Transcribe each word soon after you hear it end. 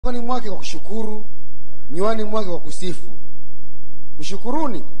Ni mwake kwa kushukuru, nywani mwake kwa kusifu.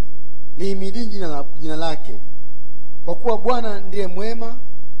 Mshukuruni, lihimidini jina lake, kwa kuwa Bwana ndiye mwema,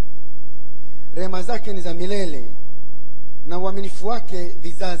 rehema zake ni za milele, na uaminifu wake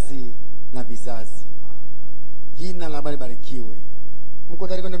vizazi na vizazi. Jina la Bwana libarikiwe. Mko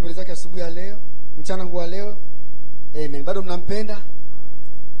tayari kwenda mbele zake asubuhi ya leo, mchana huu wa leo? Amen. Bado mnampenda?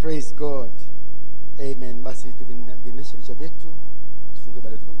 Praise God. Amen. Basi tuvinishe vichwa vyetu, tufunge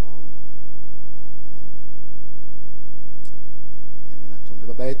baada kwa maombi. Amen. Tuombe.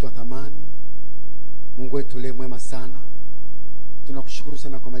 Baba yetu wa thamani, Mungu wetu leo mwema sana, tunakushukuru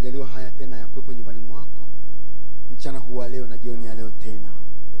sana kwa majaliwa haya tena ya kuwepo nyumbani mwako mchana huu wa leo na jioni ya leo tena.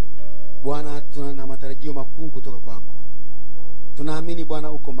 Bwana, tuna matarajio makuu kutoka kwako. Tunaamini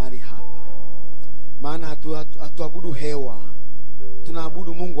Bwana uko mahali hapa, maana hatuabudu hewa,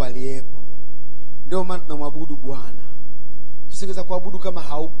 tunaabudu Mungu aliyepo. Ndio maana tunamwabudu Bwana. Tusingeweza kuabudu kama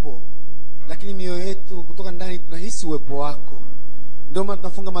haupo, lakini mioyo yetu kutoka ndani tunahisi uwepo wako. Ndio maana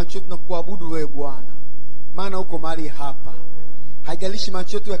tunafunga macho yetu na kuabudu wewe Bwana, maana uko mahali hapa. Haijalishi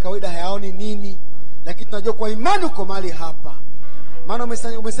macho yetu ya kawaida hayaoni nini, lakini tunajua kwa imani uko mahali hapa. Maana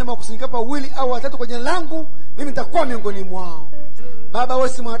umesema kusanyika hapa wawili au watatu kwa jina langu, mimi nitakuwa miongoni mwao. Baba, wewe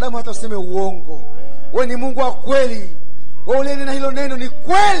si mwanadamu hata useme uongo. Wewe ni Mungu wa kweli. Wewe ulinena hilo neno ni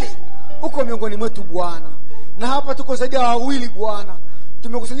kweli. Uko miongoni mwetu Bwana. Na hapa tuko zaidi ya wawili Bwana.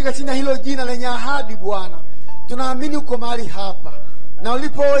 Tumekusanyika chini ya hilo jina lenye ahadi Bwana. Tunaamini uko mahali hapa, na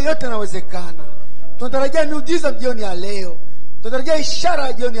ulipo yote yanawezekana. Tunatarajia miujiza jioni ya leo. Tunatarajia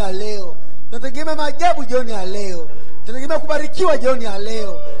ishara jioni ya leo. Tunategemea maajabu jioni ya leo. Tunategemea kubarikiwa jioni ya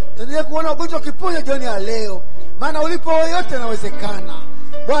leo. Tunategemea kuona wagonjwa wakiponywa jioni ya leo. Maana ulipo yote yanawezekana.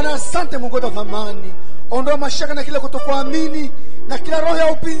 Bwana, asante Mungu wa thamani. Ondoa mashaka na kila kutokuamini na kila roho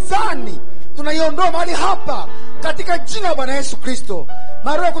ya upinzani. Tunaiondoa mahali hapa katika jina la Bwana Yesu Kristo.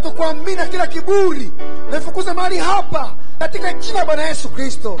 Maroho ya kutokuamini na kila kiburi nafukuza mahali hapa katika jina la Bwana Yesu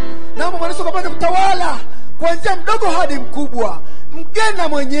Kristo. Naomba Bwana Yesu kapate kutawala kuanzia mdogo hadi mkubwa, mgeni na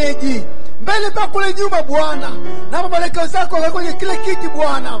mwenyeji, mbele mpaka kule nyuma Bwana. Naomba malaika zako wako kwenye kile kiti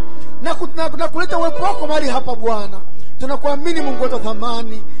Bwana, na kuleta uwepo wako mahali hapa Bwana. Tunakuamini Mungu wa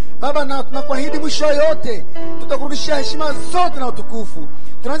thamani. Baba, na tunakuahidi mwisho yote tutakurudishia heshima zote na utukufu.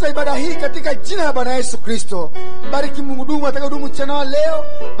 Tunaanza ibada hii katika jina la Bwana Yesu Kristo. Bariki mhudumu atakayehudumu mchana wa leo.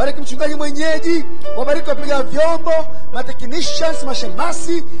 Bariki mchungaji mwenyeji. Wabariki wapiga vyombo, technicians,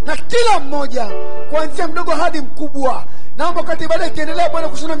 mashemasi na kila mmoja kuanzia mdogo hadi mkubwa. Naomba wakati ibada ikiendelea Bwana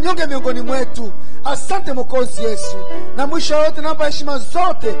kushona mnyonge miongoni mwetu. Asante Mwokozi Yesu. Na mwisho yote naomba heshima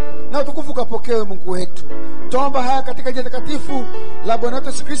zote na utukufu kapokewe Mungu wetu. Tuomba haya katika jina takatifu la Bwana wetu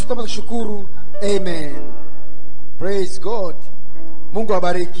Yesu Kristo, tunashukuru. Amen. Praise God. Mungu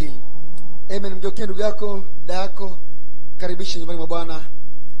awabariki. Amen. Mgeukie ndugu yako, dada yako, karibisha nyumbani mwa Bwana.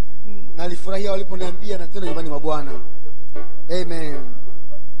 Nalifurahia waliponiambia na tena nyumbani mwa Bwana. Amen.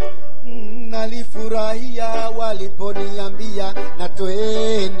 Nalifurahia waliponiambia na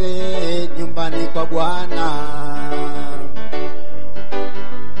twende nyumbani kwa Bwana.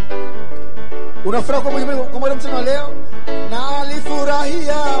 Unafurahi kwa mwalimu mchana leo?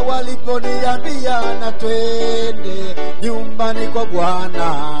 Nalifurahia waliponiambia na twende nyumbani kwa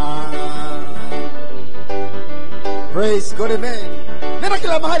Bwana. Praise God, amen. Nenda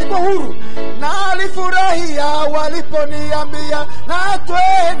kila mahali kwa huru. Nalifurahia waliponiambia na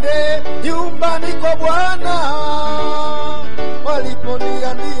twende nyumbani kwa Bwana.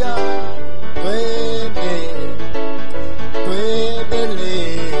 Waliponiambia twende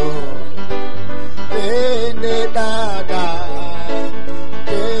leo, twende dada,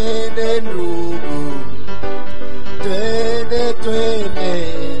 twende ndugu, twende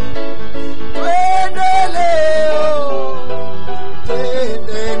leo,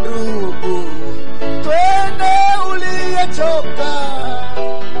 twende ndugu, twende uliyechoka,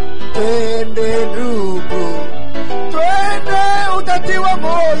 twende ndugu, twende utatiwa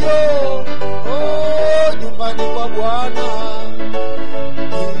moyo. Oh, nyumbani kwa Bwana,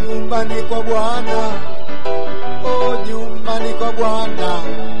 nyumbani kwa Bwana. Oh, nyumbani kwa Bwana,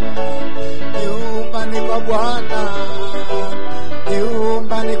 nyumbani kwa Bwana,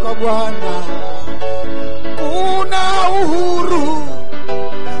 nyumbani kwa Bwana. Kuna uhuru,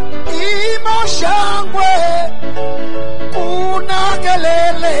 imo shangwe, kuna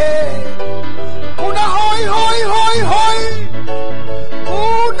kelele, kuna hoi hoi hoi hoi,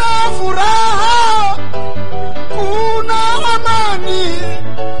 kuna furaha, kuna amani.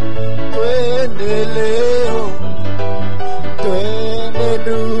 Twende leo, twende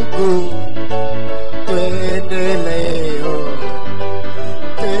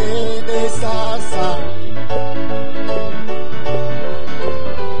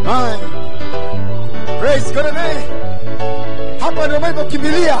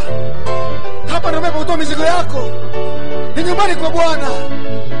unalia, hapa ndio umepotoa mizigo yako. Ni nyumbani kwa Bwana.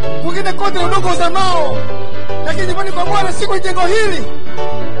 Kwingine kote ni udongo uzamao, lakini nyumbani kwa Bwana si kwenye jengo hili.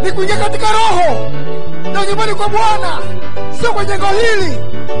 Ni kuingia katika roho. Na nyumbani kwa Bwana sio kwenye jengo hili.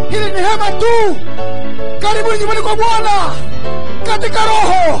 Hili ni hema tu. Karibuni nyumbani kwa Bwana katika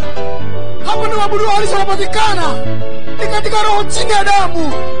roho. Hapo ndio mabudu halisi yanapatikana. Ni katika roho, chini ya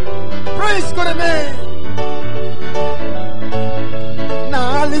damu. Praise God, amen.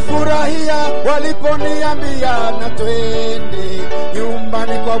 Na alifurahia waliponiambia na twende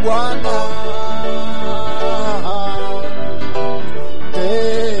nyumbani kwa Bwana.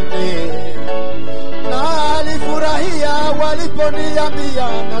 Twende. Na alifurahia waliponiambia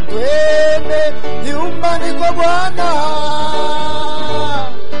na twende nyumbani kwa Bwana.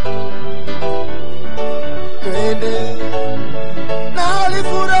 Twende. Na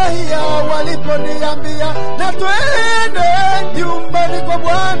alifurahia waliponiambia na twende nyumbani kwa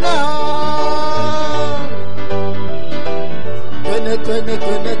Bwana. Twende, twende,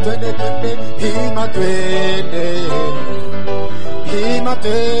 twende, twende, twende, hima twende, hima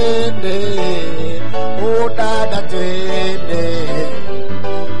twende, o dada twende,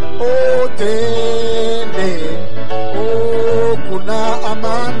 o twende, o kuna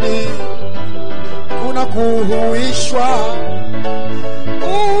amani, kuna kuhuishwa,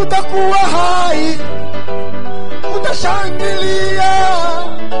 utakuwa hai, utashangilia,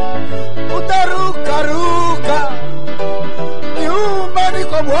 utarukaruka nyumbani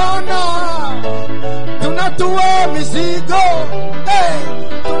kwa Bwana. Tunatua mizigo,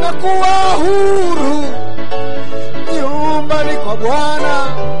 tunakuwa huru nyumbani kwa Bwana.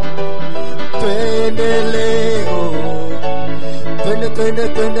 Twende leo, twende, twende,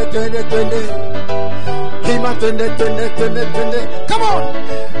 twende, twende, twende, hima twende, twende, twende, twende, come on,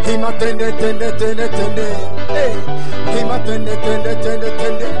 hima twende, twende, twende, twende, hima twende, twende, twende,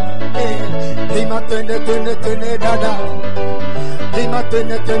 twende, hima twende, twende, twende, dada, hima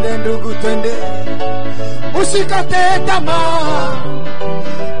twende, twende, ndugu, twende. Usikate tamaa,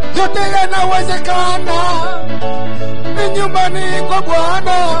 yote yanawezekana, ni nyumbani kwa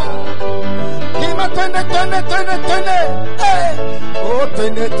Bwana. Hima twende, twende, twende, twende, oh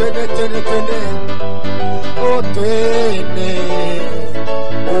twende, twende, twende, twende, oh twende,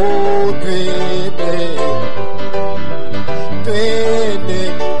 oh twende,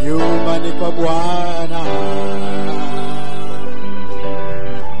 twende nyumbani kwa Bwana.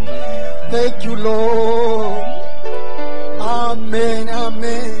 Thank you Lord. Amen,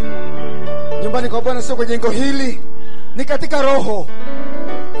 amen. Nyumbani kwa Bwana sio kwenye jengo hili, ni katika roho.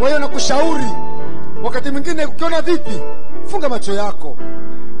 Kwa hiyo nakushauri, wakati mwingine ukiona vipi, funga macho yako.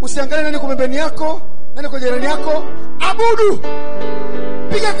 Usiangalie nani kwa pembeni yako, nani kwa jirani yako. Abudu.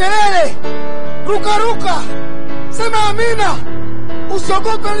 Piga kelele. Ruka ruka. Sema amina.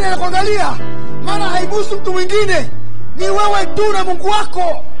 Usiogope nani anakuangalia, maana haibusu mtu mwingine. Ni wewe tu na Mungu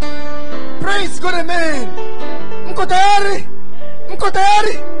wako. Praise God, amen. Mko tayari? Mko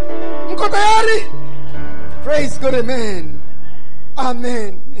tayari? Mko tayari? Praise God, amen.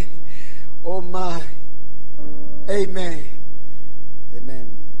 Amen. Oh my. Amen. Amen.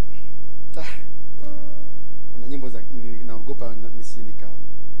 Kuna nyimbo za naogopa nisije nika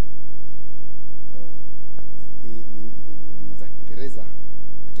ni za Kiingereza,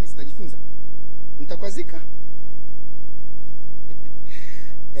 lakini sitajifunza. Nitakwazika.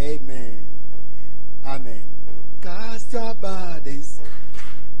 Amen. Amen. Cast your burdens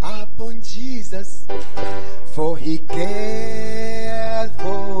upon Jesus, for he cares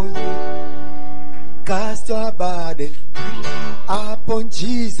for you. Cast your burden upon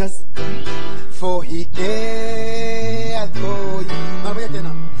Jesus, for he cares for you. Mama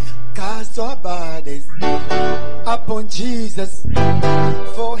tena. Cast your burdens upon Jesus,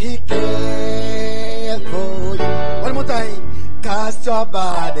 for he cares for you. One more time. Cast your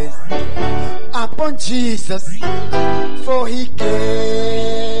burdens upon Jesus, for he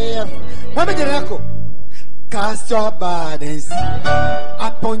cares. Mama jirani yako. Cast your burdens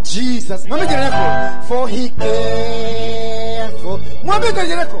upon Jesus. Mama jirani yako. For he cares for. Mama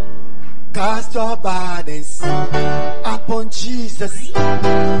jirani yako. Cast your burdens upon Jesus,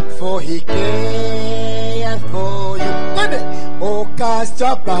 for he cares for you. Oh, cast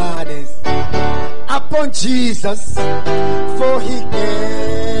your burdens upon Jesus, for he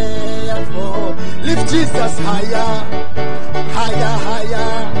cares for. Lift Jesus higher, higher, higher,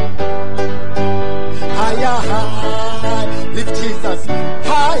 higher, higher. Lift Jesus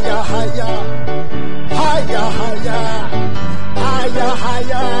higher, higher, higher, higher, higher,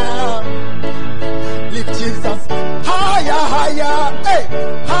 higher. Lift Jesus higher, higher, hey,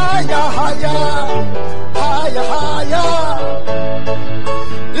 higher, higher, higher, higher.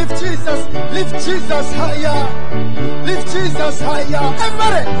 Lift Jesus higher. Lift Jesus higher.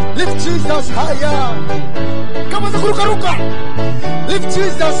 Everybody, lift Jesus higher. Come on, kuruka. Lift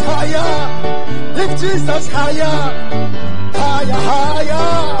Jesus higher. Lift Jesus higher. Higher,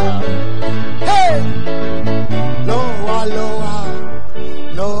 higher. Hey. Lower, lower.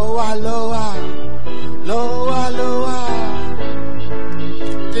 Lower, lower. Lower, lower.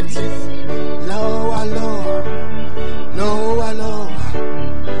 Lift Jesus. Lower, lower. Lower, lower.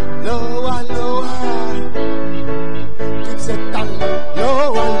 Lower, lower. Keep Satan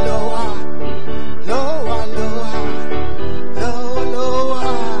lower, lower. Lower, lower. Lower,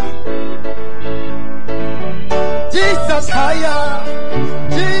 lower. Jesus higher.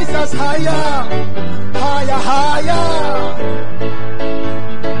 Jesus higher. Higher, higher.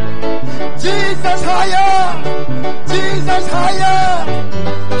 Jesus higher. Jesus higher.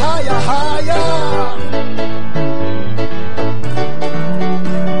 Higher, higher.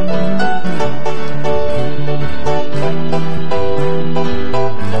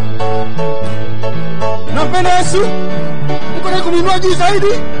 Napenda Yesu. Ukona kuminua juu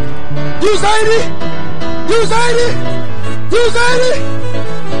zaidi. Juu zaidi. Juu zaidi. Juu zaidi.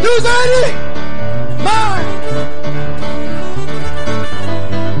 Juu zaidi. Man.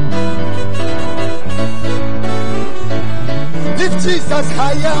 Lift Jesus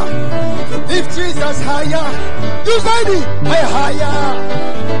higher. Lift Jesus higher. Juu zaidi. Higher, higher.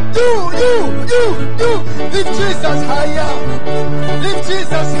 You. Lift Jesus higher. Lift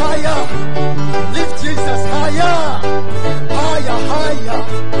Jesus higher. Lift Jesus higher. Higher, higher.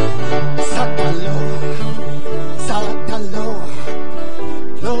 Satan lower. Satan lower.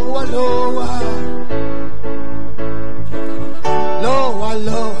 Lower, lower. Lower,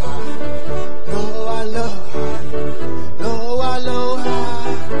 lower. Lower, lower. Lower, lower.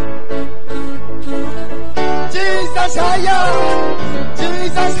 Jesus higher.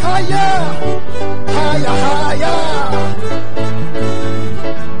 Jesus higher. Higher, higher.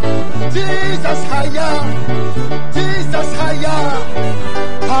 Jesus higher. Jesus higher.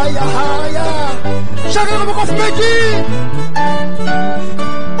 Higher, higher. Shaka na makofi mengi.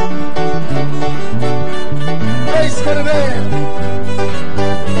 Praise God.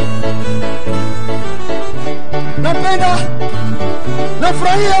 Napenda.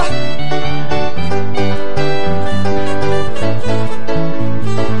 Nafurahia.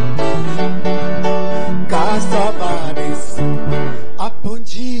 Cast our bodies upon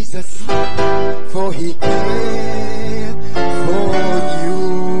Jesus, for he cared for you.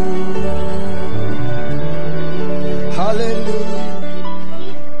 Hallelujah.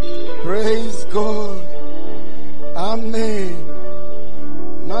 Praise God. Amen.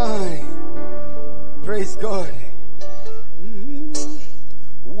 Mine. Praise God.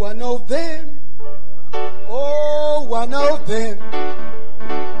 One of them. Oh, one of them.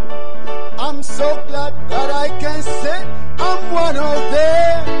 I'm so glad that I can say I'm one of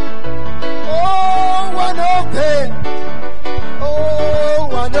them. Oh, one of them. Oh,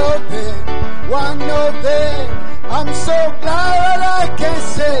 one of them. One of them. I'm so glad that I can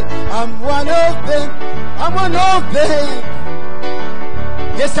say I'm one of them. I'm one of them.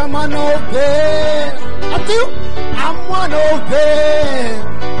 Yes, I'm one of them. I'm one of them.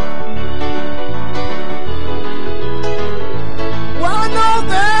 One of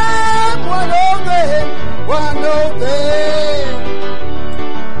them. One of them. One of them.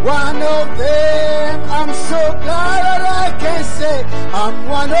 One of them. I'm so glad that I can say I'm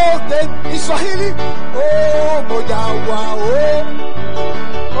one of them. In Swahili, oh, moja wao.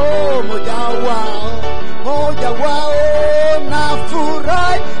 Oh, moja wao. Moja wao.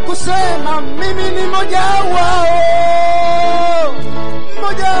 Nafurahi kusema mimi ni moja wao.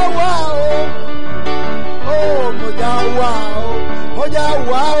 Moja wao. Oh, moja wao. Moja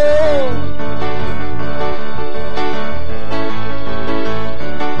wao.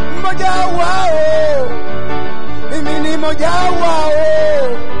 Moja wao. Mimi ni moja wao.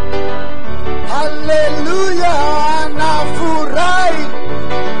 Hallelujah, nafurahi.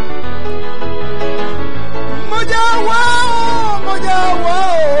 Moja wao, moja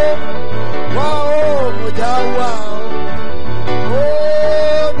wao. Wao, moja wao.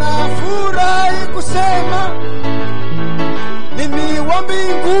 Oh, nafurahi kusema mimi wa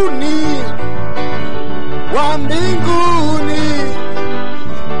mbinguni. Wa mbinguni.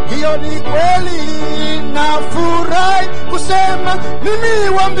 Hiyo ni kweli, nafurahi kusema mimi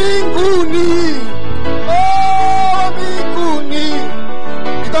wa mbinguni. Oh, wa mbinguni.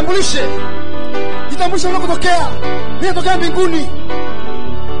 Jitambulishe unakotokea. Mimi natokea mbinguni.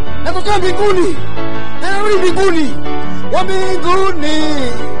 Natokea mbinguni. Narudi mbinguni. Wa mbinguni.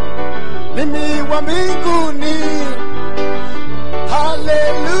 Mimi wa mbinguni.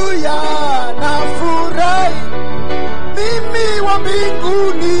 Hallelujah.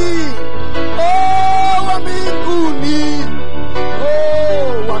 mbinguni, oh wa mbinguni,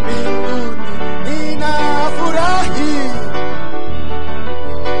 oh wa mbinguni, ninafurahi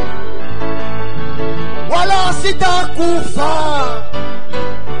wala sitakufa.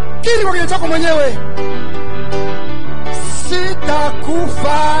 Kiri kwa kinywa chako mwenyewe,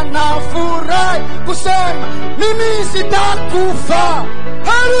 sitakufa, nafurahi kusema mimi sitakufa.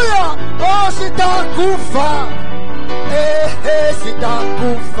 Haleluya, oh sitakufa,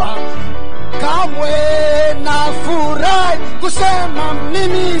 sitakufa kamwe, nafurahi kusema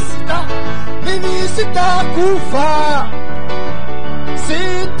mimi sitakufa,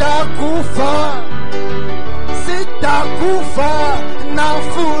 sitakufa,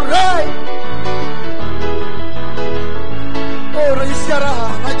 nafurahi. Oh raisi ya raha,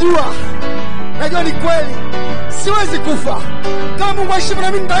 najua ni kweli siwezi kufa. Kama Mungu aishi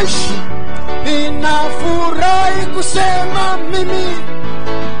na mimi nitaishi. Ninafurahi kusema mimi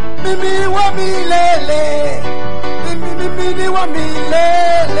wa milele, mimi ni wa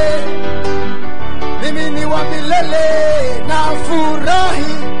milele, mimi ni wa milele,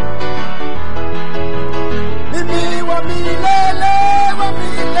 nafurahi mimi wa milele,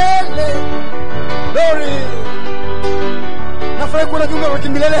 glory. Nafurahi kuna viumbe vya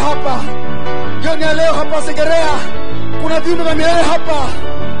kimilele hapa jioni ya leo. Hapa Segerea kuna viumbe vya milele hapa,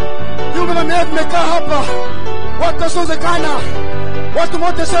 viumbe vya milele vimekaa hapa, watu wasiowezekana, watu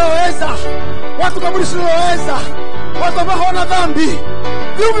wote wasioweza, watu kaburi wasioweza, watu ambao hawana dhambi,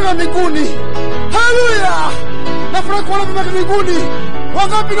 viumbe vya mbinguni. Haleluya, nafurahi kuona viumbe vya mbinguni.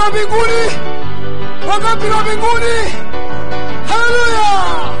 Wangapi wa mbinguni? Wangapi wa mbinguni? Haleluya,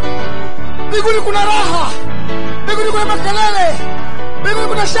 mbinguni kuna raha, mbinguni kuna makelele, mbinguni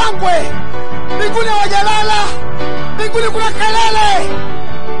kuna shangwe, mbinguni hawajalala, mbinguni kuna kelele.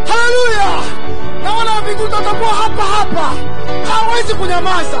 Haleluya, na wana mbinguni watakuwa hapa, hawezi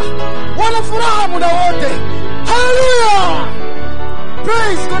kunyamaza, wana furaha muda wote. Haleluya,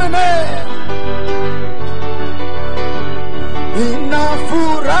 praise God.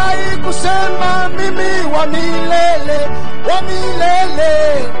 Ninafurahi kusema mimi wa milele, wa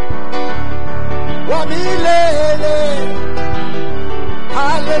milele, wa milele.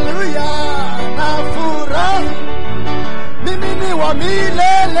 Haleluya, nafurahi mimi ni wa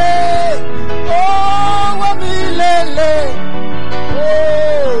milele, oh wa milele,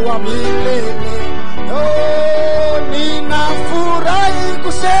 oh wa milele, oh ninafurahi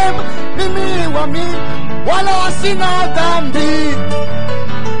kusema mimi wa milele, wala sina dhambi,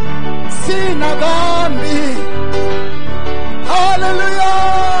 sina dhambi. Haleluya,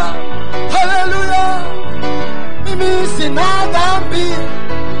 haleluya, mimi sina dhambi,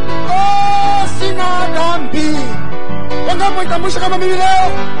 oh sina dhambi. Wangapi itambulisha kama mimi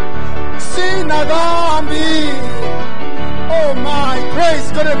leo sina dhambi? Oh my,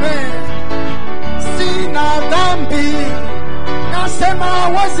 praise God, amen. Sina dhambi, nasema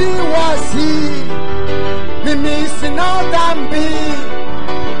wazi wazi, mimi sina dhambi,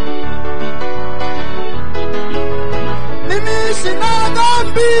 mimi sina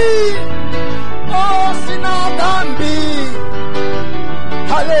dhambi, oh sina dhambi.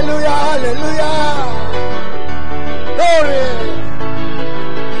 Haleluya, haleluya, glory.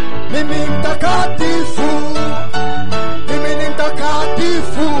 Mimi mtakatifu, mimi ni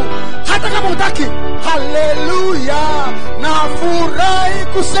mtakatifu, hata kama utaki. Haleluya, nafurahi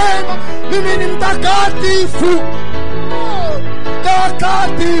kusema mimi ni mtakatifu,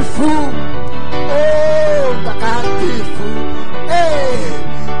 mtakatifu, oh mtakatifu.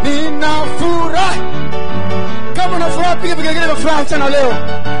 Ninafurahi. Kama unafurahi piga vigele vya furaha sana leo,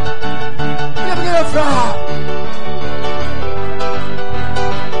 piga vigele vya furaha.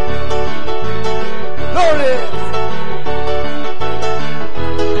 Glory,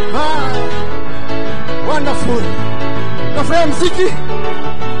 wonderful. Nafurahi mziki,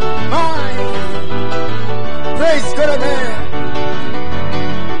 praise God, amen.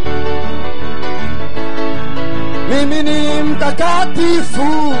 Mimi ni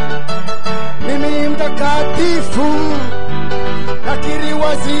mtakatifu, mimi mtakatifu, nakiri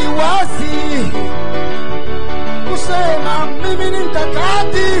wazi wazi kusema mimi ni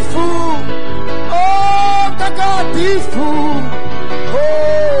mtakatifu, oh mtakatifu,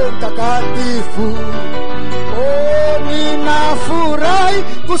 oh mtakatifu, oh ninafurahi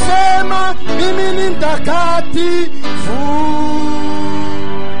kusema mimi ni mtakatifu.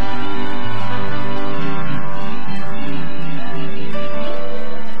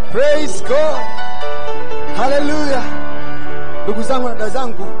 Praise God, hallelujah. Ndugu zangu na dada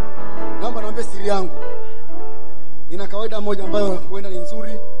zangu, naomba niwaambie siri yangu. Nina kawaida moja ambayo huenda ni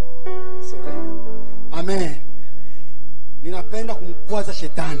nzuri. Sorry. Amen. ninapenda kumkwaza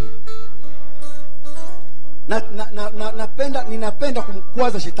shetani. Ninapenda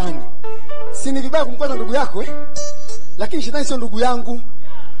kumkwaza shetani. Si ni vibaya kumkwaza ndugu yako Lakini shetani sio ndugu yangu.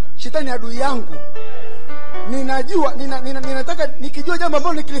 Shetani ni adui yangu. Ninajua ninataka nikijua jambo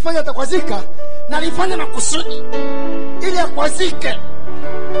ambalo nikilifanya atakwazika, na nifanye makusudi ili akwazike.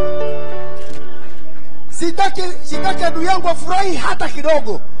 Sitaki adui yangu afurahi hata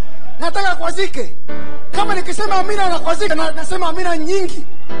kidogo. Nataka akwazike. Kama nikisema amina anakwazika, na nasema amina nyingi.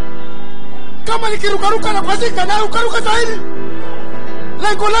 Kama nikirukaruka anakwazika, na ukaruka zaidi.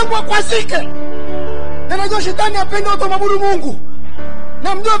 Lengo langu akwazike. Na najua shetani apende watu waabudu Mungu.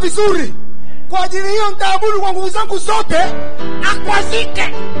 Na mjua vizuri. Kwa ajili hiyo nitaabudu kwa nguvu zangu zote akwazike.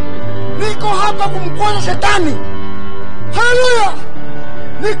 Niko hapa kumkwaza shetani. Haleluya.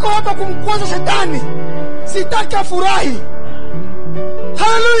 Niko hapa kumkwaza shetani. Sitaki afurahi.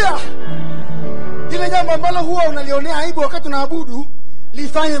 Haleluya. Ile jambo ambalo huwa unalionea aibu wakati unaabudu,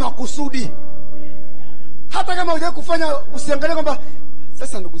 lifanye makusudi. Hata kama hujawahi kufanya, usiangalie kwamba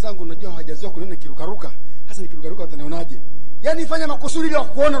sasa ndugu zangu unajua hawajazoea kuniona kirukaruka. Sasa nikirukaruka watanionaje? Yaani fanya makusudi ili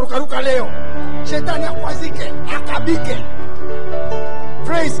kuona rukaruka leo. Shetani akwazike, akabike.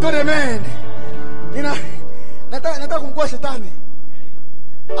 Praise God, amen. Nataka kumkua shetani.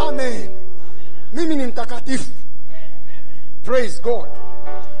 Amen. Mimi ni mtakatifu. Praise God.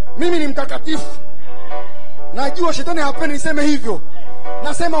 Mimi ni mtakatifu. Najua shetani hapendi niseme hivyo.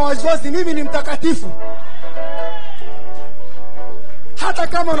 Nasema waziwazi, mimi ni mtakatifu. Hata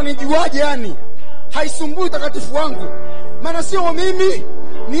kama unanijuaje, yani haisumbui utakatifu wangu. Maana sio mimi,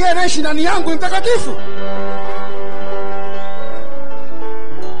 ni yeye anaishi ndani yangu, mtakatifu.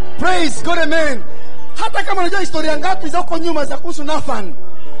 Praise God, amen. Hata kama unajua historia ngapi za huko nyuma za kuhusu Nathan,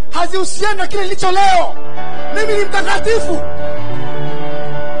 hazihusiani na kile nilicho leo. Mimi ni mtakatifu.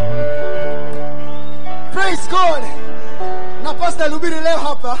 Praise God. Na pastor alihubiri leo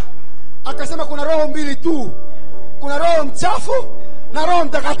hapa, akasema kuna roho mbili tu. Kuna roho mchafu na roho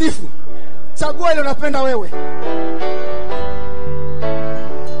mtakatifu. Chagua ile unapenda wewe.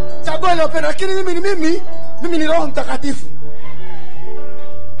 Chagua ile unapenda, lakini mimi ni roho mtakatifu.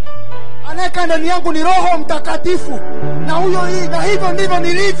 Anayeka ndani yangu ni roho mtakatifu. Na hivyo ndivyo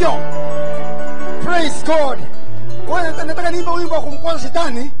nilivyo. Praise God. Kwa hiyo nataka niimbe wimbo wa kumkwaza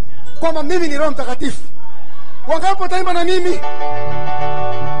shetani kwamba mimi ni roho mtakatifu. Wangapi wataimba na mimi?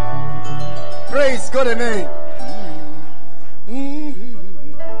 Praise God, amen.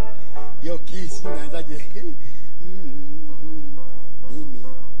 Yo kiss unaanzaje?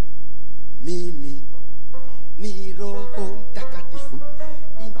 Mimi ni roho mtakatifu.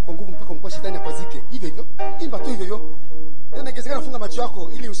 Imba kwa nguvu mpaka kumkwaza shetani akwazike. Hivyo. Imba tu hivyo. Tena ikiwezekana funga macho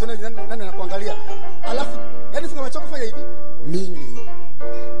yako ili usione nani anakuangalia. Alafu yani funga macho yako, fanya hivi. Mimi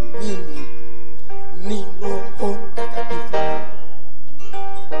ni roho mtakatifu.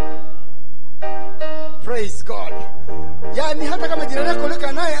 Praise God. Yani hata kama jirani yako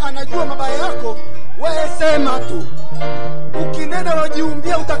leka naye anajua mabaya yako, wewe sema tu. Ukinena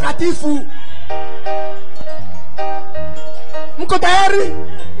unajiumbia utakatifu. Mko tayari?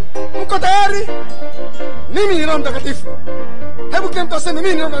 Mimi ni roho mtakatifu. Hebu kile mtu aseme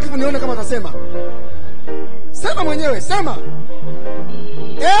mimi ni roho mtakatifu, nione kama atasema. Sema mwenyewe, sema.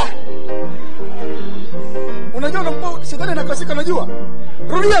 Unajua unampo shetani anakasika, unajua?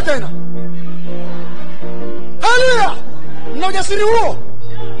 Rudia tena. Haleluya! Na ujasiri huo.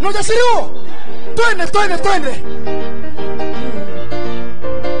 Twende.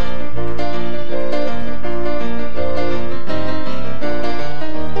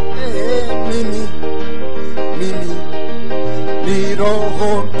 Mimi ni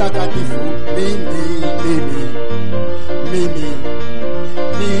roho mtakatifu. Mimi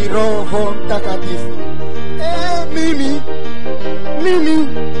ni roho mtakatifu. Mimi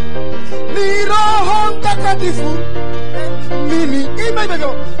ni roho mtakatifu. Mimi imba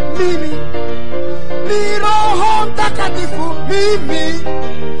hivyo. Mimi ni roho mtakatifu. Mimi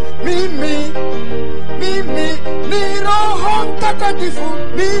ni roho mtakatifu.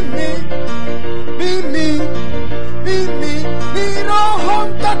 Mimi ni roho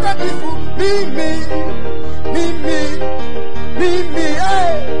mtakatifu. Mimi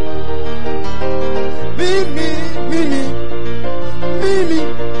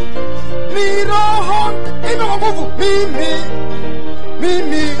ni roho. Imba kwa nguvu.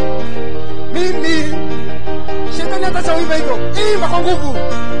 Mimi shetani hata hivyo. Imba kwa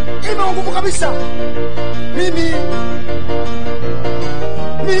nguvu kabisa. Mimi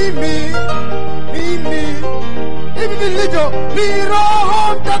hivi nilivyo ni roho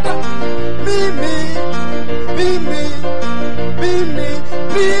mtakatifu. Mimi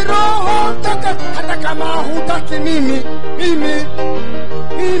ni roho mtakatifu. Hata kama hutaki mimi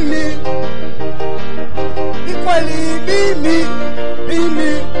mimi ni kweli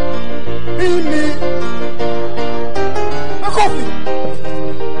mimi makofi.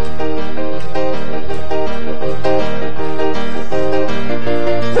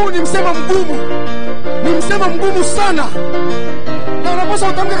 Huu ni msemo mgumu sana, na unapaswa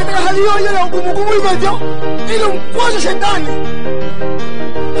utamke katika hali hiyo ya ugumu hivyo ili umkwaze shetani.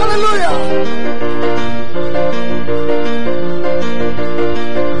 Haleluya.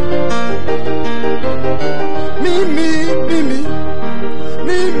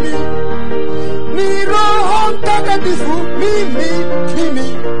 Mimi ni Roho Mtakatifu. Mimi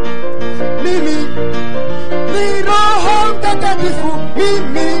ni Roho Mtakatifu.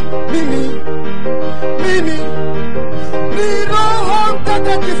 Mimi ni Roho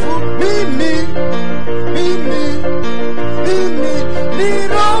Mtakatifu. Mimi ni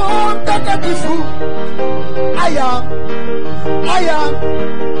Roho Mtakatifu. I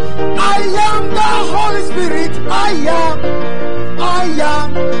am the Holy Spirit. I am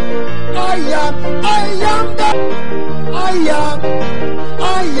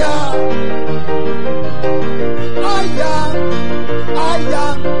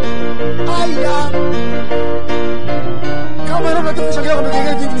Kama Roho Mtakatifu, shangilia kwa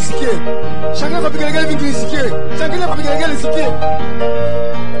vigelegele vingi nisikie. Shangilia kwa vigelegele vingi nisikie. Shangilia kwa vigelegele nisikie.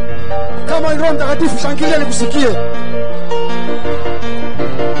 Kama Roho Mtakatifu, shangilia nikusikie.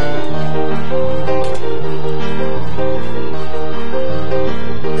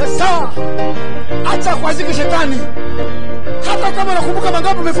 Yesa, acha kuazika shetani. Hata kama nakumbuka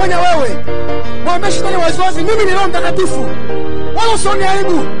mangapi umefanya wewe, mwambie shetani waziwazi, mimi ni Roho Mtakatifu. Wala usione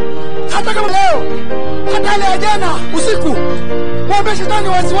aibu. Hata kama leo, hata ile jana usiku, mwambie shetani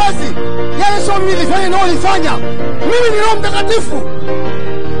waziwazi, yale sio mimi nilifanya, na ulifanya. Mimi ni Roho Mtakatifu.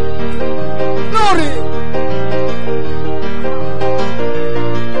 Glory.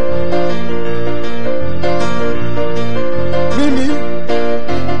 Mimi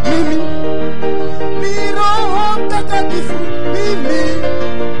ni Roho Mtakatifu. Mimi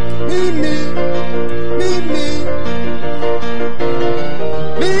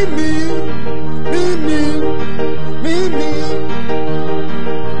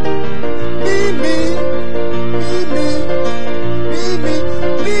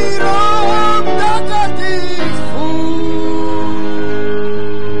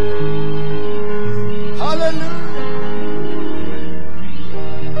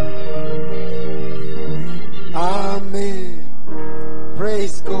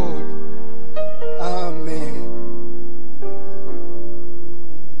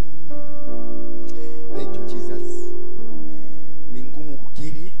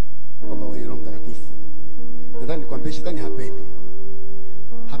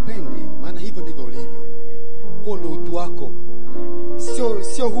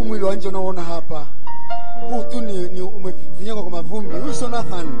sio huu mwili wa nje unaoona hapa. Huu tu ni umevinyaka kwa mavumbi. Huyu sio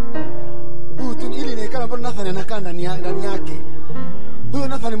Nathan. Huyu tu ili ni kama bado Nathan anakaa ndani yake. Huyu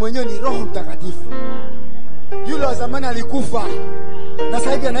Nathan mwenyewe ni Roho Mtakatifu. Yule wa zamani alikufa na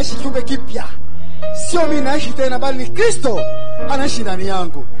sasa hivi anaishi kiumbe kipya. Sio mimi naishi tena, bali ni Kristo anaishi ndani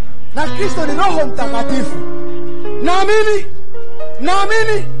yangu. Na Kristo ni Roho Mtakatifu. Naamini.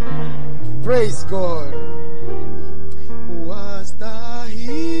 Praise God.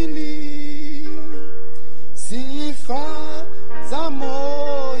 Wastahili sifa za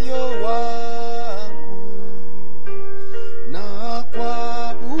moyo wangu na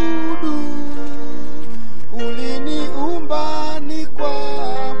kuabudu. Uliniumba ni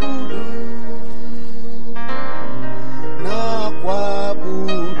kuabudu na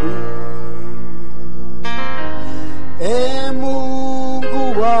kuabudu.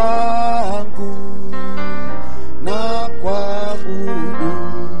 Mungu wangu na kuabudu.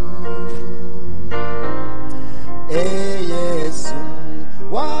 Yesu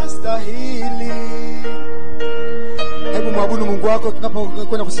wastahili. Hebu mwabudu Mungu wako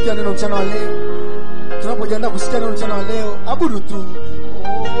tunapokwenda kusikia neno mchana wa leo. Tunapojiandaa kusikia neno mchana wa leo, abudu tu.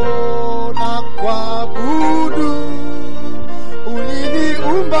 Na kuabudu.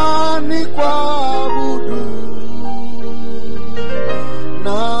 Uliniumba ni kuabudu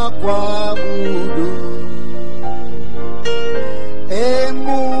na kuabudu.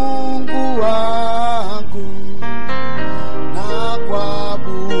 Mungu wangu na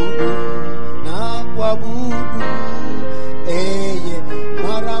kuabudu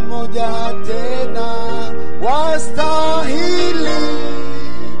mara moja tena. Wastahili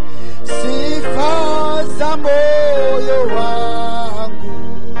sifa za moyo wangu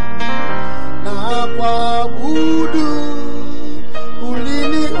na kuabudu.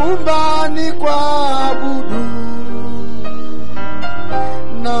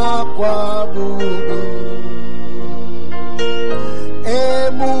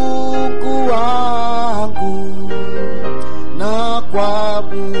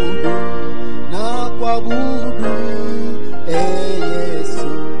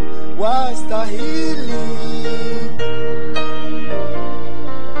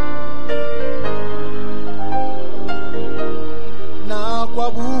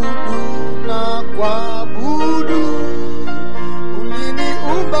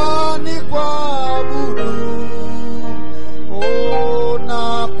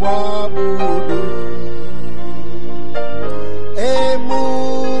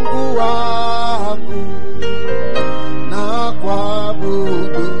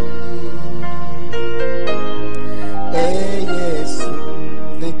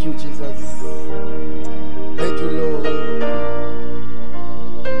 Thank you, Jesus. Thank you, Lord.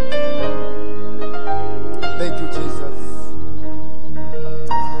 Thank you, Jesus.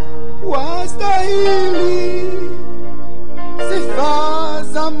 Wastahili sifa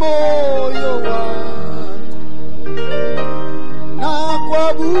za moyo wangu na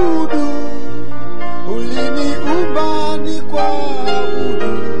kuabudu, uliniumba ni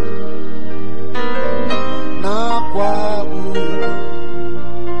kuabudu na kuabudu,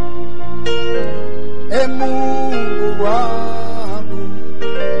 e Mungu wangu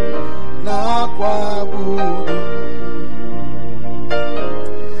na kuabudu,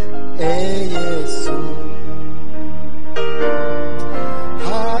 e Yesu.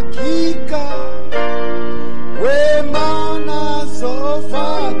 Hakika wema nazo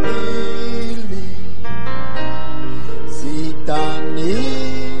fadhili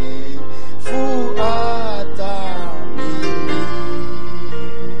zitanifuata mimi,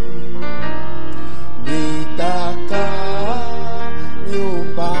 nitakaa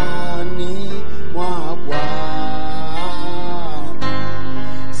nyumbani mwa Bwana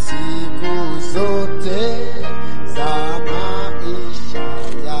siku zote za maisha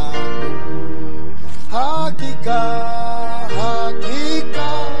yangu. Hakika,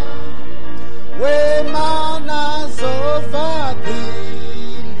 hakika wema nazo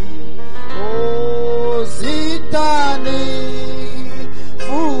fadhili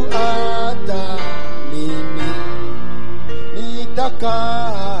zitanifuata mimi,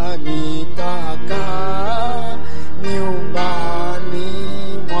 nitakaa nyumbani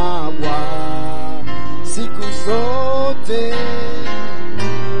mwa Bwana siku zote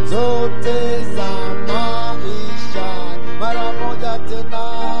za maisha. Mara moja tena,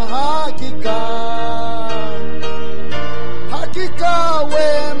 hakika, hakika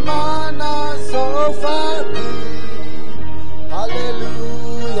wema nazo fadhili,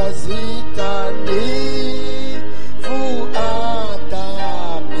 haleluya, zitanifuata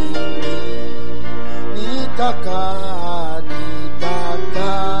mimi, nitakaa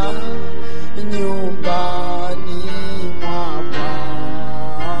nyumbani mwa Bwana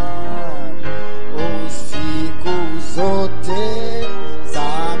siku zote za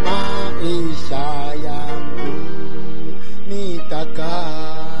maisha yangu.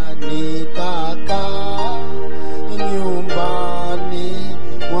 Nitakaa nyumbani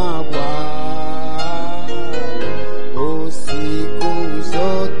mwa Bwana siku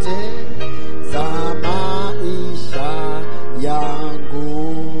zote za maisha yangu.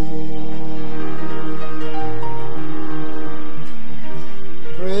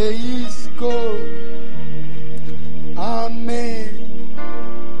 Praise God. Amen.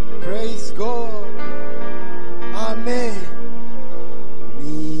 Praise God. Amen.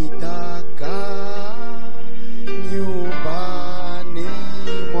 Nitakaa nyumbani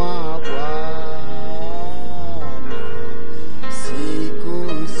mwa Bwana siku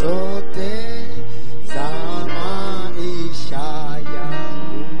zote za maisha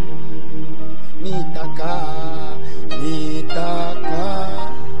yangu. Nitakaa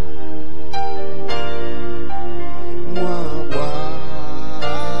mwa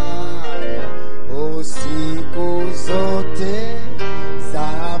Bwana siku zote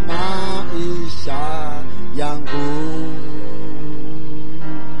za maisha yangu.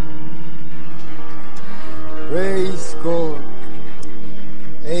 Praise God.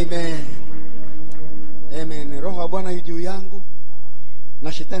 Amen. Amen. Roho wa Bwana yu juu yangu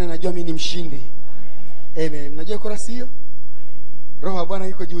na shetani anajua mimi ni mshindi. Amen. Mnajua korasi hiyo? Roho wa Bwana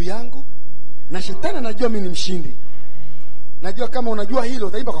yuko juu yangu na shetani anajua mimi ni mshindi. Najua kama unajua hilo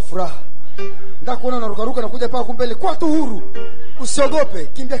utaimba kwa furaha. Nataka kuona unarukaruka na kuja paka kumbele kwa tu huru. Usiogope,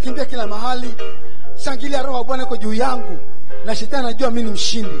 kimbia kila mahali. Shangilia, roho wa Bwana yuko juu yangu na shetani anajua mimi ni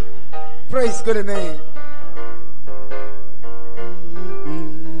mshindi. Praise God, amen.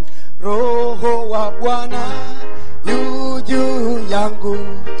 Roho wa Bwana yu juu yangu,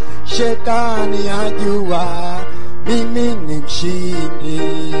 shetani ajua mimi ni mshindi.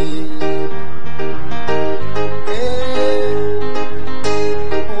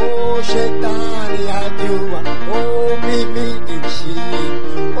 Shetani ajua, mimi ni mshindi.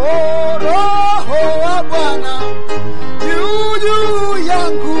 Roho wa Bwana yu juu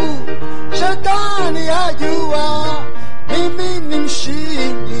yangu, shetani ajua mimi ni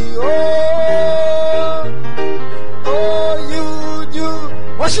mshindi. Yu juu.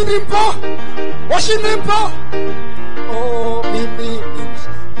 Washindi mpo?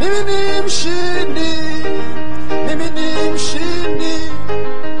 Mimi ni mshindi. Mimi ni mshindi.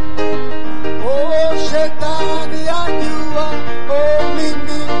 Shetani ajua,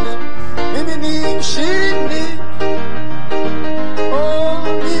 mimi ni mshindi.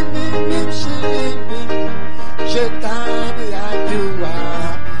 Mimi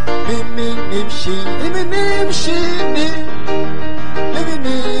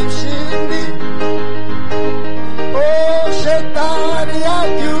Shetani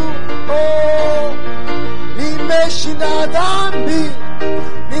ajua, oh, nimeshinda dhambi,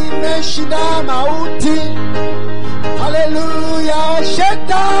 nimeshinda mauti. Haleluya,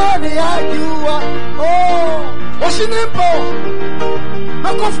 Shetani ajua, oh, washinipo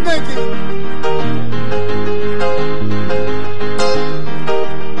makofi mengi.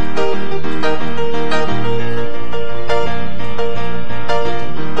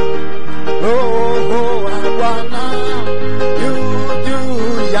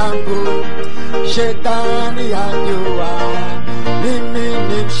 Shetani ajua mimi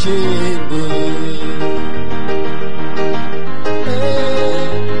ni mshindi.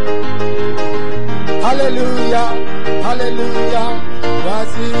 Haleluya, haleluya,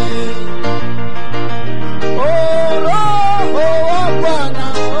 wazi. Oh, Roho wa Bwana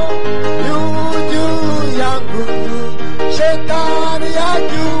yu juu yangu. Shetani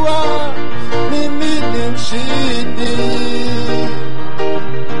ajua mimi ni mshindi.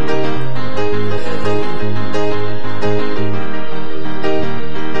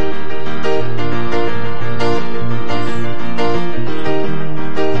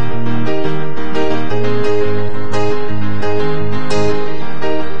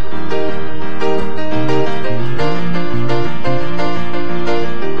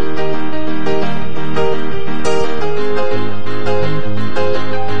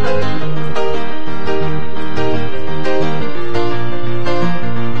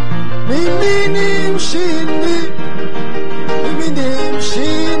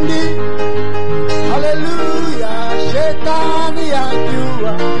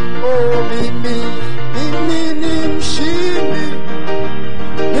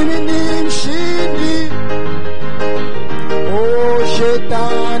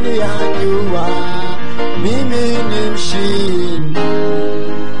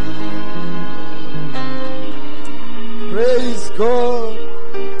 Praise God.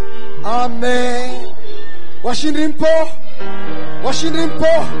 Amen. Washindi mpo? Washindi mpo?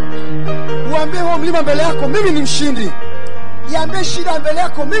 Uambie huo mlima mbele yako, mimi ni mshindi. Iambie shida mbele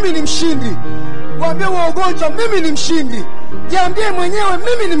yako, mimi ni mshindi. Uambie huo ugonjwa, mimi ni mshindi. Jiambie mwenyewe,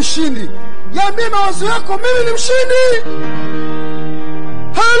 mimi ni mshindi. Jiambie mawazo yako, mimi ni mshindi.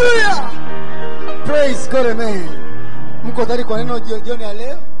 Hallelujah. Praise God. Amen. Mko tayari kwa neno jioni ya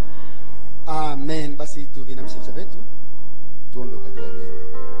leo? Amen. Basi tuvinamishe vichwa vyetu, tuombe kwa ajili ya neno.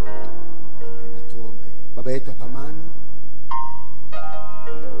 Amen. Na tuombe. Baba yetu wa amani,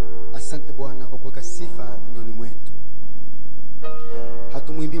 asante Bwana kwa kuweka sifa vinywani mwetu.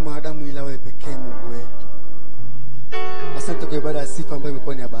 Hatumwimbii mwanadamu ila wewe pekee, Mungu wetu. Asante kwa ibada ya sifa ambayo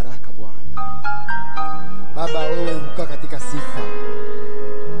imekuwa ni ya baraka Bwana. Baba, wewe ukaa katika sifa,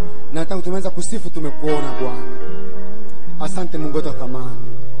 na tangu tumeanza kusifu tumekuona Bwana. Asante Mungu wetu wa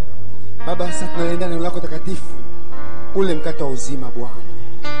thamani. Baba, asante tunaenda neno lako takatifu, ule mkate wa uzima Bwana.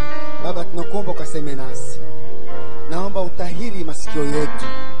 Baba, tunakuomba ukaseme nasi. Naomba utahiri masikio yetu,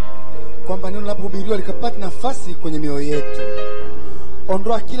 kwamba neno linapohubiriwa likapata nafasi kwenye mioyo yetu.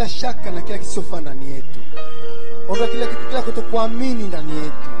 Ondoa kila shaka na kila kisiofaa ndani yetu. Ondoa kila kitu kila kutokuamini ndani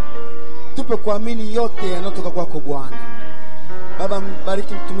yetu. Tupe kuamini yote yanayotoka kwako Bwana. Baba,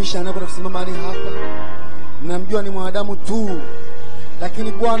 mbariki mtumishi anapoenda kusimama mahali hapa. Ninamjua ni mwanadamu tu,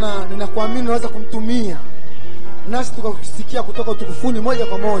 lakini Bwana ninakuamini unaweza kumtumia. Nasi tukakusikia kutoka utukufuni moja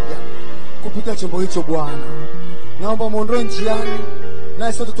kwa moja kupitia chombo hicho Bwana. Naomba muondoe njiani,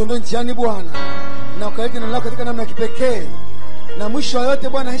 na sote tuondoe njiani Bwana. Na ukalete neno lako katika namna ya kipekee. Na mwisho wa yote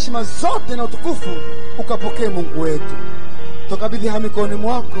Bwana, heshima zote na utukufu ukapokee Mungu wetu. Tukabidhi mikononi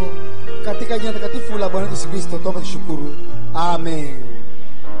mwako katika jina takatifu la Bwana Yesu Kristo tuomba kushukuru. Amen.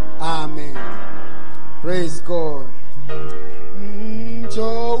 Amen. Praise God.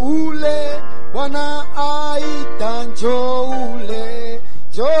 Njoo ule Bwana aita, njoo ule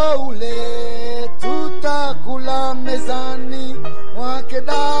tutakula mezani mwake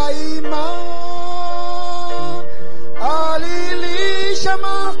daima. Alilisha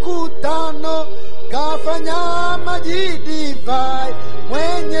makutano, kafanya maji divai,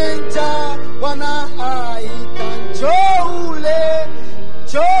 mwenye njaa Bwana aita, njoo ule.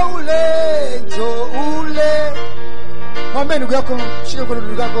 Mwambie ndugu yako, shika kwa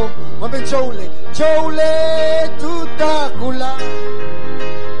ndugu yako, mwambie njoo ule tutakula.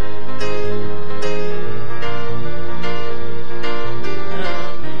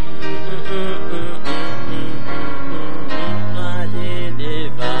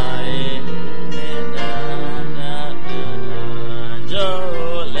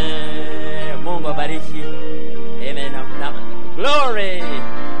 Mungu abariki. Amen. Glory.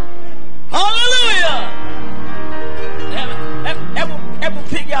 Hallelujah. Hebu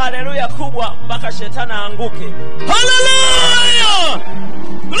piga haleluya kubwa mpaka shetani aanguke. Hallelujah!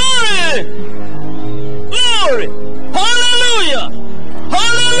 Glory! Glory! Hallelujah!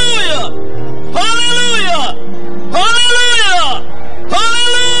 Hallelujah! Hallelujah! Hallelujah!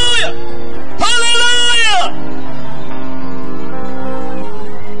 Hallelujah! Hallelujah!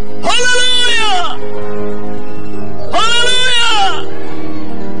 Hallelujah! Hallelujah!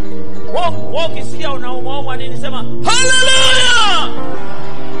 Walk isikia unaumwa nini sema hallelujah!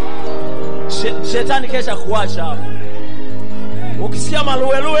 Shetani kesha kuacha hapo. Ukisikia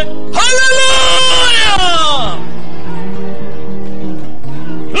maluelue hallelujah!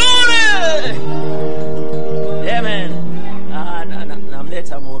 Glory! Amen.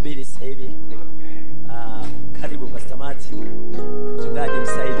 Namleta mhubiri sasa hivi. Karibu Pastor Mati. Mchungaji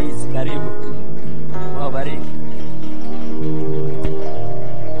msaidizi karibu. Wabariki.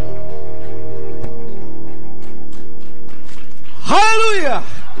 Hallelujah.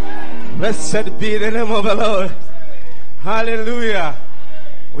 Blessed be the name of the Lord. Hallelujah.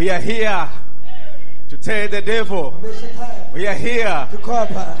 We are here to tell the devil. We are here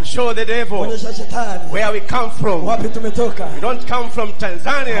to show the devil where we come from. We don't come from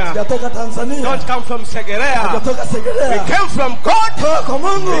Tanzania. We don't come from Segerea. We came from God. We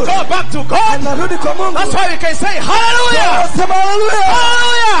go back to God. That's why we can say hallelujah.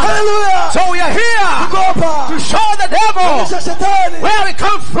 Hallelujah. So we are here to show the devil where we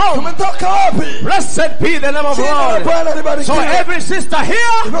come from. Blessed be the name of the Lord. So every sister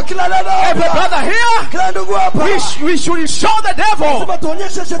here, every brother here, we should show the devil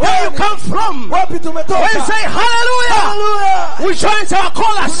where you come from. When you say hallelujah, we join our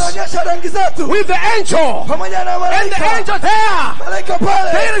chorus with the angel, and the angel there,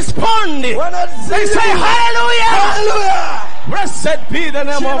 they respond. They say hallelujah. Blessed be the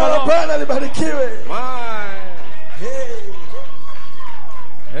name of the Lord.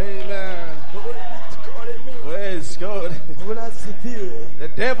 Amen. Praise God. The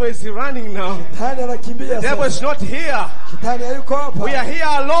devil is running now. The devil is not here. We are here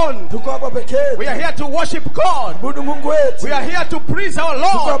alone. We are here to worship God. We are here to praise our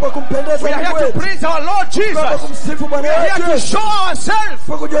Lord. We are here to praise our Lord Jesus. We are here to show ourselves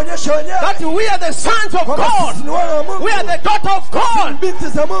that we are the sons of God. We are the daughter of God.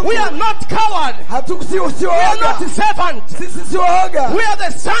 We are not coward. We are not servants. We are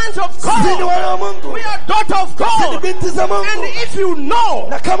the sons of God. We are daughter of God. And if you know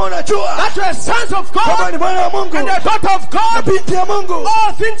that you are sons of God and a daughter of God,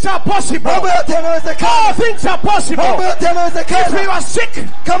 all things are possible. All things are possible. If you are sick,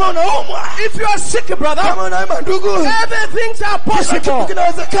 if you are sick, brother, everything are possible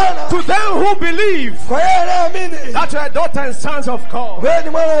to them who believe that you are daughter and sons of God.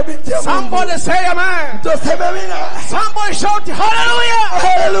 Somebody say amen. Somebody shout hallelujah.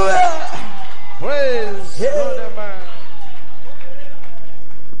 Hallelujah. Praise God, amen.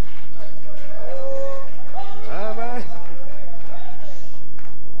 Amen.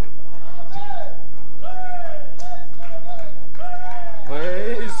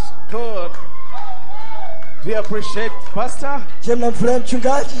 Praise God. We appreciate Pastor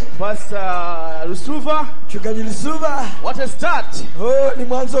Lusuva. What a start.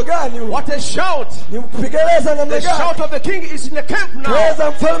 What a shout. The shout of the king is in the camp now.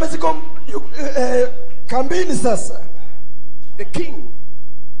 The king.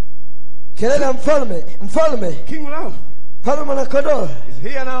 King Ram is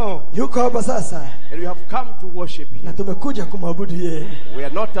here now. And we have come to worship him. We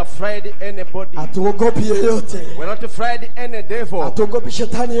are not afraid anybody. We are not afraid any devil.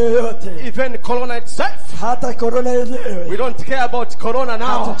 Even corona itself. We don't care about corona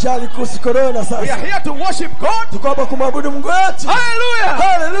now. We are here to worship God. Hallelujah.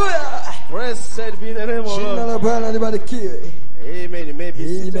 Hallelujah. Blessed be the name of the Lord. Amen. You may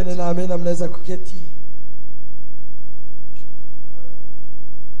be seated.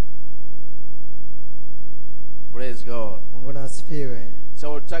 Praise God.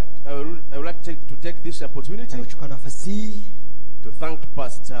 So I would like to take this opportunity to thank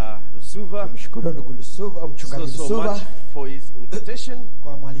Pastor Lusuva so much for his invitation.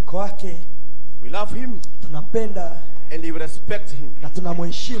 We love him and we respect him.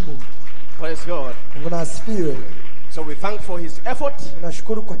 Praise God. So we thank for his effort. And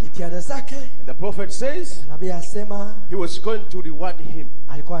the prophet says he was going to reward him.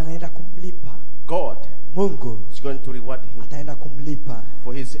 God is going to reward him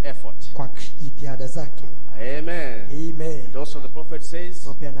for his effort. Amen. Amen. And also the prophet says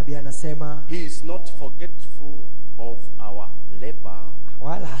he is not forgetful of our labor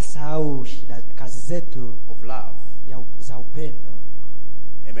of love.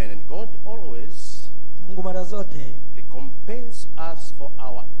 Amen. And God always Mungu mara zote recompense us for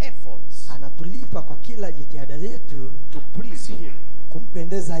our efforts anatulipa kwa kila jitihada zetu to please him.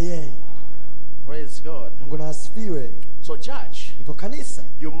 kumpendeza yeye. Praise God. Mungu na asifiwe. So church, Hivyo kanisa,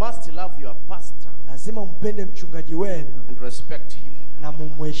 you must love your pastor lazima mpende mchungaji wenu and respect him. na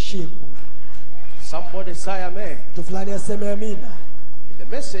mumheshimu. Somebody say amen. Mtu fulani aseme amina. In the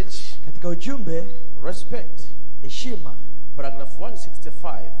message, Katika ujumbe respect, heshima, paragraph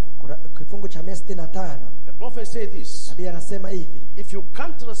 165, kifungu cha 165, the prophet said this: nabii anasema hivi: if you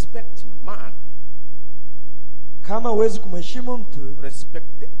can't respect man, kama huwezi kumheshimu mtu,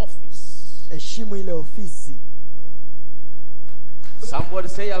 respect the office. heshimu ile ofisi. Somebody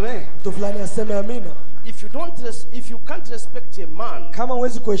say amen. Mtu fulani aseme amina. If you can't respect a man, Kama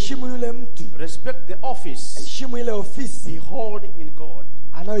huwezi kuheshimu yule mtu, respect the office heshimu ile he ofisi hold in God.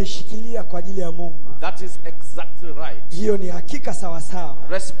 anayoishikilia kwa ajili ya Mungu. That is exactly right. Hiyo ni hakika sawa sawa.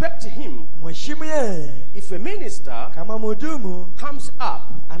 Respect him. Mheshimu yeye. If a minister Kama mhudumu comes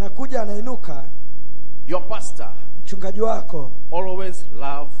up, anakuja anainuka, your pastor, mchungaji wako, always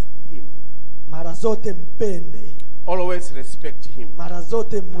love him. mara zote mpende, Always respect him. mara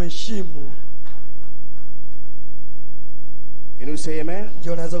zote mheshimu. Can you say amen? Je,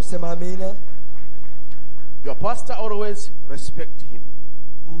 unaweza kusema amina? Your pastor, always respect him.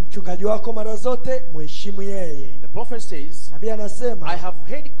 Mchungaji wako mara zote mheshimu yeye. The prophet says, Nabii anasema, I have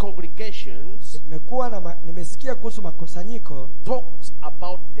heard congregations nimesikia kuhusu makusanyiko talks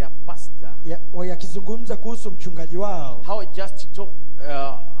about their pastor. yakizungumza kuhusu mchungaji wao, How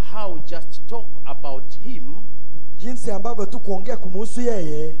just talk about him, jinsi ambavyo tu kuongea kumhusu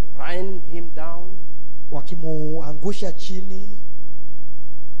yeye, run him down, wakimuangusha chini,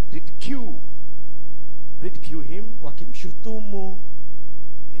 ridicule him, wakimshutumu.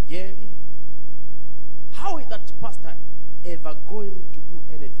 kejeli. How is that pastor ever going to do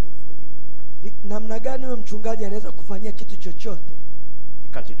anything for you? Namna gani huyo mchungaji anaweza kufanyia kitu chochote?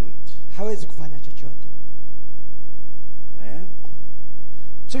 You can't do it. Hawezi kufanya chochote. Amen.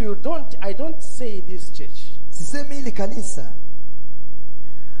 So I don't say this church, Sisemi hili kanisa,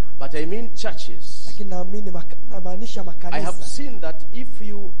 but I mean churches. lakini namaanisha makanisa. I have seen that if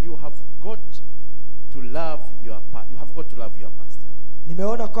you have got to love your pastor.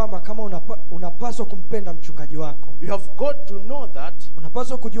 Nimeona kwamba kama unapaswa kumpenda mchungaji wako, You have got to know that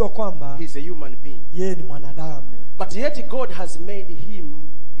unapaswa kujua kwamba he's a human being. yeye ni mwanadamu. But yet God has made him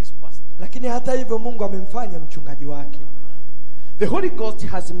his pastor. Lakini hata hivyo Mungu amemfanya mchungaji wake. The Holy Ghost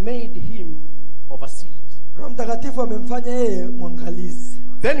has made him overseas. Roho Mtakatifu amemfanya yeye mwangalizi.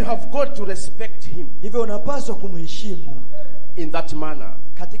 Then you have got to respect him. Hivyo unapaswa kumheshimu In that manner.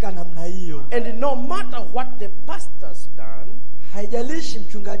 katika namna hiyo. And no matter what the pastor's done, haijalishi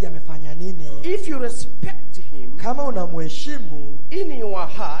mchungaji amefanya nini, if you respect him, kama unamheshimu in your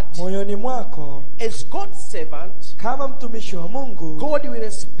heart, moyoni mwako, as God's servant, kama mtumishi wa Mungu, God will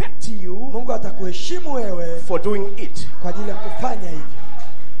respect you. Mungu atakuheshimu wewe for doing it. kwa ajili ya kufanya hivyo.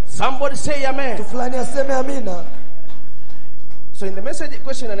 Somebody say amen. Mtu fulani aseme amina. So in the message,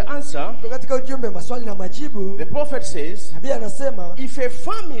 question and answer, katika ujumbe maswali na majibu, the prophet says, nabii anasema, if a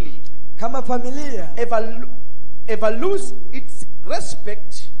family kama familia ever lose its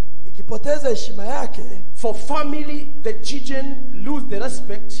respect, ikipoteza heshima yake, for family the children lose the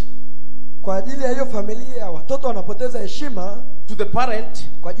respect, kwa ajili ya hiyo familia watoto wanapoteza heshima to the parent,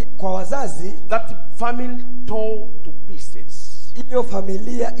 kwa wazazi, that family tore to pieces. Hiyo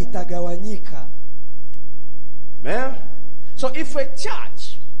familia itagawanyika. Amen. So if a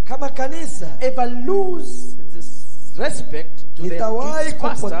church kama kanisa ever lose this respect to the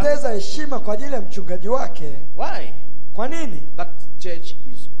pastor, kupoteza heshima kwa ajili ya mchungaji wake, why? Kwa nini? That church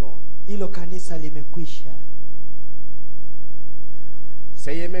is gone. Hilo kanisa limekwisha.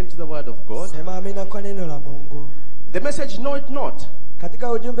 Say amen to the word of God. Sema amina kwa neno la Mungu. The message, know it not.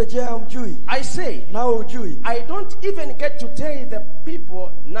 Katika ujumbe, je, humjui? I say, nao ujui. I don't even get to tell the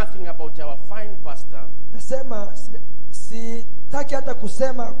people nothing about our fine pastor. Nasema sitaki hata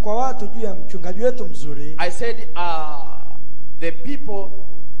kusema kwa watu juu ya mchungaji wetu mzuri. I said, the people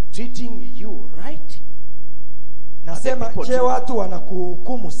treating you right? Nasema, je, watu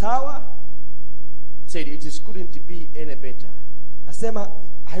wanakuhukumu sawa? Said it couldn't be any better. Nasema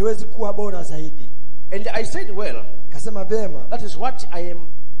haiwezi kuwa bora zaidi. And I said, well, kasema vema, that is what I am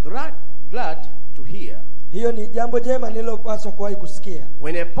glad to hear. Hiyo ni jambo jema nililopaswa kuwahi kusikia.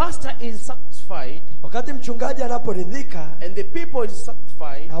 When a pastor is satisfied, wakati mchungaji anaporidhika, and the people is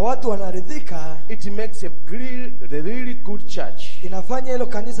satisfied, na watu wanaridhika, it makes a really good church. Inafanya hilo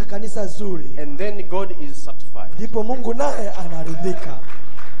kanisa zuri. And then God is satisfied. Ndipo Mungu naye anaridhika.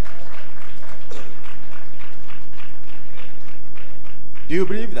 Do you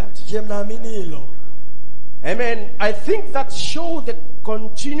believe that? Je, mnaamini hilo? Amen. I think that shows the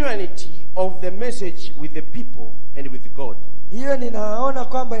continuity of the message with the people and with God. Hiyo ninaona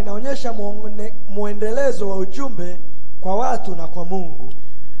kwamba inaonyesha muendelezo wa ujumbe kwa watu na kwa Mungu.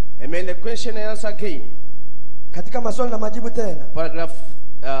 Amen. The question and answer again. Katika maswali na majibu tena. Paragraph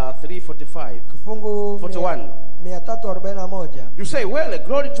 345. Kifungu 41. 341. You say, well,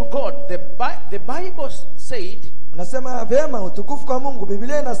 glory to God. The Bible said, unasema vyema, utukufu kwa Mungu.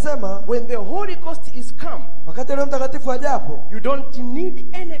 Biblia inasema when the Holy Ghost is come, wakati Roho Mtakatifu ajapo, you don't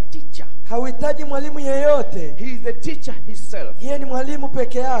need any teacher. Hauhitaji mwalimu yeyote. He is the teacher himself. Yeye ni mwalimu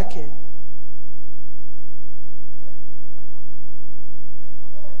peke yake.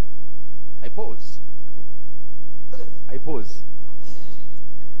 I pause. I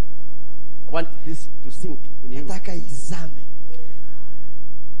want this to sink in you. Nataka izame.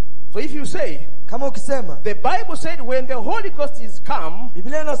 So if you say, kama ukisema, the Bible said when the Holy Ghost is come,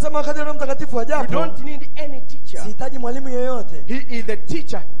 Biblia inasema wakati Roho Mtakatifu ajapo, you don't need any teacher. Sihitaji mwalimu yeyote. He is the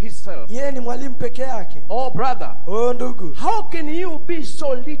teacher himself. Yeye ni mwalimu peke yake. Oh brother. Oh ndugu. How can you be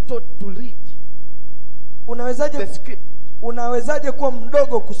so little to read? Unawezaje kuwa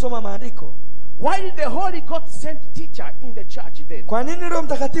mdogo kusoma maandiko? Why did the Holy Ghost send teacher in the church then? Kwa nini Roho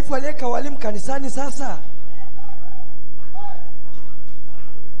Mtakatifu aliweka walimu kanisani sasa?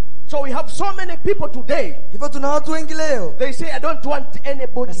 So we have so many people today. Hivyo tuna watu wengi leo. They say I don't want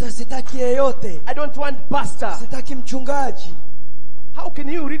anybody. Sasa sitaki yeyote. I don't want pastor. Sitaki mchungaji. How can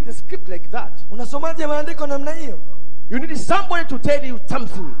you read the script like that? Unasomaje maandiko namna hiyo? You need somebody to tell you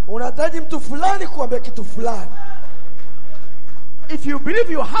something. Unahitaji mtu fulani kuambia kitu fulani. If you believe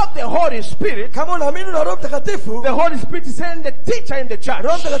you have the Holy Spirit, kama unaamini una Roho Mtakatifu, the Holy Spirit send the teacher in the church.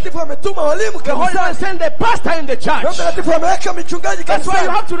 Roho Mtakatifu ametuma walimu kanisani. The Holy Spirit send the pastor in the church. Roho Mtakatifu ameweka michungaji kanisani. That's why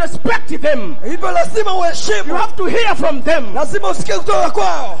you have to respect them. Hivyo lazima uheshimu. You have to hear from them. Lazima usikie kutoka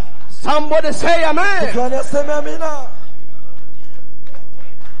kwao. Somebody say amen. Mtu anasema amina.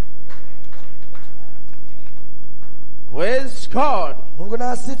 Praise God. Mungu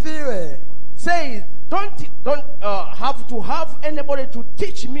na asifiwe. Say don't have to have anybody to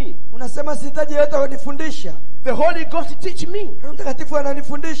teach me. Unasema sihitaji yeyote kunifundisha. The Holy Ghost teach me. Roho Mtakatifu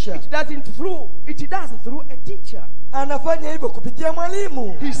ananifundisha. It does through a teacher. Anafanya hivyo kupitia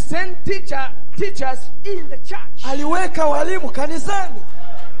mwalimu. He sent teachers in the church. Aliweka walimu kanisani.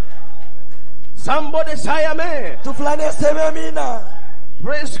 Somebody say amen. Tu fulani aseme amina.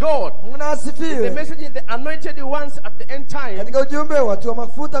 Praise God. Unasifiwe. The message is the anointed ones at the end time. Katika ujumbe watu wa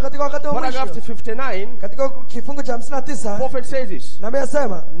mafuta katika wakati wa mwisho. Paragraph 59. Katika kifungu cha 59. Prophet says this. Nabii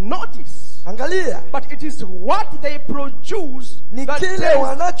asema, notice. Angalia. But it is what they produce. Ni kile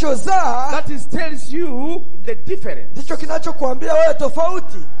wanachozaa. That tells you the difference. Ndicho kinachokuambia wewe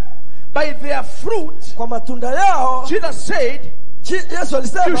tofauti. By their fruit. Kwa matunda yao. Jesus said. Yesu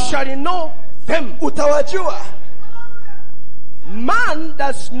alisema. You shall know them. Utawajua. Man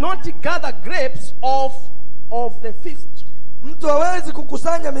does not gather grapes of the fig. Mtu hawezi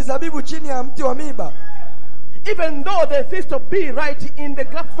kukusanya mizabibu chini ya mti wa miba. Even though the fig be right in the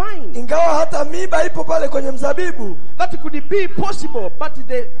grapevine. Ingawa hata miba ipo pale kwenye mzabibu. That could be possible, but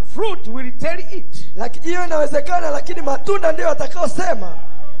the fruit will tell it. Lakini hiyo inawezekana, lakini matunda ndio yatakayosema.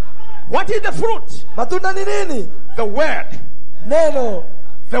 What is the fruit? Matunda ni nini? The word. Neno.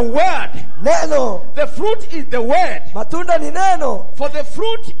 The word. Neno. The fruit is the word. Matunda ni neno. For the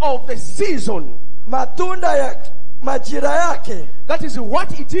fruit of the season. Matunda ya majira yake. That is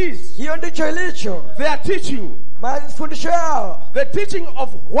what it is. Hiyo ndicho ilicho. They are teaching. Mafundisho yao. The teaching of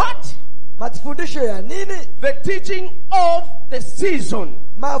what? Mafundisho ya nini? The teaching of the season.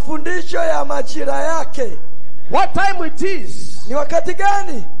 Mafundisho ya majira yake. What time it is? Ni wakati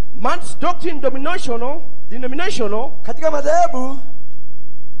gani? Man's doctrine denominational. Katika madhehebu.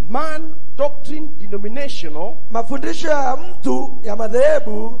 Man doctrine denominational. Mafundisho ya mtu ya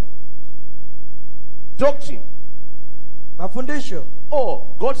madhehebu. Doctrine. Mafundisho. Oh,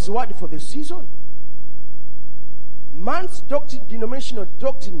 God's word for the season. Man's doctrine denominational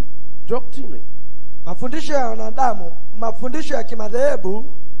doctrine. Mafundisho ya wanadamu, mafundisho ya kimadhehebu.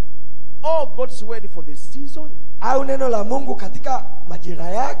 Oh, God's word for the season. Au neno la Mungu katika majira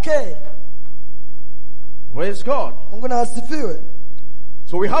yake. Praise God. Mungu na asifiwe.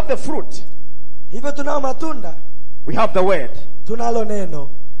 So we have the fruit. Hivyo tunao matunda. We have the word. Tunalo neno.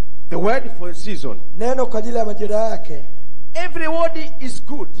 The word for the season. Neno kwa ajili ya majira yake. Every word is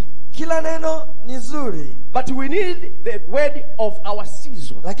good. Kila neno ni zuri. But we need the word of our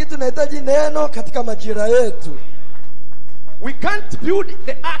season. Lakini tunahitaji neno katika majira yetu. We can't build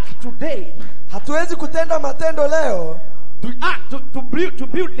the ark today. Hatuwezi kutenda matendo leo. To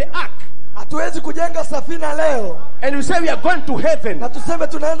build the ark. Hatuwezi kujenga safina leo and we say we are going to heaven na tuseme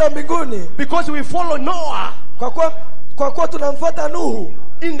tunaenda mbinguni because we follow Noah kwa kuwa tunamfuata Nuhu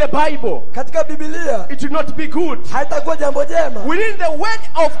in the Bible. katika Biblia. It will not be good. Haitakuwa jambo jema. We need the word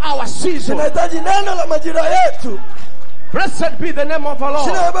of our season. Tunahitaji neno la majira yetu. Blessed be the name of the Lord.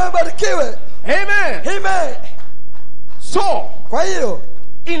 Jina la Bwana barikiwe. Amen. Amen. So, kwa hiyo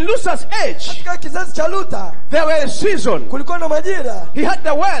in Luther's age, katika kizazi cha Luther, there were a season. Kulikuwa na majira. He had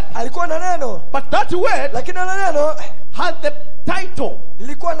the word. Alikuwa na neno. But that word, lakini neno had the title,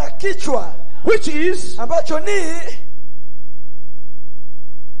 lilikuwa na kichwa, which is ambacho ni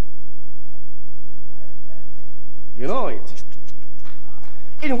you know it.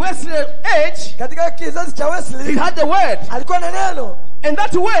 In Wesley's age, katika kizazi cha Wesley, he had the word. Alikuwa na neno. And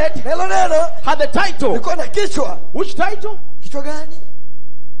that word neno had the title. Lilikuwa na kichwa. Which title? Kichwa gani?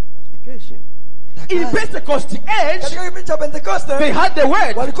 Sanctification. In Pentecost age, katika kipindi cha Pentecost, they had the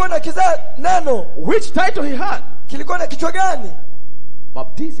word. Walikuwa na neno. Which title he had? Kilikuwa na kichwa gani?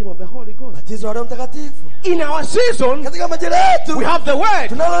 Baptism of the Holy Ghost. Batizo wa Roho Mtakatifu. In our season, katika majira yetu, we have the word.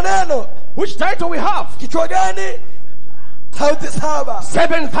 Tunalo neno. Which title we have? Kichwa gani? Sauti saba.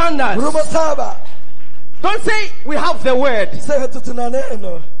 7 thunders. Ngurumo saba. Don't say we have the word. Sema tu tuna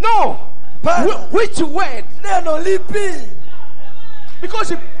neno. No. Which word? Neno lipi?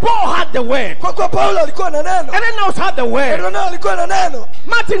 Because Paul had the word. Kwa Paulo alikuwa na neno. Erenos had the word. Erenos alikuwa na neno.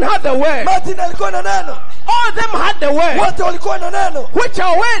 Martin had the word. Martin alikuwa na neno. All of them had the word. Wote walikuwa na neno. Which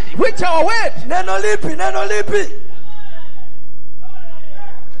our word? Which our word? Neno lipi? Neno lipi?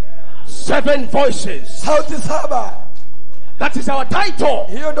 7 voices. Sauti saba. That is our title.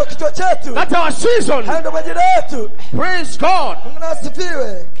 Hiyo ndo kichwa chetu. That's our season. Hayo ndo majira yetu. Praise God. Mungu na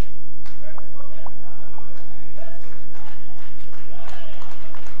asifiwe.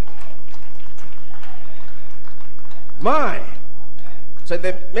 So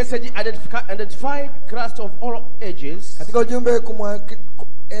the message identified Christ of all ages. Katika ujumbe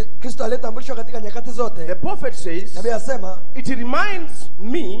Kristo aliyetambulishwa katika nyakati zote. The prophet says, Nabii asema, it reminds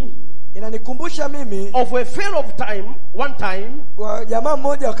me, inanikumbusha mimi, of a fellow of time, one time, wa jamaa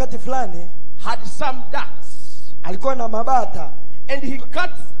mmoja wakati fulani had some ducks. Alikuwa na mabata. And he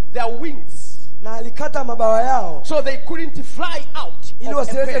cut their wings. Na alikata mabawa yao. So they couldn't fly out. Ili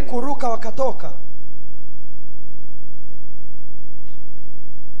wasiweze kuruka wakatoka.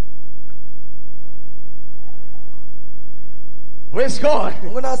 Praise God.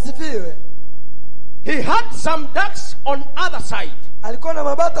 Mungu na asifiwe. He had some ducks on other side. Alikuwa na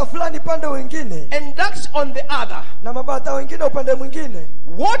mabata fulani pande mwingine. And ducks on the other. Na mabata wengine upande mwingine.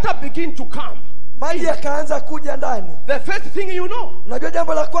 Water began to come. Maji yakaanza kuja ndani. The first thing you know. Unajua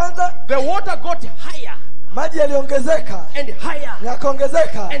jambo la kwanza? The water got higher. Maji yaliongezeka. And higher. Na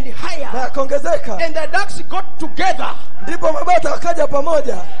yakaongezeka. And higher. Na yakaongezeka. And the ducks got together. Ndipo mabata wakaja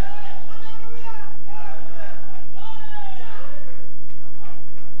pamoja.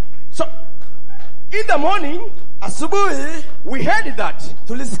 So, in the morning, asubuhi, we heard that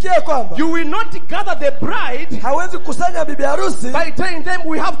tulisikia kwamba you will not gather the bride, hawezi kusanya bibi harusi, by telling them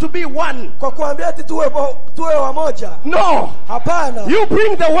we have to be one, kwa kuambia ati tuwe wamoja. No, hapana. You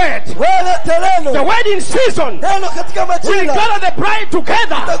bring the word. The word in season. Neno katika majira. We gather the bride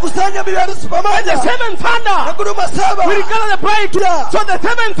together. Tutakusanya bibi harusi pamoja. The 7 thunder. Na nguruma saba. We gather the bride together. So the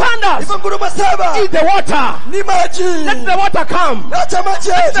 7 thunders. Ipo nguruma saba. Is the water. Ni maji. Let the water come. Acha maji.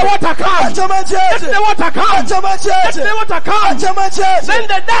 Let the water come. Acha maji. Let the water come. Acha maji. Let the water come. Acha maji. Then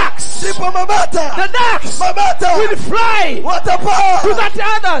the ducks. Ipo mabata. The ducks. Mabata. Will fly. Watapaa. To that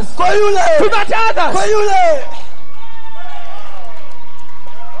others. Kwa yule. To that others. Kwa yule.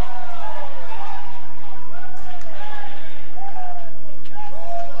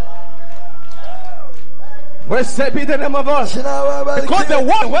 Blessed be the name of God. Because the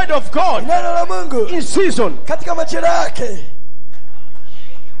word of God in season. Katika majira yake.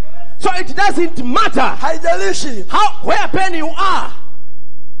 So it doesn't matter haijalishi where pen you are.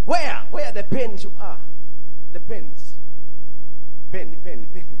 Where the pens you are. The pens. Pen.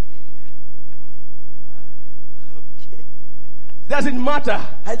 Okay. Doesn't matter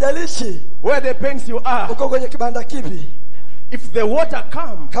haijalishi where the pens you are. Uko kwenye kibanda kipi. If the water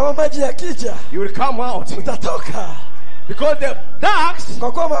come, kama maji yakija, you will come out. Utatoka. Because the ducks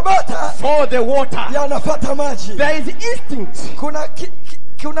kwa kuwa mabata for the water. Yanapata maji. There is instinct. Kuna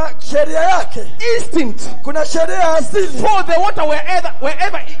sheria yake. Instinct. Kuna sheria asili. For the water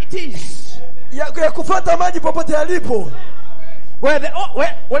wherever it is. Ya kufuata maji popote yalipo.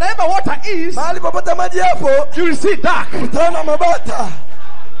 Wherever water is, mahali popote maji yapo, you will see duck. Utaona mabata.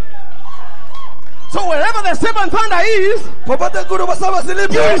 So wherever the 7th thunder is, popote nguruma saba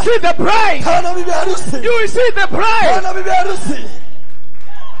zilipo, you will see the bride. Utaona bibi harusi. You will see the bride. Utaona bibi harusi.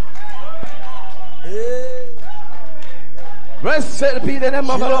 Blessed be the name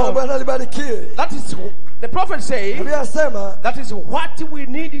of the Lord. That is, the prophet says, that is what we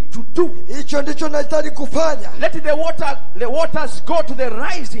need to do. Let the waters go to the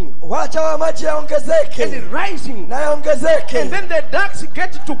rising. And rising. And then the ducks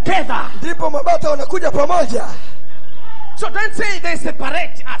get together. So don't say they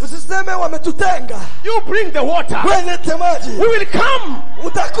separate us. You bring the water. We will come. We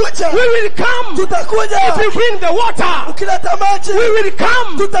will come. If you bring the water, we will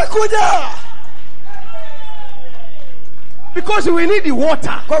come. Because we need the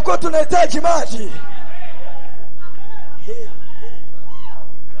water.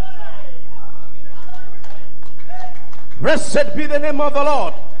 Blessed be the name of the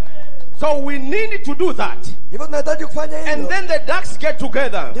Lord. So we need to do that. And then the ducks get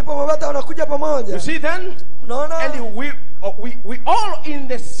together. You see then? And we all in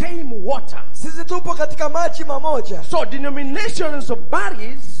the same water. So denominations of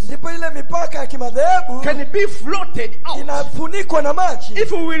bodies can be floated out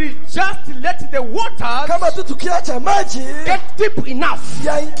if we will just let the waters get deep enough.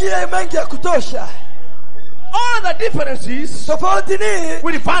 All the differences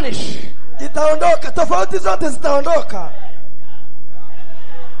will vanish.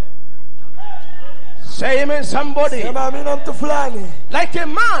 Say amen, somebody. Like a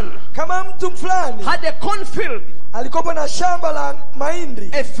man had a cornfield. A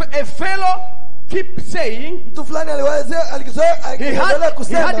fellow keep saying he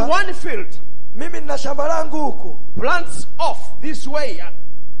had one field. Plants off this way.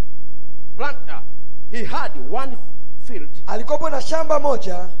 He had one field.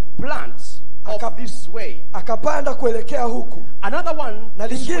 Plants off this way. Another one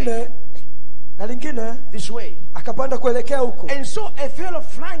this way. And so a fellow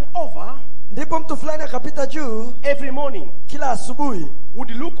flying over every morning would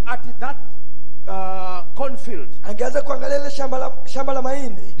look at that cornfield.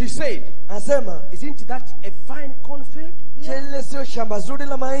 He said, isn't that a fine cornfield?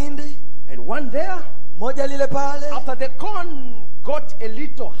 And one there, after the corn got a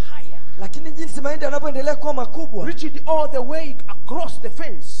little higher, reached all the way across the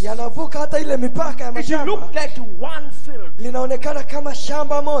fence, it looked like one field.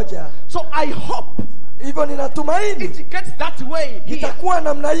 So I hope it gets that way here.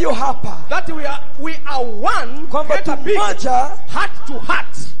 That we are one, get a big heart to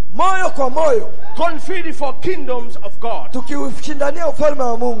heart. Confiding for kingdoms of God. Somebody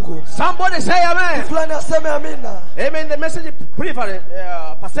say amen. Amen. The message perseverant.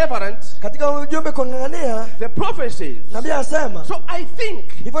 The prophet says. So I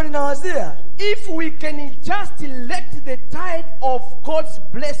think if we can just let the tide of God's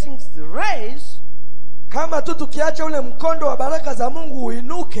blessings rise,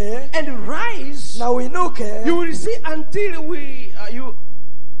 and rise, you will see until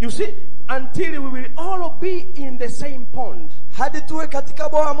until we will all be in the same pond or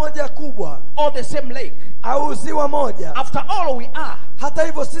the same lake. After all we are.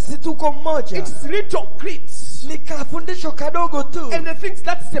 It's little creeds and the things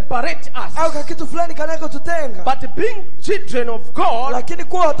that separate us. But being children of God,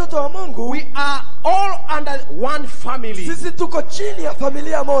 we are all under one family.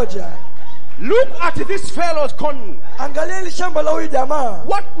 Look at this fellow's corn.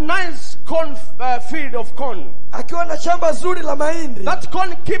 What nice corn field of corn. That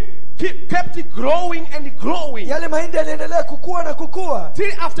corn kept growing and growing. Till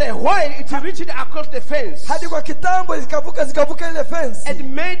after a while it reached across the fence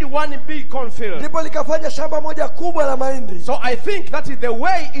and made one big cornfield. So I think that is the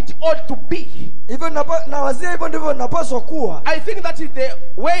way it ought to be. I think that is the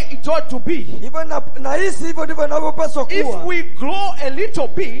way it ought to be. If we grow a little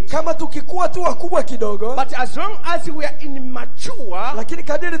bit, but as long as we are immature,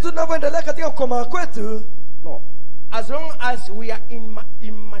 no, as long as we are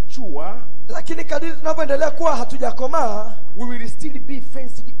immature, we will still be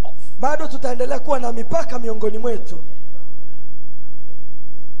fenced off.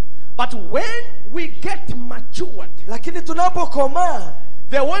 But when we get matured,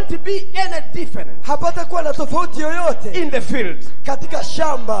 there won't be any difference in the field.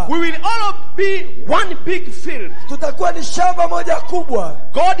 We will all be one big field.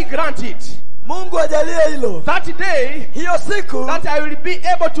 God grant it. Mungu ajalie hilo. That day, Hiyo siku, that I will be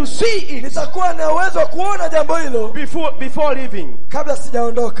able to see it. nitakuwa na uwezo wa kuona jambo hilo Before leaving. kabla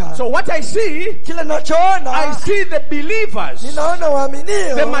sijaondoka. So what I see, Kile ninachoona, I see the believers. ninaona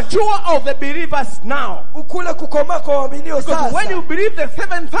waaminio. The mature of the believers now. Ukule kukomaa kwa waaminio Because sasa. when you believe the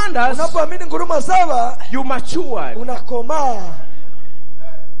seven thunders, unapoamini nguruma saba, you mature. unakomaa.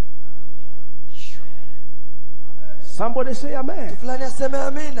 Somebody say amen. Fulani aseme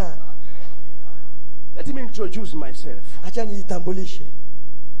amina. Let me introduce myself. Acha nijitambulishe.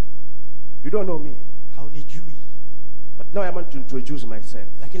 You don't know me. Haunijui. But now I want to introduce myself.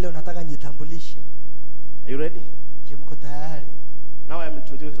 Lakini leo nataka nijitambulishe. Are you ready? Je, mko tayari? Now I'm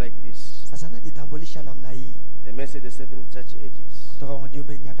introduced like this. Sasa najitambulisha namna hii. The message the seven church ages. Kutoka kwa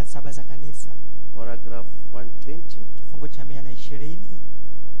ujumbe nyakati saba za kanisa. Paragraph 120. Kifungu cha 120.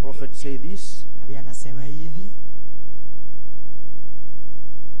 Prophet say this. Nabii anasema hivi.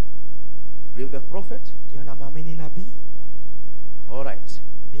 Believe the prophet? Ndio na maamini nabii. All right.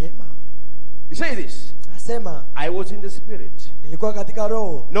 Vyema. You say this. Asema, I was in the spirit. nilikuwa katika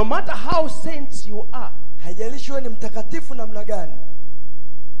roho. No matter how saint you are. Haijalishi wewe ni mtakatifu namna gani.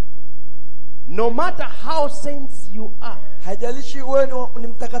 No matter how saints you are. Haijalishi wewe ni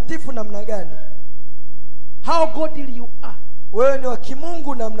mtakatifu namna gani. How godly you are. Wewe ni wa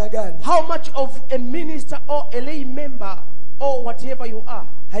kimungu namna gani. How much of a minister or a lay member or whatever you are.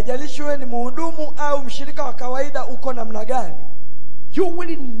 Haijalishi wewe ni mhudumu au mshirika wa kawaida uko namna gani. You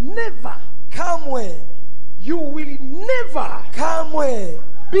will never. You will never.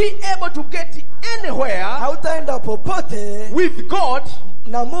 Be able to get anywhere. Hautaenda popote. With God.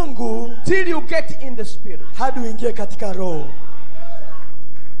 Na Mungu. Till you get in the spirit. Hadi uingie katika roho.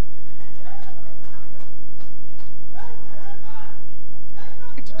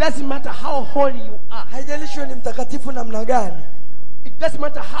 It doesn't matter how holy you are. Haijalishi wewe ni mtakatifu namna gani. It doesn't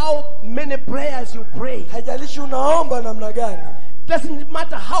matter how many prayers you pray. Haijalishi unaomba namna gani. It doesn't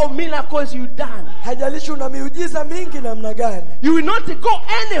matter how miracles you done. Haijalishi una miujiza mingi namna gani. You will not go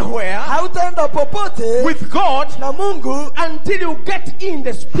anywhere. Hautaenda popote. With God. Na Mungu. Until you get in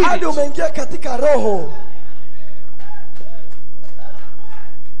the spirit. Hadi umeingia katika roho.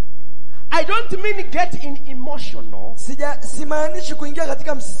 I don't mean get in emotional. Simaanishi kuingia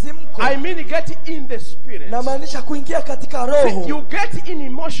katika msisimko. I mean get in the spirit. Na maanisha kuingia katika roho. You get in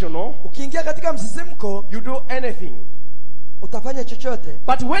emotional. Ukiingia katika msisimko, you do anything. Utafanya chochote.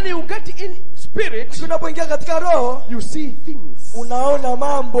 But when you get in spirit, unapoingia katika roho, you see things. Unaona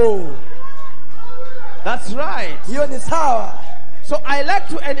mambo. That's right. Hiyo ni sawa. So I like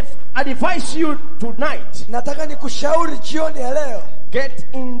to advise you tonight. Nataka nikushauri jioni ya leo. Get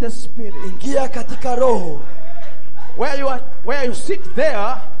in the spirit. Ingia katika roho. Where you sit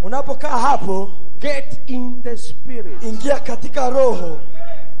there, unapokaa hapo, get in the spirit. Ingia katika roho.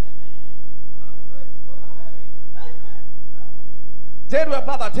 Tell your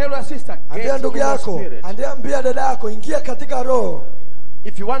brother, tell your sister, ambia ndugu yako, ambia dada yako, ingia katika roho.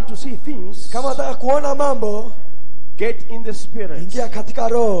 If you want to see things, kama unataka kuona mambo, get in the spirit. Ingia katika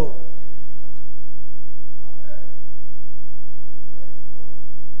roho.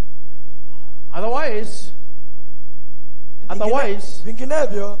 Otherwise,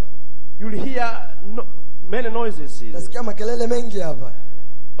 vinginevyo, you'll hear many noises. Nasikia makelele mengi hapa.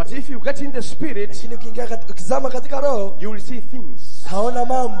 But if you get in the spirit, lakini ukizama katika roho, you will see things. Haona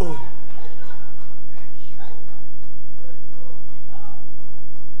mambo.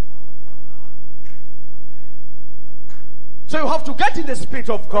 So you have to get in the spirit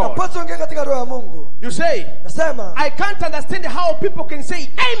of God. You say, I can't understand how people can say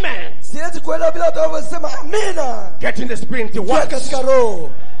amen. Get in the spirit once.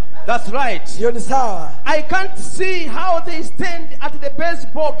 That's right. I can't see how they stand at the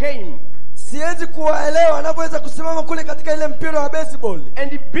baseball game. Siwezi kuwaelewa wanapoweza kusimama kule katika ile mpira wa baseball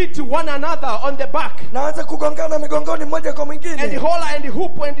and beat one another on the back. Na waanze kugongana migongoni mmoja kwa mwingine. And holler and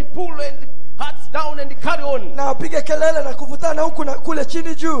hoop and pull and hearts down and carry on. Na wapige kelele na kuvutana huku na kule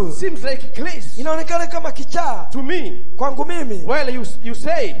chini juu. Seems like crazy. Inaonekana kama kichaa. To me. Kwangu mimi. Well, you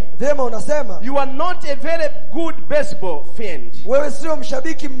say. Dema unasema. You are not a very good baseball fan. Wewe sio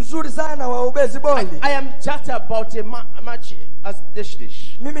mshabiki mzuri sana wa baseball. I am just about a match as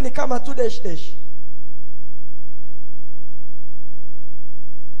dish. Mimi ni kama tu dish.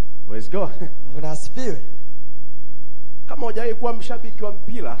 Praise God. Mungu na asifiwe. Kama hujawahi kuwa mshabiki wa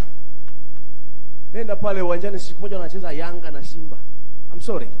mpira, nenda pale uwanjani siku moja wanacheza Yanga na Simba. I'm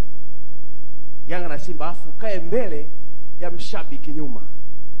sorry. Yanga na Simba, afu kae mbele ya mshabiki nyuma.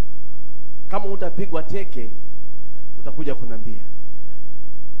 Kama utapigwa teke, utakuja kunambia.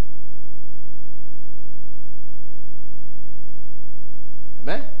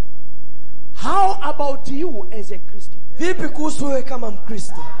 Amen. you as a Christian? Vipi kuhusu wewe kama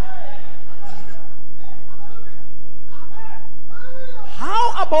Mkristo?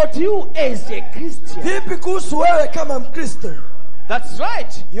 How about you as a Christian? Vipi kuhusu wewe kama Mkristo? That's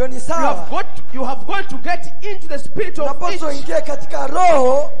right. Hiyo ni sawa. You have got to get into the spirit of Unapaswa ingia katika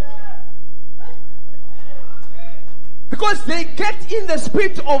roho, because they get in the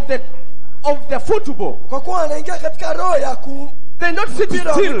spirit of the football. Kwa kuwa anaingia katika roho ya they not sit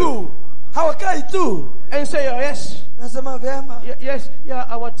still. Hawakai tu and say, oh, yes. Nasema vyema. Yes,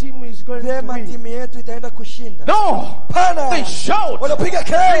 yeah, our team is going to win. Timu yetu itaenda kushinda. No. Pana. They shout. Wanapiga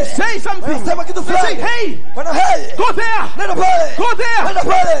They kelele. say something. Wanasema kitu fulani. They say, hey. Hey. Go there. Nenda pale. Go there. Nenda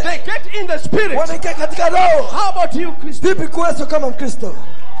pale. They get in the spirit. Wanaingia katika roho. How about you, Christian? Vipi kuweso kama Mkristo?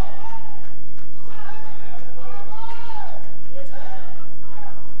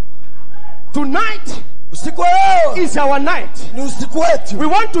 Tonight usiku leo is our night. Ni usiku wetu. We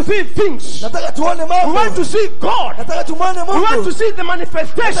want to see things. Nataka tuone mambo. We want to see God. Nataka tuone Mungu. We want to see the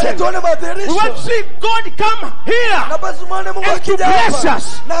manifestation. Nataka tuone madhihirisho. We want to see God come here. Nataka tuone Mungu and to bless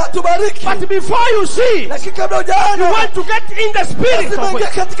us. Na tubariki. But before you see, lakini kabla hujaona, you want to get in the spirit of it.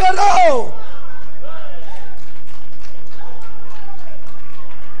 Katika roho.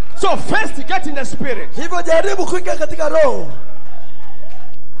 So first get in the spirit. Hivyo jaribu kuingia katika roho.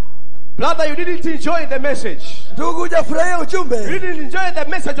 Brother, you didn't enjoy the message. Ndugu, hujafurahia ujumbe. You didn't enjoy the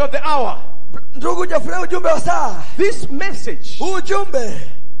message of the hour. Ndugu, hujafurahia ujumbe wa saa. This message ujumbe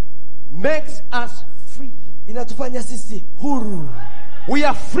makes us free. Inatufanya sisi huru. We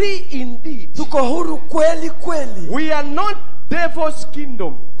are free indeed. Tuko huru kweli kweli. We are not devil's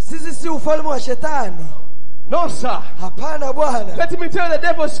kingdom. Sisi si ufalme wa shetani. No, sir. Hapana bwana. Let me tell you the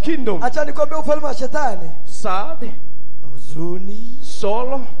devil's kingdom. Acha nikwambie ufalme wa shetani. Sad, huzuni,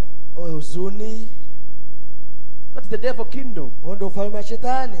 sorrow, huzuni. That's the devil kingdom. Ndio ufalme wa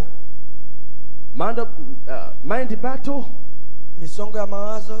shetani. Mind battle, misongo ya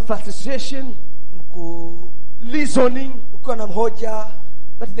mawazo, frustration, reasoning, uko na mhoja.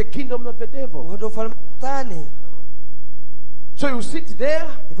 That's the kingdom of the devil. Ndio ufalme wa shetani. So you sit there,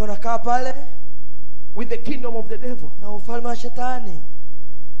 hivyo unakaa pale with the kingdom of the devil. Na ufalme wa shetani.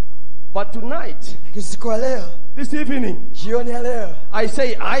 But tonight, usiku wa leo, this evening, jioni ya leo, I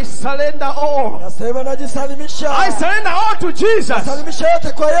say I surrender all. Nasema najisalimisha. I surrender all to Jesus. Nasalimisha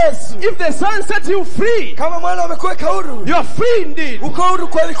yote kwa Yesu. If the Son set you free, kama mwana amekuweka huru, you are free indeed. Uko huru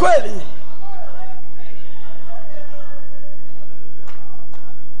kweli kweli.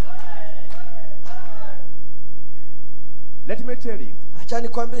 Let me tell you. Acha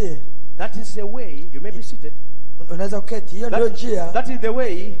nikwambie. That is the way. You may be seated. Unaweza kuketi. Hiyo ndio njia. That is the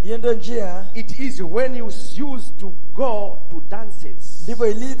way. Hiyo ndio njia. It is when you used to go to dances. Ndivyo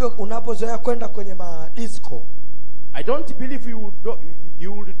ilivyo unapozoea kwenda kwenye disco. I don't believe you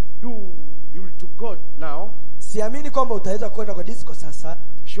will to go now. Siamini kwamba utaweza kwenda kwa disco sasa.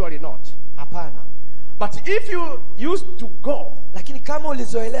 Surely not. Hapana. But if you used to go, lakini kama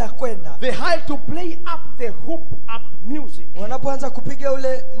ulizoelea kwenda, they had to play up the hoop up music. Wanapoanza kupiga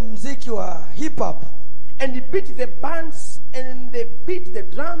ule muziki wa hip hop, and they beat the bands and they beat the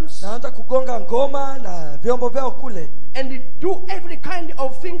drums, na anza kugonga ngoma na vyombo vyao kule, and they do every kind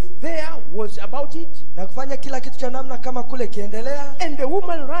of things there was about it, na kufanya kila kitu cha namna kama kule kiendelea, and the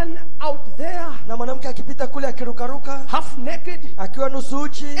woman ran out there, na mwanamke akipita kule akirukaruka half naked, akiwa nusu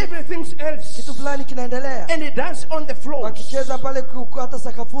uchi, everything else, kitu fulani kinaendelea, and they dance on the floor, wakicheza pale hata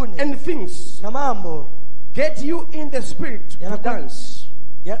sakafuni, and things na mambo get you in the spirit to dance.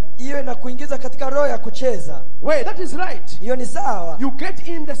 Hiyo inakuingiza katika roho ya kucheza. Wait, that is right. Hiyo ni sawa. You get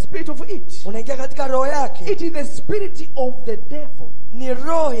in the spirit of it. Unaingia katika roho yake. It is the spirit of the devil. Ni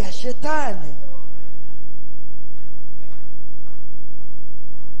roho ya shetani.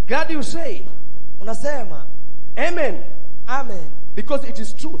 Glad you say. Unasema. Amen. Amen. Because it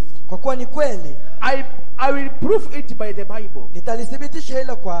is truth. Kwa kuwa ni kweli. I will prove it by the Bible. Nitalithibitisha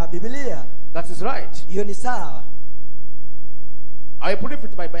hilo kwa Biblia. That is right. Hiyo ni sawa. I prove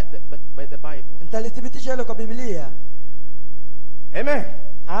it by the Bible. Nitalithibitisha hilo kwa Biblia. Amen.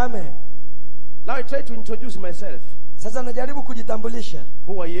 Amen. Now I try to introduce myself. Sasa najaribu kujitambulisha.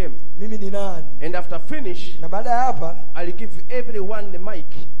 Who I am. Mimi ni nani? And after finish, na baada ya hapa, I'll give everyone the mic.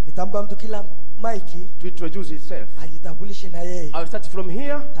 Nitampa mtu kila maiki to introduce himself. Ajitambulishe na yeye. I'll start from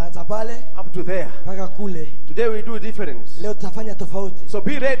here. Taanza pale up to there. Mpaka kule. Today we do difference. Leo tutafanya tofauti. So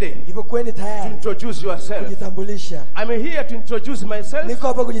be ready. Hivyo kweni tayari. To introduce yourself. Kujitambulisha. I'm here to introduce myself. Niko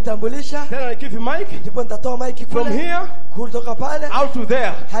hapa kujitambulisha. Then I give you mic. Ndipo nitatoa mic kule. From here. Kutoka pale. Out to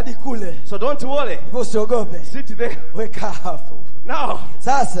there. Hadi kule. So don't worry. Hivyo usiogope. Sit there. Weka hapo. Now,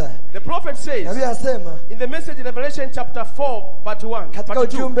 sasa, the prophet says, Nabii anasema, in the message in Revelation chapter 4 part 1, katika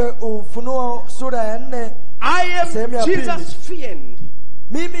ujumbe Ufunuo sura ya 4 I am sehemu ya pili. Jesus' friend.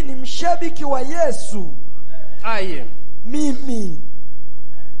 Mimi ni mshabiki wa Yesu. I am. Mimi.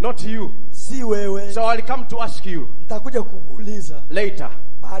 Not you. Si wewe. So I'll come to ask you Nitakuja kukuuliza later.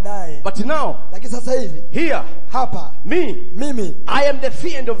 baadaye. But now, Lakini sasa hivi here, hapa mimi I am the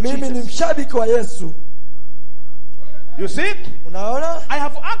friend of mimi ni Jesus. mshabiki wa Yesu. You see? Unaona? I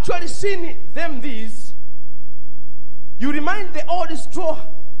have actually seen them these. You remind the old straw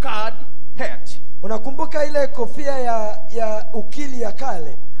card hat. Unakumbuka ile kofia ya ukili ya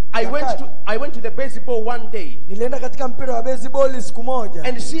kale? I went to the baseball one day. Nilienda katika mpira wa baseball siku moja.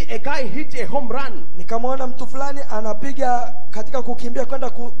 And see a guy hit a home run. Nikamwona mtu fulani anapiga katika kukimbia kwenda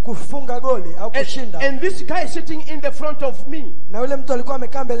kufunga goli au kushinda. And this guy sitting in the front of me. Na yule mtu alikuwa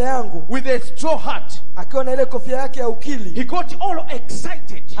amekaa mbele yangu With a straw hat. akiwa na ile kofia yake ya ukili. He got all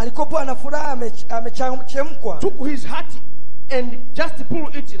excited. Alikuwa ana furaha, amechemkwa. Took his hat and just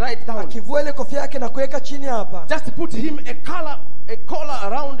pull it right down. Akivua ile kofia yake na kuweka chini hapa. Just put him a collar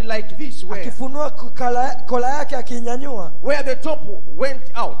around like this, akifunua kola yake akinyanyua, where the top went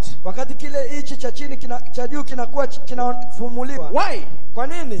out. Wakati kile hichi cha chini cha juu kinakuwa kinafumuliwa. Why? Kwa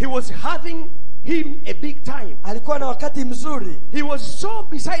nini? He was having him a big time. Alikuwa na wakati mzuri. He was so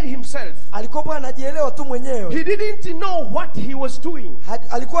beside himself. Alikuwa anajielewa tu mwenyewe. He didn't know what he was doing.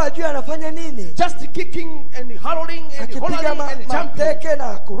 Alikuwa hajui anafanya nini. Just kicking and hurling and hollering and jumping.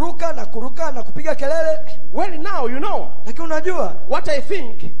 Na kuruka na kupiga kelele. Well, now you know. Lakini unajua what I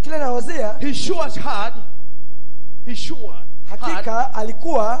think? Kile nawazia. He sure had. Hakika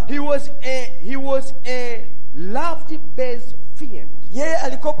alikuwa. He was a loved best friend. Yeye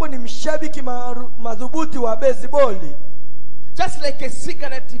alikuwa ni mshabiki madhubuti wa baseball. Just like a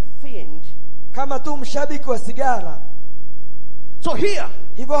cigarette friend. Kama tu mshabiki wa sigara. So here,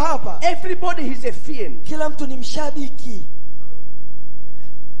 hivyo hapa, everybody is a friend. Kila mtu ni mshabiki.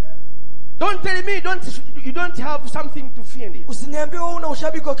 Don't tell me you don't have something to fear in. Usiniambie wewe una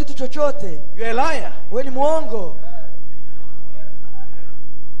ushabiki wa kitu chochote. You are a liar. Wewe ni muongo.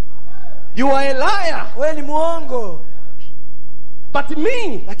 You are a liar. Wewe ni muongo. But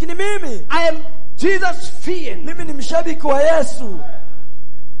me, lakini mimi, I am Jesus' friend. Mimi ni mshabiki wa Yesu.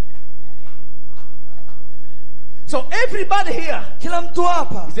 So everybody here, kila mtu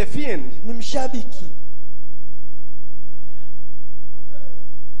hapa, is a friend. Ni mshabiki.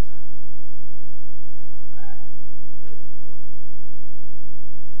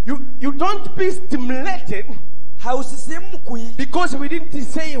 You don't be stimulated. Hausisimkwi because we didn't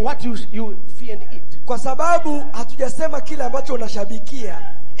say what you fear and eat. Kwa sababu hatujasema kile ambacho unashabikia.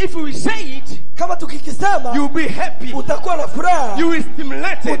 If we say it, kama tukikisema, you'll be happy. Utakuwa na furaha. You will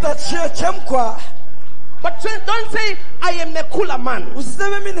stimulate. Utachemkwa. But don't say I am the cooler man.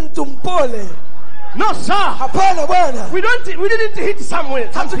 Usiseme mimi ni mtu mpole. No sir. Hapana bwana. We didn't hit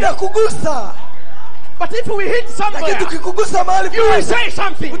somewhere. Hatujakugusa. But if we hit somewhere, you will say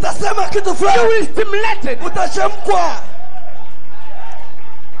something. You will stimulate it.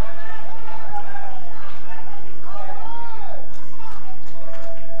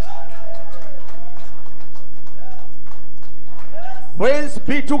 Praise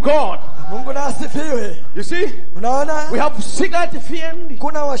be to God. You see? We have cigarette friend.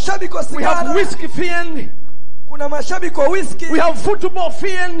 We have whiskey friend. Kuna mashabiki wa whiskey. We have football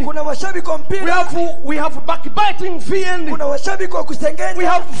friend. Kuna mashabiki wa mpira. We have backbiting friend. Kuna mashabiki wa kusengenya. We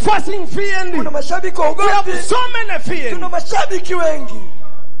have fussing friend. Kuna mashabiki wa ugomvi. We have so many friends. Tuna mashabiki wengi.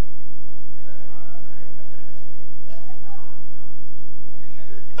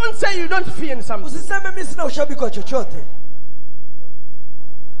 Don't say you don't fear something. Usiseme mimi sina ushabiki wa chochote.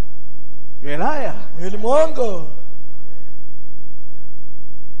 You're a liar. Wewe ni mwongo.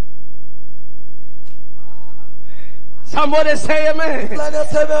 Somebody say amen.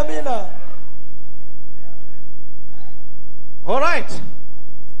 All right.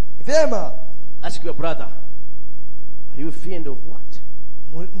 Vyema. Ask your brother. Are you a friend of what?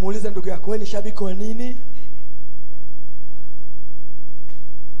 Muulize ndugu yako, ni shabiki wa nini?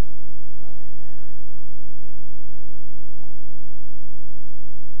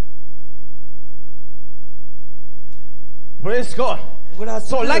 Praise God.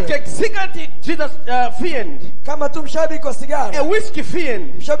 So like a cigarette Jesus friend. Kama tu mshabiki wa sigara. A whiskey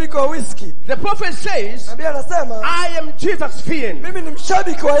friend. Mshabiki wa whiskey. The prophet says, I am Jesus friend. Mimi ni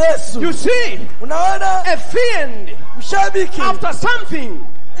mshabiki wa Yesu. You see? Unaona? A friend. Mshabiki. After something.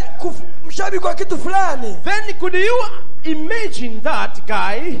 Mshabiki wa kitu fulani. Then could you imagine that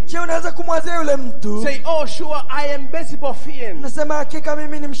guy? Je, unaweza kumwazia yule mtu? Say, oh sure, I am baseball friend. Nasema hakika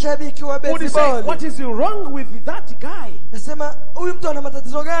mimi ni mshabiki wa baseball. What is wrong with that guy? Nasema huyu mtu ana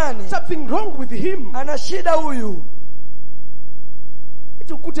matatizo gani? Something wrong with him. Ana shida huyu. It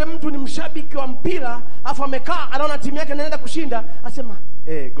ukute mtu ni mshabiki wa mpira, afa amekaa anaona timu yake inaenda kushinda, asema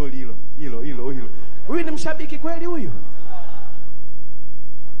goli hilo. Huyu ni mshabiki kweli huyu?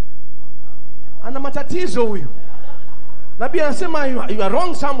 Ana matatizo huyu. Nabii anasema you are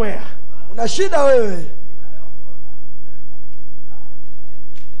wrong somewhere. Una shida wewe.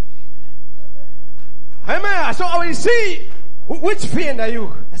 Amen. So I will see which fan are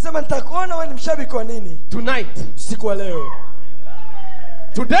you? Nasema nitakuona wewe ni mshabiki wa nini? Tonight. Siku ya leo.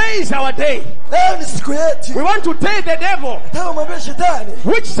 Today is our day. Leo ni siku yetu. We want to tell the devil. Nataka mwambie shetani.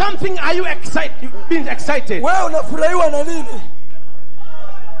 Which something are you being excited? Wewe unafurahiwa na nini?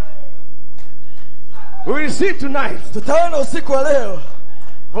 We will see tonight. Tutaona usiku wa leo.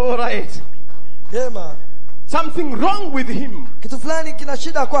 All right. Yema. Something wrong with him. Kitu fulani kina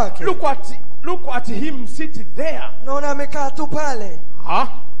shida kwake. Look at him sitting there. Naona amekaa tu pale.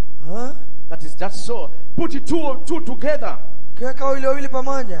 That's so. Put it two together. Kiweka wawili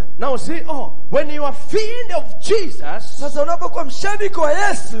pamoja. Now see, when you are filled of Jesus, sasa unapokuwa mshabiki wa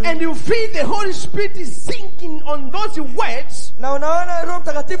Yesu, and you feel the Holy Spirit is sinking on those words, na unaona Roho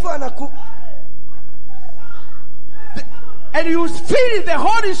Mtakatifu and you feel the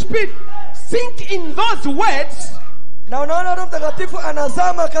Holy Spirit sink in those words, na unaona Roho Mtakatifu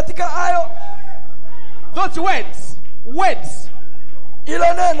anazama katika hayo those words,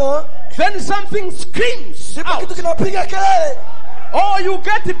 ilo neno, then something screams out. Kitu kinapiga kelele. Or you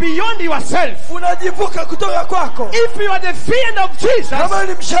get beyond yourself. Unajivuka kutoka kwako. If you are the friend of Jesus, kama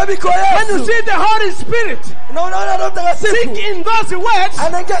ni mshabiki wa Yesu, when you see the Holy Spirit na unaona Roho Mtakatifu sink in those words,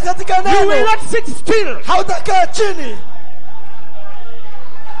 anaingia katika neno, you will not sit still. Hautakaa chini.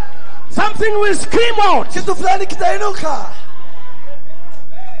 Something will scream out. Kitu fulani kitainuka.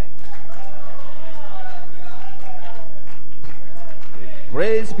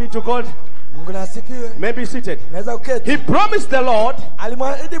 Praise be to God. Mungu na asifiwe. May be seated. Naweza uketi. He promised the Lord.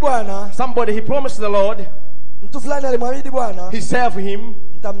 Alimwahidi Bwana. Somebody, he promised the Lord. Mtu fulani alimwahidi Bwana. He served him.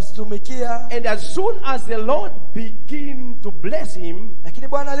 Nitamtumikia. And as soon as the Lord began to bless him, lakini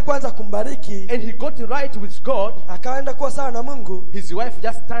Bwana alipoanza kumbariki, and he got right with God, akaenda kuwa sawa na Mungu, his wife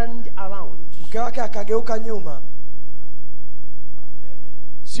just turned around. Mke wake akageuka nyuma.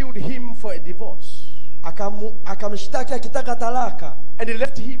 Sued him for a divorce. Akamshtaki akitaka talaka. And he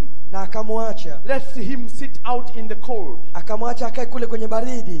left him. Na akamwacha. Left him sit out in the cold. Akamwacha akae kule kwenye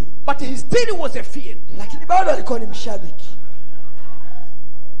baridi. But he still was a friend. Lakini bado alikuwa ni mshabiki.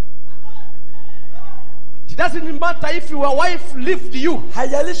 It doesn't matter if your wife left you.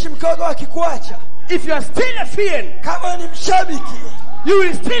 Haijalishi mke wako akikuacha. If you are still a friend, kama ni mshabiki, you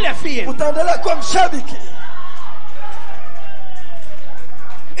will still a friend. Utaendelea kuwa mshabiki.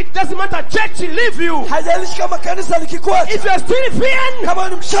 It doesn't matter church leave you. Haijalishi kama kanisa likikuacha. If you are still a friend, kama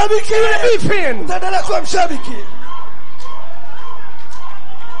ni mshabiki, you will be friend. Utaendelea kuwa mshabiki.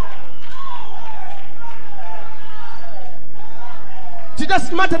 It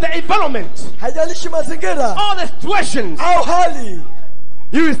doesn't matter the environment. Haijalishi mazingira. All the situations. Au hali.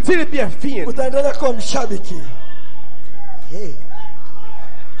 You will still be a friend. Utaendelea kuwa mshabiki. Hey.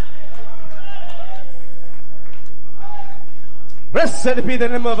 Blessed be the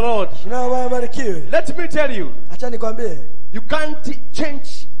name of the Lord. Let me tell you. Acha nikwambie. You can't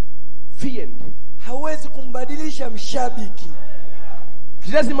change friend. Hauwezi kumbadilisha mshabiki.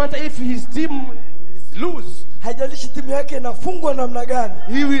 It doesn't matter if his team lose. Haijalishi timu yake inafungwa namna gani.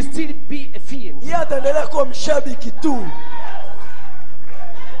 He will still be a friend. Yeye ataendelea kuwa mshabiki tu.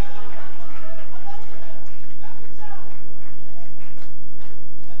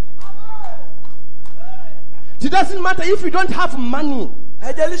 It doesn't matter if you don't have money.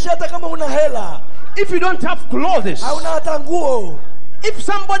 Haijalishi hata kama una hela. If you don't have clothes. Hauna hata nguo. If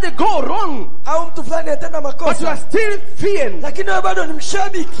somebody go wrong. Au mtu fulani atenda makosa. But you are still friend. Lakini wewe bado ni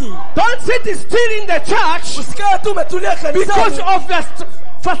mshabiki. Don't sit still in the church. Usikae tu umetulia kanisani. Because of the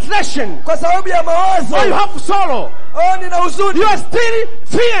frustration. Kwa sababu ya mawazo. Or you have sorrow. Oh, nina huzuni. You are still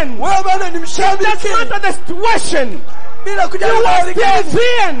friend. Wewe bado ni mshabiki. It doesn't matter the situation. Bila kujali you are still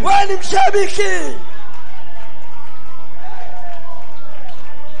friend. Wewe ni mshabiki.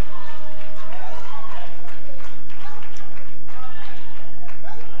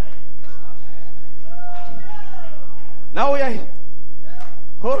 Now we are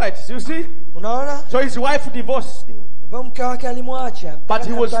all right, you see? Unaona? So his wife divorced him. Mke wake alimwacha. But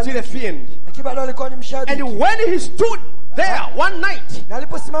he was still a friend. Lakini bado alikuwa ni mshabiki. And when he stood there one night, na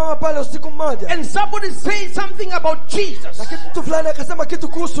aliposimama pale usiku mmoja, and somebody said something about Jesus. Lakini mtu fulani akasema kitu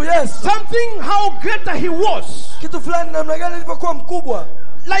kuhusu Yesu. Something how greater he was. Kitu fulani namna gani alivyokuwa mkubwa.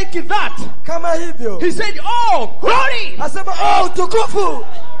 Like that. Kama hivyo. He said, "Oh, glory." Asema, "Oh, tukufu."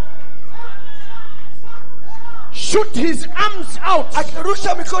 shoot his arms out,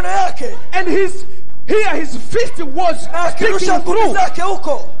 akirusha mikono yake, and his fist was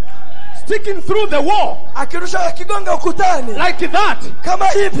sticking through the wall, akirusha akigonga ukutani, like that. Kama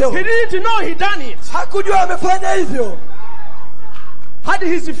hivyo. He didn't know he done it. Hakujua amefanya hivyo. Had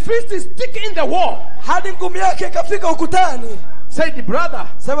his fist stick in the wall, hadi ngumi yake ikafika ukutani. Said, brother,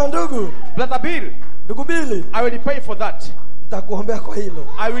 sema ndugu, brother Bill, ndugu Billy, I will pay for that. Nitakuombea kwa hilo.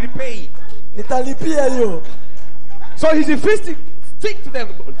 I will pay. Nitalipia hiyo. So his fist stick to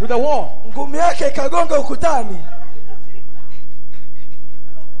the wall. Ngumi yake ikagonga ukutani.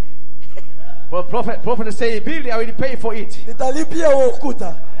 But prophet say, Billy, I will pay for it. Nitalipia huo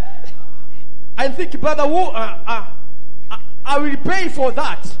ukuta. I think brother I will pay for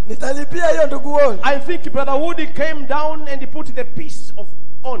that. Nitalipia hiyo ndugu wangu. I think brother Woody came down and he put the piece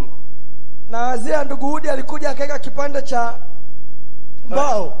on. Na wazia ndugu Woody alikuja akaweka kipande cha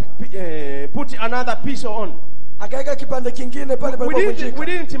mbao. Put another piece on. Akaweka kipande kingine pale palipojika. We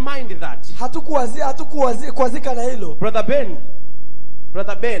didn't mind that. Hatukuwazika na hilo. Brother Ben.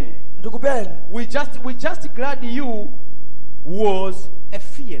 Ndugu Ben. We just glad you was a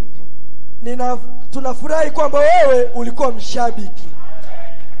fiend. Tunafurahi kwamba wewe ulikuwa mshabiki.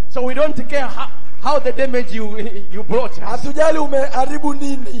 So we don't care how the damage you brought us. Hatujali umeharibu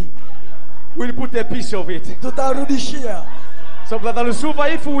nini. We'll put a piece of it. Tutarudishia. So brother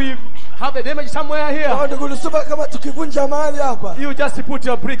Lusuba, if we have the damage somewhere here, ndugu Lusuba, kama tukivunja mahali hapa, you just put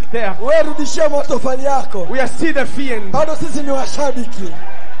your brick there. Wewe rudishia matofali yako. We are still the fiend. Bado sisi ni washabiki.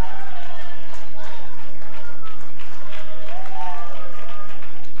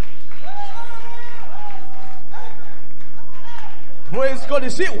 Praise God. You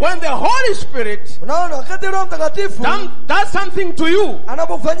see, when the Holy Spirit does something to you,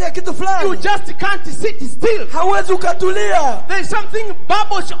 you just can't sit still. There is something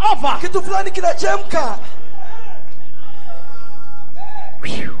bubbles over.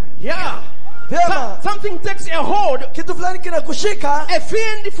 Yeah. Something takes a hold. A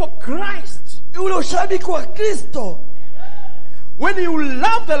fiend for Christ. When you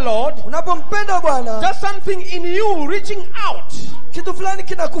love the Lord, there's something in you reaching out,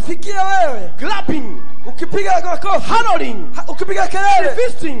 clapping, hallowing,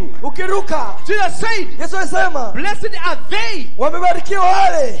 feasting. Jesus said, blessed are they,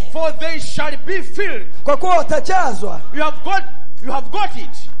 for they shall be filled. You have got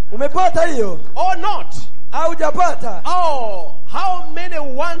it. Or not. Oh, how many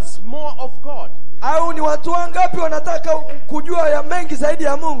wants more of God? Au ni watu wangapi wanataka kujua ya mengi zaidi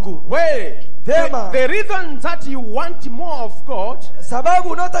ya Mungu? The reason that you want more of God, sababu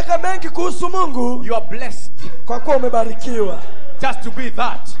unataka mengi kuhusu Mungu, you are blessed. Kwa kuwa umebarikiwa. Just to be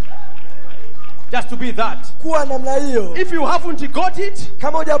that. Kuwa namna hiyo. If you haven't got it,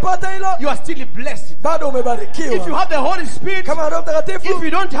 kama hujapata hilo, you are still blessed. Bado umebarikiwa. If you have the Holy Spirit, kama Roho Mtakatifu, if you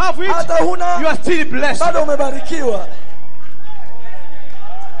don't have it, hata huna, you are still blessed. Bado umebarikiwa.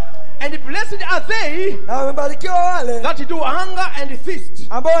 And blessed are they that do hunger and feast.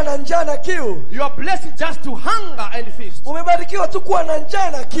 Ambao wana njaa na kiu. You are blessed just to hunger and feast. Umebarikiwa tu kuwa na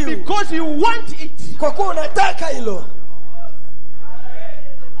njaa na kiu. Because you want it. Kwa kuwa unataka hilo.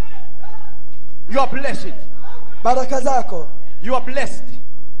 You are blessed. Baraka zako. You are blessed.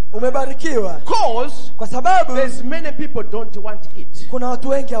 Umebarikiwa. Because kwa sababu there's many people don't want it. Kuna watu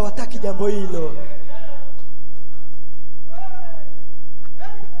wengi hawataki jambo hilo.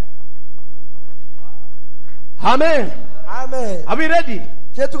 Amen. Amen. Are we ready?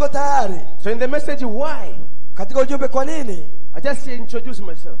 Je, tuko tayari? So in the message, why? Katika ujumbe kwa nini? I just introduce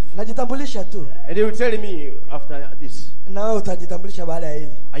myself. Najitambulisha tu. And you will tell me after this. Na wewe utajitambulisha baada ya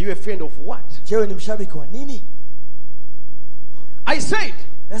hili. Are you a friend of what? Je, wewe ni mshabiki wa nini? I said,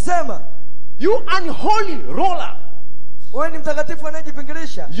 nasema, you unholy roller. Wewe ni mtakatifu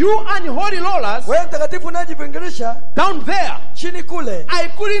anayejipingirisha. You unholy rollers. Wewe mtakatifu anayejipingirisha. Down there. Chini kule. I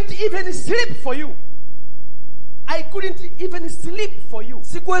couldn't even sleep for you. I couldn't even sleep for you.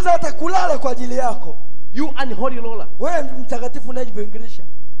 Sikuweza hata kulala kwa ajili yako. You unholy roller. Wewe mtakatifu unajipingirisha.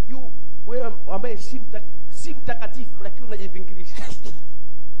 Wewe ambaye si mtakatifu lakini unajipingirisha.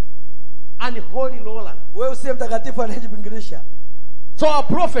 Unholy roller. Wewe si mtakatifu anajipingirisha. So our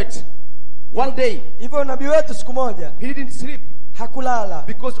prophet one day, hivyo nabii wetu siku moja, he didn't sleep. Hakulala.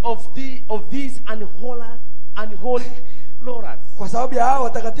 Because of these unholy rollers. Kwa sababu ya hao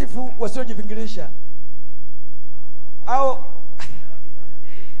watakatifu wasiojipingirisha. Au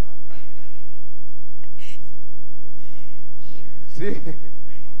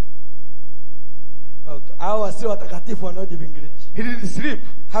okay. Au wasio watakatifu wanaojipingirisha. He didn't sleep.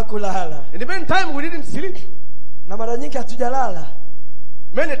 Hakulala. In the meantime we didn't sleep. Na mara nyingi hatujalala.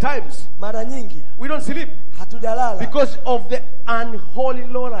 Many times. Mara nyingi we don't sleep. hatujalala because of the unholy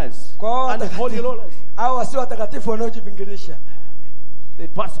rollers. Unholy rollers. Hao wasio watakatifu wanaojivingirisha. They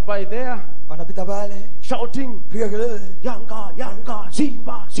pass by there, wanapita pale shouting, piga kelele, Yanga, Yanga,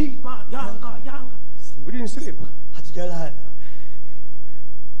 Simba, Simba, Yanga, Yanga. We didn't sleep. Hatujalala.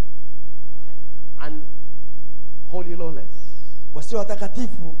 Unholy rollers. Wasio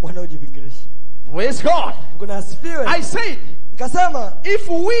watakatifu wanaojivingirisha. Praise God. I said, nikasema, if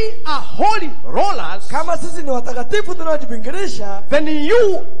we are holy rollers, kama sisi ni watakatifu tunaojibingirisha, then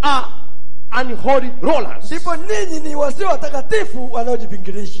you are unholy rollers. Ndipo ninyi ni wasio watakatifu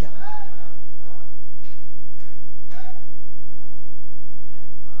wanaojibingirisha.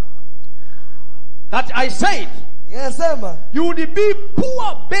 That I said, nikasema, you would be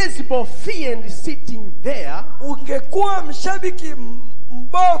poor baseball fiend sitting there, ungekuwa mshabiki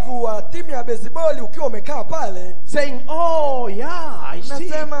mbovu wa timu ya baseball ukiwa umekaa pale, saying, oh yeah, I see.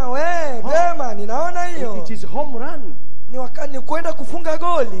 Nasema, vema, ninaona hiyo. It is home run. Ni wakati kwenda kufunga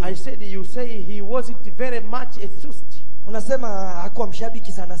goli. I said, you say he wasn't very much enthusiastic. Unasema hakuwa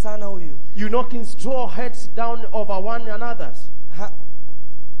mshabiki sana huyu. You knocking straw heads down over one another's.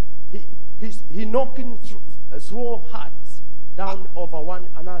 He knocking straw heads down over one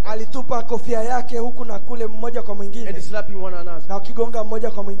another. Alitupa kofia yake huku na kule mmoja kwa mwingine. And slapping one another. Na wakigonga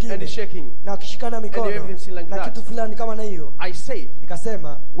mmoja kwa mwingine. And shaking. Na wakishikana mikono. Like na kitu fulani kama na hiyo. I said,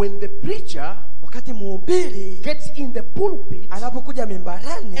 nikasema, when the preacher, wakati mhubiri, gets in the pulpit, anapokuja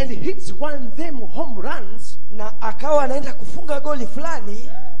mimbarani, and hits one of them home runs, na akawa anaenda kufunga goli fulani,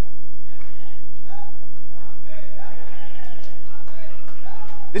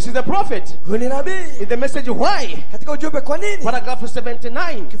 this is the prophet. Huyu nabii. In the message why? Katika ujumbe kwa nini? Paragraph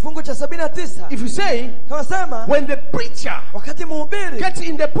 79. Kifungu cha 79. If you say, kama sema, when the preacher, wakati mhubiri, gets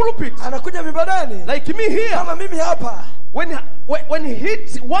in the pulpit, anakuja mimbarani, like me here, kama mimi hapa, when he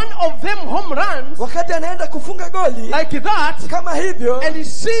hits one of them home runs, wakati anaenda kufunga goli, like that, kama hivyo, and he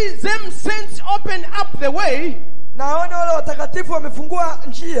sees them saints open up the way, naone wale watakatifu wamefungua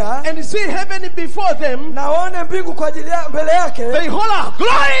njia, and see heaven before them, naone mbingu kwa ajili ya mbele yake, they holler,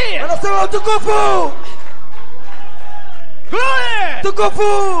 glory! wanasema utukufu, glory!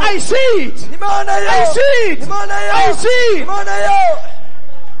 Tukufu! I see it! Nimeona hiyo! I see it! Nimeona hiyo! I see it! Nimeona hiyo!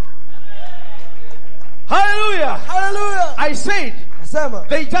 Hallelujah! Hallelujah! I said, nasema,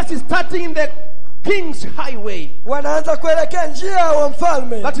 they just starting in the king's highway. Wanaanza kuelekea njia wa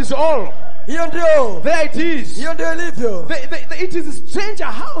mfalme. That is all. Hiyo ndio. There it is. Hiyo ndio ilivyo. It is strange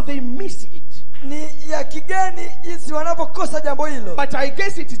how they miss it. Ni ya kigeni jinsi wanavyokosa jambo hilo. But I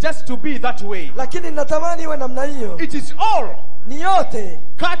guess it is just to be that way. Lakini ninatamani iwe namna hiyo. It is all. Ni yote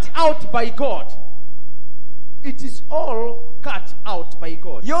Cut out by God. It is all cut out by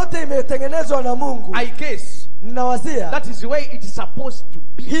God. Yote imetengenezwa na Mungu. I guess. Ninawazia. That is the way it is supposed to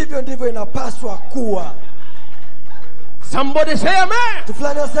be. Hivyo ndivyo inapaswa kuwa. Somebody say amen.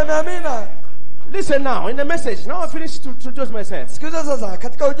 Tufulani aseme amina. Listen now, in the message. Now I finish to introduce myself. Sikiliza sasa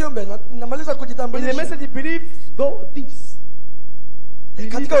katika ujumbe namaliza kujitambulisha. In the message, believe though this.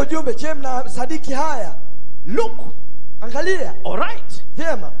 Katika ujumbe, je, mna sadiki haya? Look. Angalia. All right.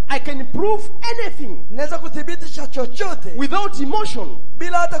 Vyema. I can prove anything. Naweza kuthibitisha chochote without emotion.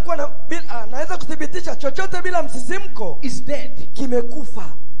 Bila hata kuwa na naweza kuthibitisha chochote bila msisimko. Is dead. Kimekufa.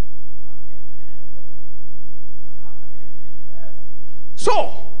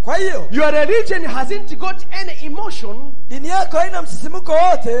 So, kwa hiyo, your religion hasn't got any emotion. Dini yako haina msisimko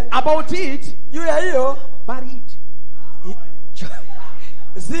wote about it. Juu ya hiyo, bury it.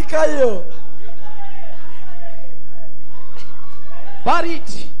 Zika hiyo. Bury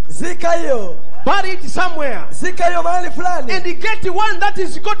it. Zika hiyo. Bury it somewhere. Zika hiyo mahali fulani. And get one that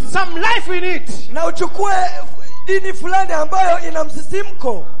is got some life in it. Na uchukue dini fulani ambayo ina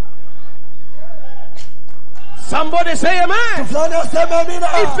msisimko. Somebody say amen. Fulani aseme amina.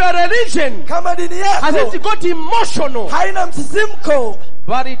 If your religion kama dini yako hasn't got emotional, haina msisimko,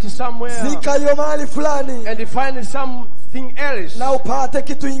 bury it somewhere. Zika hiyo mahali fulani. And find something else. Na upate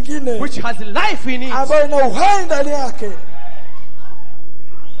kitu ingine which has life in it. Ambayo ina uhai ndani yake.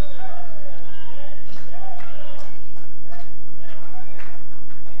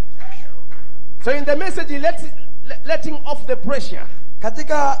 So in the message, letting off the pressure.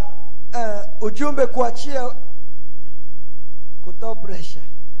 Katika ujumbe kuachia kutoa pressure.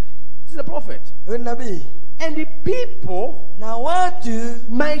 This is a prophet. Huyu nabii. And the people na watu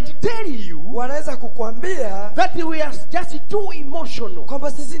might tell you wanaweza kukwambia that we are just too emotional.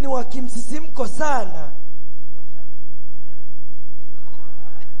 Kwamba sisi ni wa kimsisimko sana.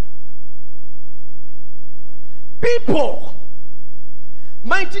 People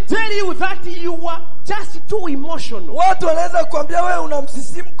might tell you that you are just too emotional. Watu wanaweza kukwambia wewe una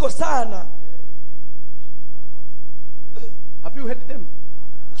msisimko sana. Have you heard them?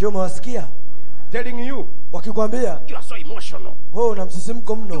 Je, umewasikia Telling you, wakikwambia you are so emotional. wewe una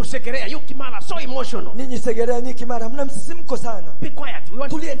msisimko mno? You Segerea, you Kimara, so emotional. Ninyi Segerea, ninyi Kimara, mna msisimko sana. Be quiet. We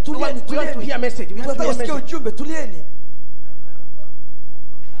want to hear message. We want to hear message. Ujumbe, tulieni.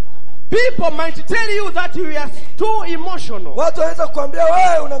 People might tell you that you are too emotional. Watu waweza kukuambia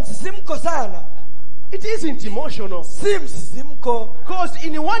wewe una msisimko sana. It isn't emotional. Si msisimko. Because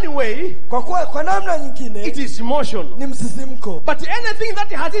in one way, kwa namna nyingine, it is emotional. Ni msisimko. But anything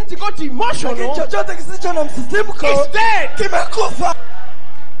that hasn't got emotional, chochote kisicho na msisimko, is dead. Kimekufa.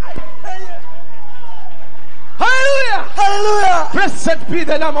 Hallelujah. Hallelujah. Blessed be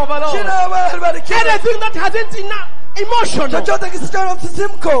the name of the Lord. Anything that hasn't enough emotional, chochote kisicho na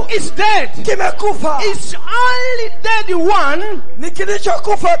msisimko, is dead. Kimekufa. It's only dead one, ni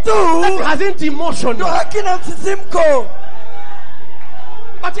kilichokufa tu, that hasn't emotional. Ndio hakina msisimko.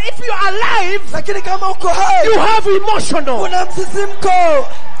 But if you are alive, lakini kama uko hai, you have emotional. Una msisimko.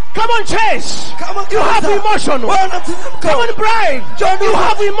 Come on, church. You have emotional. Come on, bride. You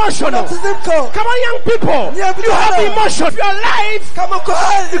have emotional. Come on, young people. You have emotion. If you are alive,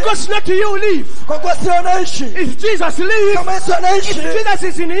 because not you live. If Jesus lives, if Jesus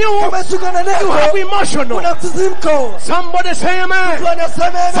is in you, you have emotional. Somebody say amen.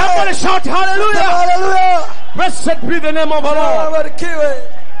 Somebody shout hallelujah. Blessed be the name of the Lord.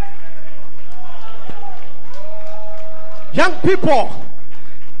 Young people,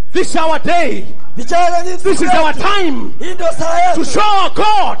 this is our day. This is our time to show our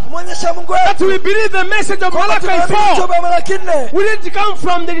God that we believe the message of Malachi 4. We need to come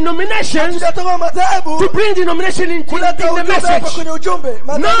from the denominations to bring denomination in the message.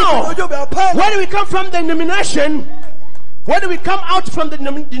 Now, when we come from the denomination, when we come out from the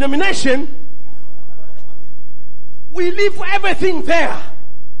denomination, we leave everything there.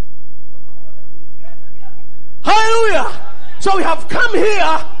 Hallelujah. So we have come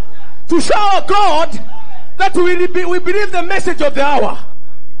here to show our God that we believe the message of the hour.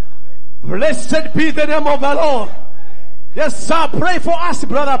 Blessed be the name of the Lord. Yes, sir. Pray for us,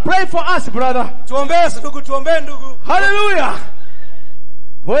 brother. Pray for us, brother. Hallelujah.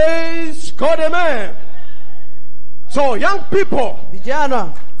 Praise God, amen. So, young people,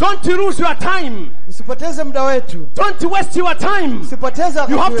 don't lose your time. Don't waste your time.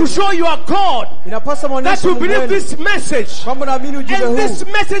 You have to show your God that you believe this message. And this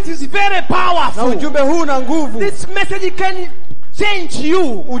message is very powerful. This message can change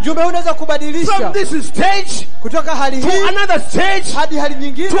you from this stage to another stage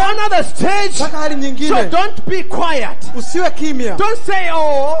to another stage. So don't be quiet. Don't say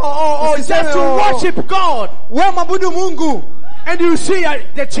just to worship God. And you see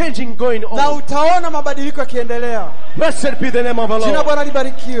the changing going on. Blessed be the name of the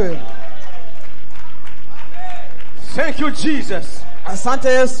Lord. Thank you, Jesus. Asante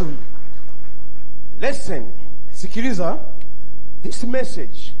Yesu. Listen. Sikiliza. This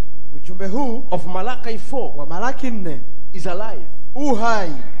message ujumbe huu of Malachi 4 wa Malaki 4 is alive. Uhai.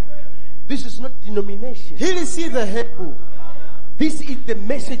 This is not denomination. Hili si dhehebu. This is the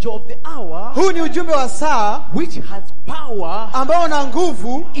message of the hour. Huu ni ujumbe wa saa which has power ambao una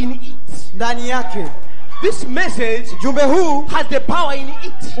nguvu in it. Ndani yake. This message ujumbe huu has the power in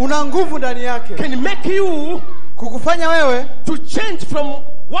it. Una nguvu ndani yake. Can make you kukufanya wewe to change from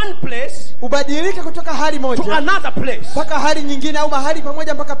one place ubadilike kutoka hali moja to another place mpaka hali nyingine au mahali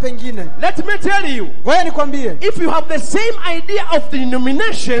pamoja mpaka pengine. Let me tell you. Wewe nikwambie. If you have the same idea of the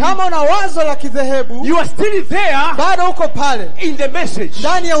denomination, kama una wazo la kidhehebu, you are still there. Bado uko pale in the message.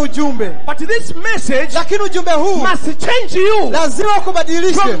 Ndani ya ujumbe. But this message lakini ujumbe huu must change you. Lazima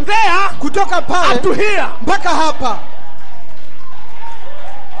ukubadilishe. From there kutoka pale up to here. Mpaka hapa.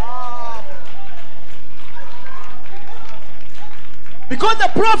 Because the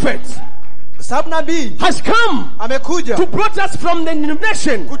prophet has come amekuja to brought us from the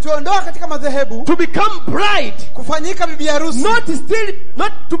denomination kutuondoa katika madhehebu to become bride, kufanyika bibi harusi,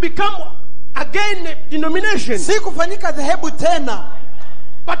 not to become again denomination, si kufanyika dhehebu tena,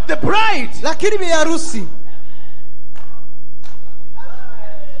 but the bride, lakini bibi harusi.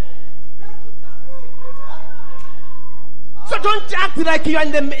 So don't act like you are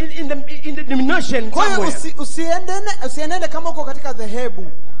in the denomination somewhere. Usiendene kama uko katika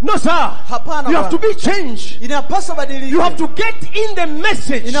dhehebu. No sir. Hapana. You have to be changed. Inapaswa badilika. You have to get in the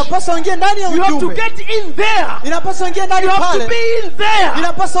message. Inapaswa ingie ndani ya ujumbe. You have to get in there. Inapaswa ingie ndani pale. You have to be in there.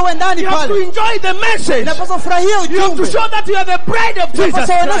 Inapaswa uwe ndani pale. You have to enjoy the message. Inapaswa furahia ujumbe. You have to show that you are the bride of Jesus Christ.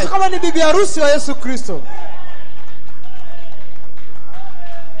 Inapaswa uonyeshe kama ni bibi harusi wa Yesu Kristo.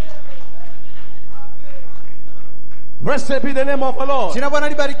 Blessed be the name of the Lord. Jina Bwana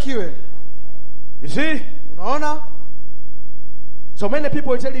libarikiwe. You see? Unaona? So many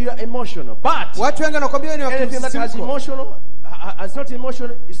people tell you are emotional, but Watu wengi wanakuambia ni wa anything that has msisimko. emotional, has not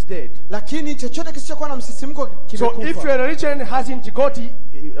emotional, is dead. Lakini chochote kisichokuwa na msisimko So if kimekufa. your religion hasn't got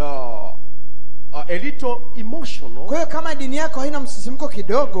a little emotional Kwa hiyo kama dini yako haina msisimko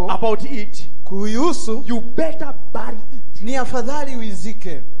kidogo about it, kuihusu, you better bury it. ni afadhali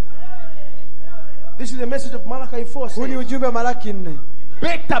uizike. This is the message of Malachi 4. Huu ni ujumbe wa Malaki 4.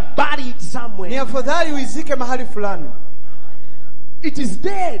 Better bury it somewhere. Ni afadhali uizike mahali fulani. It is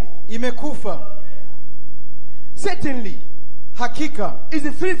dead. Imekufa. Certainly. Hakika. Is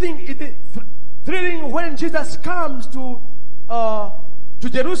the thrilling when Jesus comes to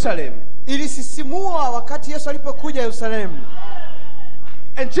Jerusalem. Ilisisimua wakati Yesu alipokuja Yerusalemu.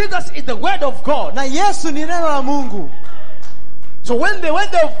 And Jesus is the word of God. Na Yesu ni neno la Mungu. So when the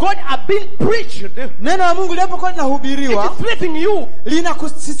word of God are being preached, neno la Mungu linapokuwa linahubiriwa, it is thrilling you.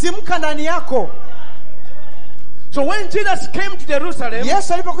 Linakusisimka ndani yako. So when Jesus came to Jerusalem,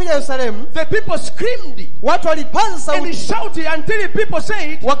 Yesu alipokuja Yerusalemu, the people screamed. Watu walipaza sauti. And shouted until the people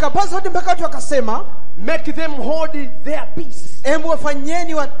said, wakapaza sauti mpaka watu wakasema, make them hold their peace. Hebu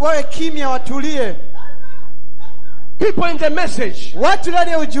wafanyeni wawe kimya, watulie. People in the message, watu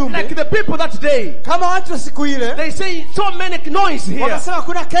ndani ya ujumbe, like the people that day, kama watu siku ile, they say so many noise here. Wakasema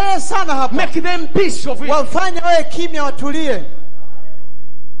kuna kelele sana hapa. Make them peace of it. Wafanye wawe kimya, watulie.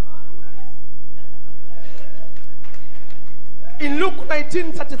 In Luke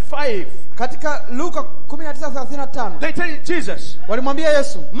 19:35, katika Luka 19:35, they tell Jesus, walimwambia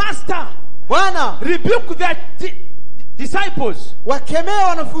Yesu, Master, Bwana, rebuke their disciples. Wakemee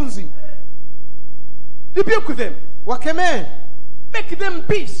wanafunzi. Rebuke them. Wakemee. Make them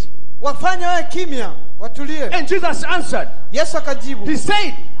peace. Wafanye wawe kimya, watulie. And Jesus answered. Yesu akajibu. He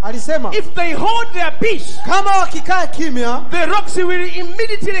said, alisema, if they hold their peace, kama wakikaa kimya, the rocks will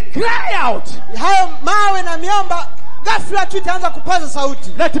immediately cry out. Hayo mawe na miamba ghafla tu itaanza kupaza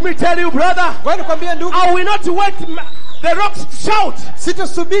sauti. Let me tell you, brother, ngoja nikwambie ndugu, I will not wait the rocks to shout.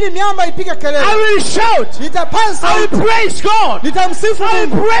 Sitasubiri miamba ipige kelele. I will shout. Nitapaza sauti. I will praise God. Nitamsifu Mungu. I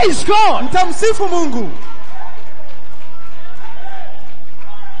will praise God. Nitamsifu Mungu.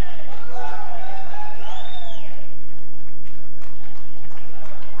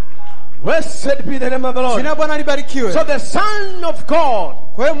 Blessed be the name of the Lord. Jina Bwana libarikiwe. So the Son of God,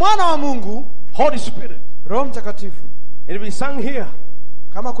 kwa hiyo mwana wa Mungu, Holy Spirit, Roho Mtakatifu. And we sang here.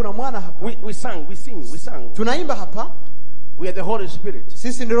 Kama kuna mwana hapa. We sang. Tunaimba hapa. We are the Holy Spirit.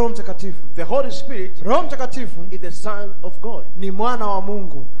 Sisi ni Roho Mtakatifu. The Holy Spirit, Roho Mtakatifu, is the Son of God. Ni mwana wa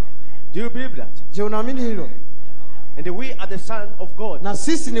Mungu. Do you believe that? Je, unaamini hilo? And we are the Son of God. Na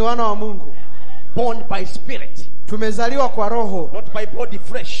sisi ni wana wa Mungu. Born by Spirit. Tumezaliwa kwa roho. Not by body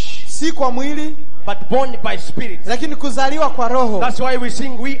flesh. Si kwa mwili, but born by Spirit. Lakini kuzaliwa kwa roho. That's why we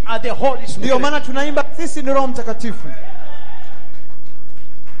sing we are the Holy Spirit. Ndio maana tunaimba sisi ni Roho Mtakatifu.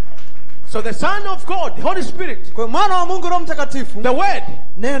 So the Son of God, the Holy Spirit, kwa mwana wa Mungu Roho Mtakatifu, the word,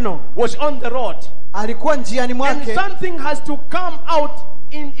 neno, was on the road. Alikuwa njiani mwake. And something has to come out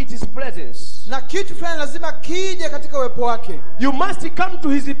in its presence. Na kitu fulani lazima kije katika uwepo wake. You must come to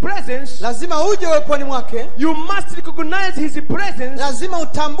his presence. Lazima uje uweponi mwake. You must recognize his presence. Lazima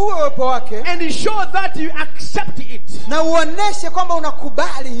utambue uwepo wake. And show that you accept it. Na uoneshe kwamba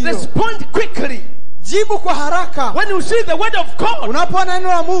unakubali hiyo. Respond quickly. Jibu kwa haraka. When you see the word of God, unapoona neno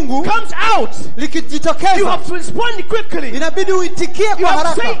la Mungu comes out, likijitokeza, you have to respond quickly. Inabidi uitikie kwa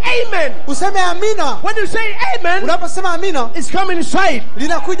haraka. You have to say amen. Useme amina. When you say amen, unaposema amina, it's coming inside.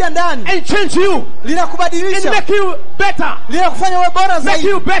 Linakuja ndani. And change you. Linakubadilisha. And make you better. Linakufanya uwe bora zaidi. Make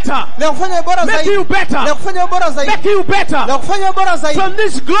you better. Linakufanya uwe bora zaidi. Make you better. Linakufanya uwe bora zaidi. Make you better. Linakufanya uwe bora zaidi. From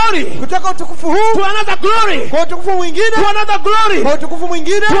this glory, kutoka utukufu huu, to another glory, kwa utukufu mwingine, to another glory, kwa utukufu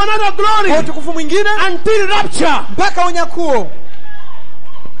mwingine, to another glory, kwa utukufu mwingine, until rapture, mpaka unyakuo.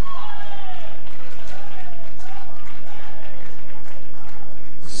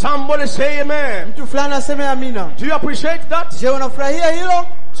 Somebody say amen. Mtu fulani aseme amina. Do you appreciate that? Je, unafurahia hilo?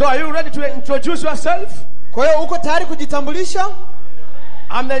 So are you ready to introduce yourself? Kwa hiyo uko tayari kujitambulisha?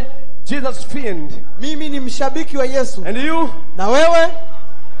 I'm the Jesus fiend. Mimi ni mshabiki wa Yesu. And you? Na wewe?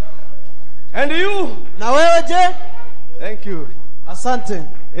 And you? Na wewe je? Thank you. Asante.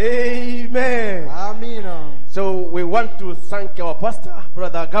 Amen. Amina. So we want to thank our pastor,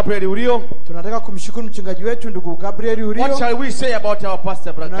 Brother Gabriel Urio. Tunataka kumshukuru mchungaji wetu ndugu Gabriel Urio. What shall we say about our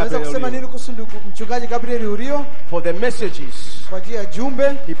pastor, Brother Gabriel Urio? Tunaweza kusema nini kuhusu ndugu mchungaji Gabriel Urio? For the messages. Kwa ajili ya jumbe.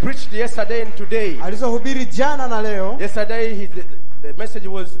 He preached yesterday and today. Alizohubiri jana na leo. Yesterday the message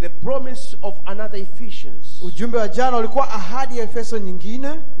was the promise of another Ephesians. Ujumbe wa jana ulikuwa ahadi ya Efeso nyingine.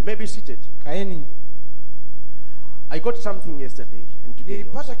 You may be seated. Kaeni. I got something yesterday and today.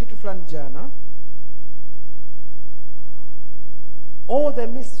 Nilipata kitu fulani jana. all the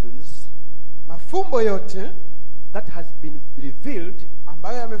mysteries mafumbo yote that has been revealed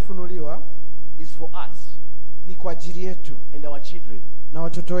ambayo yamefunuliwa is for us ni kwa ajili yetu and our children. na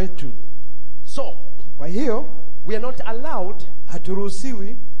watoto wetu. So, Kwa hiyo we are not allowed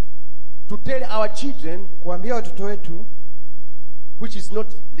haturuhusiwi to tell our children kuambia watoto wetu which is not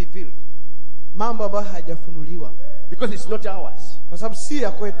revealed, mambo ambayo hayajafunuliwa, because it's not ours. kwa sababu si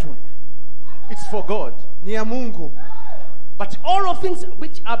ya kwetu, It's for God. ni ya Mungu. But all of things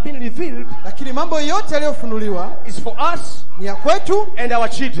which are being revealed Lakini mambo yote yaliyofunuliwa is for us ni ya kwetu and our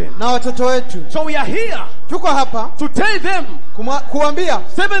children. na watoto wetu. So we are here Tuko hapa to tell them kuambia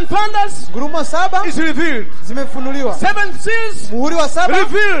 7 thunders ngurumo 7 is revealed. zimefunuliwa, 7 seals muhuri wa 7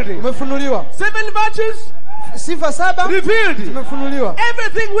 revealed. umefunuliwa, 7 virtues sifa 7 revealed. zimefunuliwa.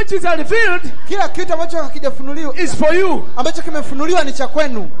 Everything which is revealed Kila kitu ambacho hakijafunuliwa, is for you. ambacho kimefunuliwa ni cha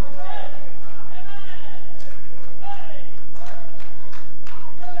kwenu.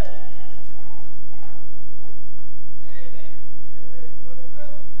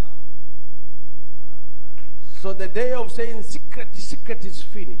 So the day of saying secret is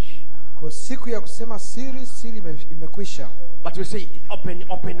finished. Kwa siku ya kusema siri imekwisha. But we say open.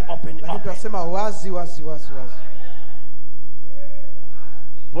 Lakini tunasema wazi.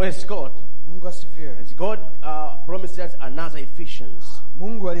 Praise God. Mungu asifiwe. And God promised us another Ephesians.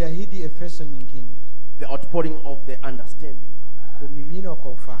 Mungu aliahidi Efeso nyingine. The outpouring of the understanding. Kumiminwa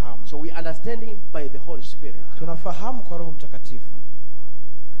kwa ufahamu. So we understanding by the Holy Spirit. Tunafahamu kwa Roho Mtakatifu.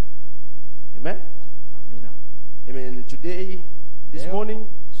 Amen. Amina. Amen. Today, this morning,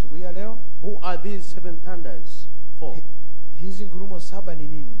 asubuhi ya leo, who are these 7 thunders for? Hizi ngurumo 7 ni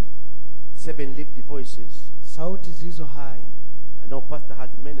nini? 7 lived voices. Sauti zilizo hai. I know Pastor has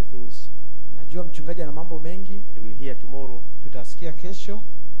many things. Najua mchungaji ana mambo mengi. And we'll hear tomorrow. Tutasikia kesho.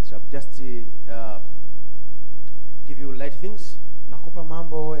 So I've just give you light things. Nakupa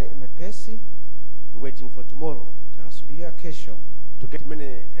mambo mepesi. We're waiting for tomorrow. Tunasubiria kesho. To get many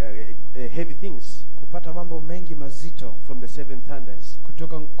heavy things. Kupata mambo mengi mazito. From the 7 thunders.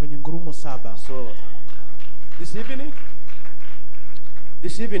 Kutoka kwenye ngurumo 7. So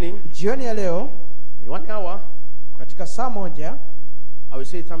this evening, jioni ya leo, in 1 hour, katika saa moja, I will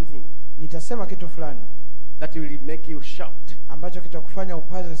say something. Nitasema kitu fulani that will make you shout. Ambacho kitakufanya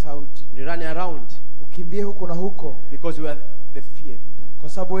upaze sauti. And run around. Ukimbie huko na huko. Because you are the feared. Kwa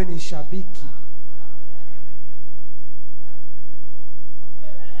sababu wewe ni shabiki.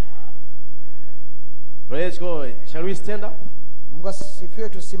 Praise God. Shall we stand up? Mungu asifiwe,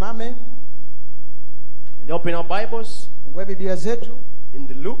 tusimame. And open our Bibles. Fungue Biblia zetu. In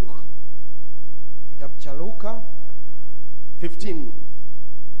the Luke. Kitabu cha Luka 15.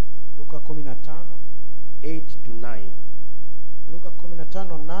 Luka 15. 8 to 9. Luka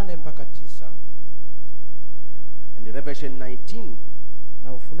 15:8 mpaka 9. And Revelation 19.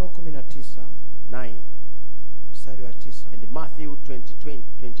 Na Ufunuo 19:9. Mstari wa 9. And Matthew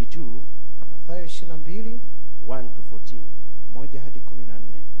 20:22. Na Mathayo 22 1 to 14. 1 hadi 14.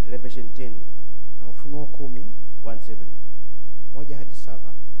 And Revelation 10. Na Ufunuo 10 1:7. 1 hadi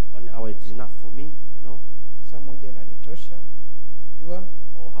 7. 1 hour is enough for me, you know. Saa moja inanitosha. Jua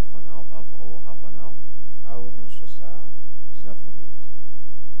or half an hour au nusu saa is enough for me.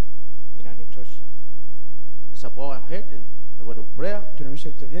 Inanitosha. Let's bow our head in the word of prayer. Tunaisha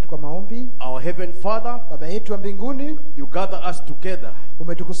vitu vyetu kwa maombi. Our heaven Father, Baba yetu wa mbinguni, you gather us together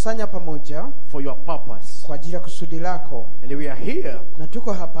umetukusanya pamoja for your purpose. Kwa ajili ya kusudi lako. And we are here. Na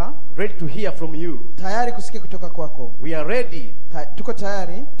tuko hapa ready to hear from you. Tayari kusikia kutoka kwako. We are ready. Tuko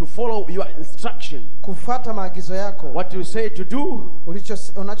tayari to follow your instruction. Kufuata maagizo yako. What you say to do,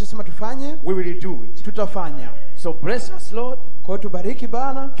 unachosema tufanye, we will do it. Tutafanya. So bless us, Lord. Kwa tubariki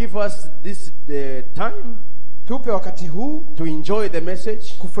Bwana. Give us this time. Tupe wakati huu to enjoy the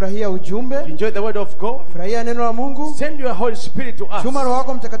message, kufurahia ujumbe, to enjoy the word of God, kufurahia neno la Mungu. Send your Holy Spirit to us. Tuma Roho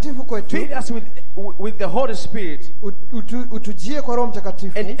wako Mtakatifu kwetu. Fill us with the Holy Spirit. Utujie kwa Roho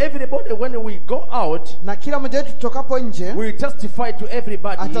Mtakatifu. And everybody when we go out, na kila mmoja wetu tutokapo nje, we testify to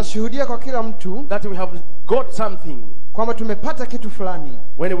everybody, atashuhudia kwa kila mtu, that we have got something, kwamba tumepata kitu fulani.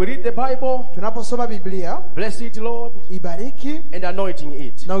 When we read the Bible, tunaposoma Biblia, bless it, Lord, ibariki, and anointing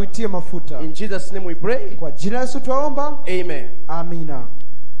it. Na uitie mafuta. In Jesus' name we pray. Kwa jina la Yesu tuomba. Amen. Amina.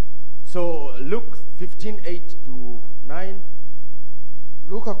 So Luke 15:8 to 9.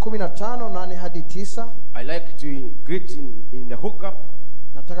 Luka 15:8 hadi 9. I like to greet in the hookup.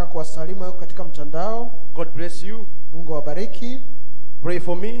 Nataka kuwasalimu wao katika mtandao. God bless you. Mungu awabariki. Pray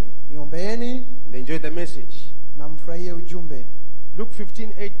for me. Niombeeni. And enjoy the message. Na mfurahie ujumbe. Luke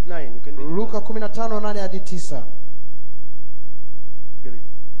 15:8-9. You can read. Luka 15:8 hadi 9.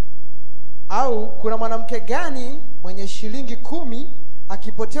 Au kuna mwanamke gani mwenye shilingi 10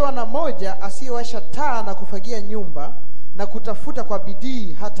 akipotewa na moja asiyewasha taa na kufagia nyumba na kutafuta kwa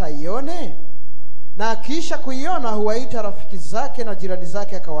bidii hata ione? Na akiisha kuiona huwaita rafiki zake na jirani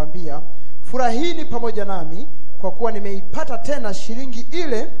zake akawaambia, furahini pamoja nami kwa kuwa nimeipata tena shilingi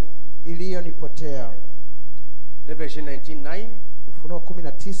ile iliyonipotea. Revelation 19:9. Ufunuo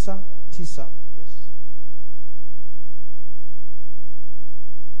 19:9. Yes.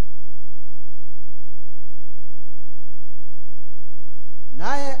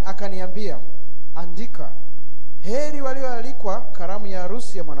 Naye akaniambia, andika, heri walioalikwa karamu ya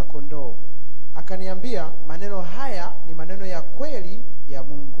harusi ya mwanakondoo. Akaniambia, maneno haya ni maneno ya kweli ya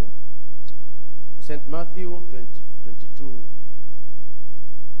Mungu. St. Matthew 22.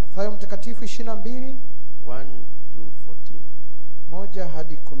 Mathayo mtakatifu 22 1 to 14. 1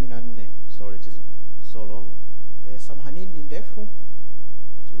 hadi 14. Sorry, it is so long. Samhanini ni ndefu,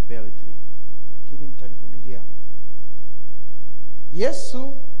 But you'll bear with me. lakini mtanivumilia.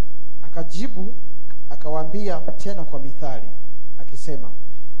 Yesu akajibu akawaambia tena kwa mithali akisema,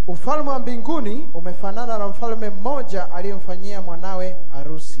 ufalme wa mbinguni umefanana na mfalme mmoja aliyemfanyia mwanawe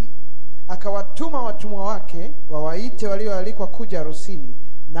harusi. Akawatuma watumwa wake wawaite walioalikwa kuja harusini,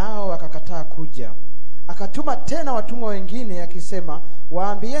 nao wakakataa kuja. Akatuma tena watumwa wengine akisema,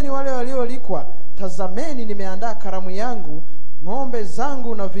 waambieni wale walioalikwa, tazameni nimeandaa karamu yangu, ng'ombe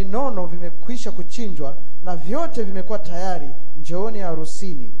zangu na vinono vimekwisha kuchinjwa na vyote vimekuwa tayari, njooni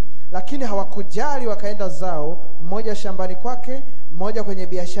harusini. Lakini hawakujali, wakaenda zao, mmoja shambani kwake, mmoja kwenye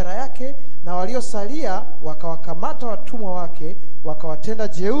biashara yake, na waliosalia wakawakamata watumwa wake, wakawatenda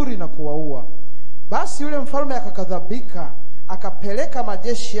jeuri na kuwaua. Basi yule mfalme akakadhabika, akapeleka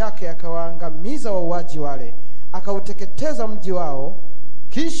majeshi yake, akawaangamiza wauaji wale, akauteketeza mji wao.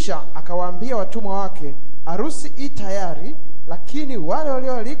 Kisha akawaambia watumwa wake, harusi i tayari, lakini wale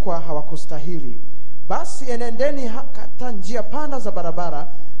walioalikwa hawakustahili. Basi enendeni hata njia panda za barabara,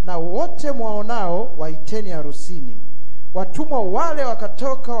 na wote mwaonao waiteni harusini. Watumwa wale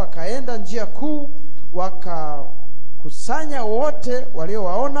wakatoka wakaenda njia kuu, wakakusanya wote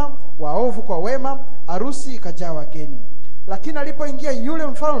waliowaona, waovu kwa wema. Harusi ikajaa wageni. Lakini alipoingia yule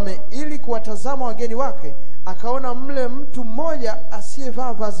mfalme ili kuwatazama wageni wake, akaona mle mtu mmoja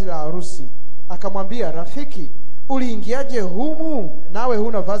asiyevaa vazi la harusi. Akamwambia, rafiki, uliingiaje humu nawe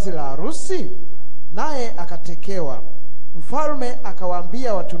huna vazi la harusi? Naye akatekewa. Mfalme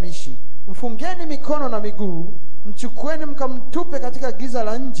akawaambia watumishi, mfungeni mikono na miguu, mchukueni mkamtupe katika giza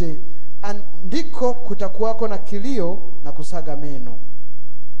la nje, ndiko kutakuwako na kilio na kusaga meno,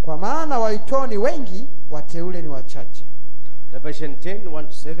 kwa maana waitwao ni wengi, wateule ni wachache. Revelation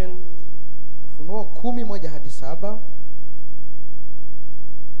 10:1-7. Ufunuo 10:1 hadi 7.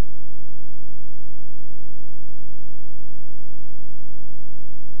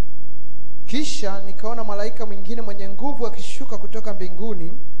 Kisha nikaona malaika mwingine mwenye nguvu akishuka kutoka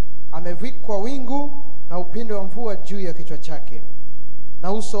mbinguni, amevikwa wingu na upinde wa mvua juu ya kichwa chake,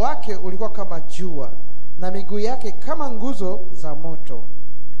 na uso wake ulikuwa kama jua, na miguu yake kama nguzo za moto.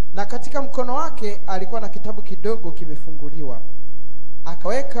 Na katika mkono wake alikuwa na kitabu kidogo kimefunguliwa.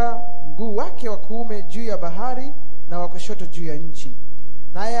 Akaweka mguu wake wa kuume juu ya bahari na wa kushoto juu ya nchi.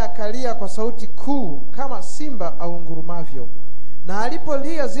 Naye akalia kwa sauti kuu kama simba au ngurumavyo. Na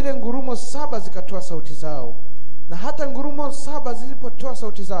alipolia, zile ngurumo 7 zikatoa sauti zao. Na hata ngurumo 7 zilipotoa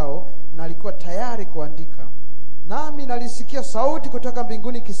sauti zao, na alikuwa tayari kuandika. Nami nalisikia sauti kutoka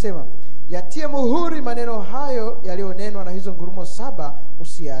mbinguni ikisema, yatie muhuri maneno hayo yaliyonenwa na hizo ngurumo 7,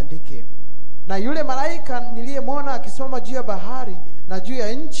 usiyaandike. Na yule malaika niliyemwona akisimama juu ya bahari na juu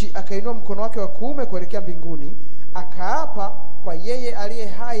ya nchi, akainua mkono wake wa kuume kuelekea mbinguni, akaapa kwa yeye aliye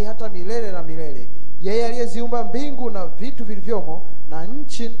hai hata milele na milele, yeye aliyeziumba mbingu na vitu vilivyomo, na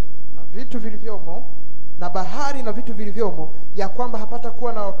nchi na vitu vilivyomo, na bahari na vitu vilivyomo, ya kwamba hapata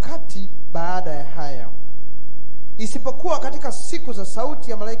kuwa na wakati baada ya haya, isipokuwa katika siku za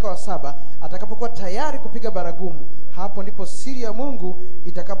sauti ya malaika wa 7 atakapokuwa tayari kupiga baragumu. Hapo ndipo siri ya Mungu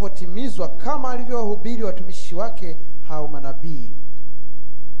itakapotimizwa, kama alivyowahubiri watumishi wake hao manabii.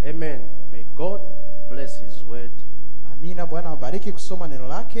 Amen. May God bless his word. Amina. Bwana wabariki kusoma neno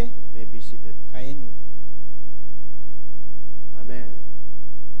lake. May be seated. Kaeni. Amen.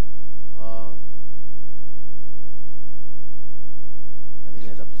 Na mimi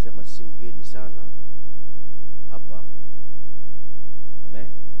naweza kusema si mgeni sana hapa. Amen.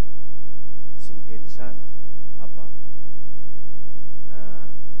 Si mgeni sana hapa.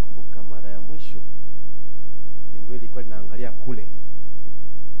 Nakumbuka mara ya mwisho lingo ilikuwa linaangalia kule.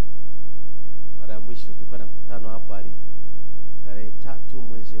 Mara ya mwisho tulikuwa na mkutano hapa tarehe 3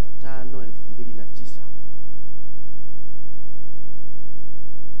 mwezi wa 5 2009.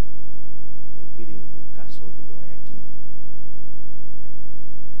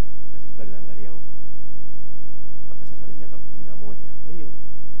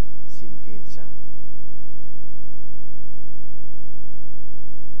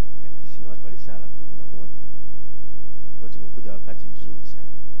 wakati mzuri sana.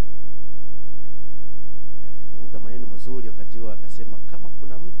 Alizungumza maneno mazuri wakati huo, akasema kama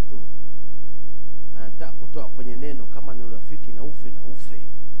kuna mtu anataka kutoa kwenye neno kama ni urafiki na ufe na ufe.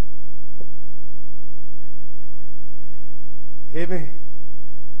 Amen.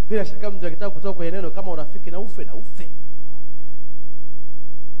 Bila shaka mtu akitaka kutoa kwenye neno kama urafiki na ufe na ufe.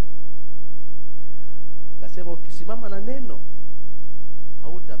 Akasema ukisimama na neno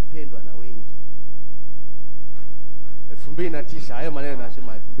hautapendwa na wengi. 2009 hayo maneno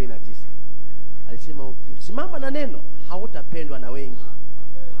anasema 2009. Alisema ukisimama na neno hautapendwa na wengi.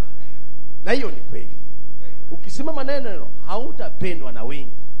 Na hiyo ni kweli. Ukisimama na neno hautapendwa na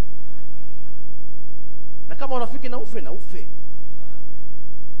wengi. Na kama urafiki na ufe na ufe.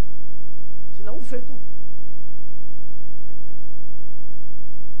 Sina ufe tu.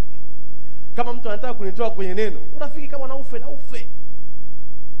 Kama mtu anataka kunitoa kwenye neno, urafiki kama na ufe na ufe.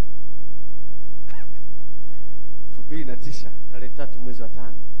 2009 tarehe 3 mwezi wa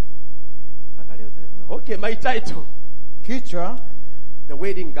 5 mpaka leo tarehe. Okay, my title. Kichwa, the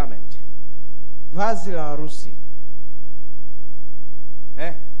wedding garment. vazi la harusi.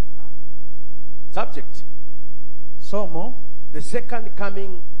 Subject. Somo, the second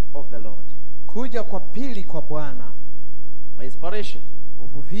coming of the Lord. kuja kwa pili kwa Bwana. My inspiration.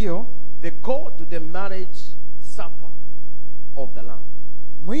 Uvuvio, the call to the marriage supper of the Lamb.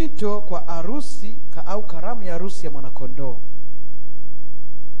 Mwito kwa harusi au karamu ya harusi ya mwanakondoo.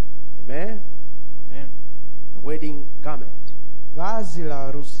 Amen. Amen. The wedding garment. Vazi la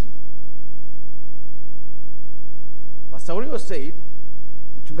harusi. Pastor Uriel said,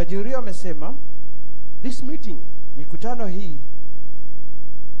 Mchungaji Uriel amesema, this meeting, mikutano hii,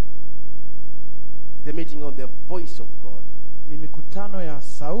 the meeting of the voice of God. ni mikutano ya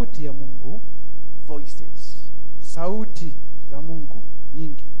sauti ya Mungu. Voices. Sauti za Mungu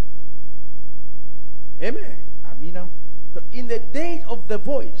nyingi. Amen. Amina. So in the day of the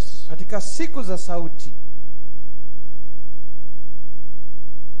voice, katika siku za sauti,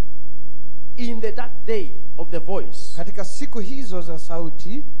 in that day of the voice, katika siku hizo za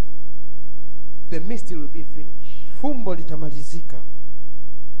sauti, the mystery will be finished. Fumbo litamalizika.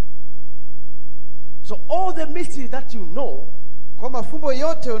 So all the mystery that you know, kwa mafumbo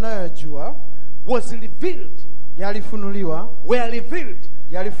yote unayojua, was revealed, yalifunuliwa, were revealed,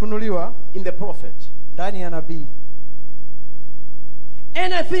 yalifunuliwa in the prophet, ndani ya nabii.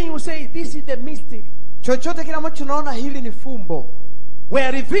 Anything you say this is the mystery, chochote kile ambacho unaona hili ni fumbo,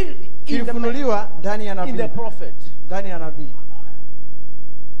 were revealed, kilifunuliwa ndani ya nabii, in the prophet, ndani ya nabii.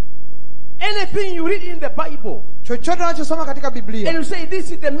 Anything you read in the Bible, chochote unachosoma katika Biblia, and you say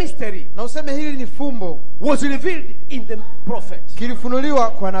this is the mystery, na useme hili ni fumbo, was revealed in the prophet,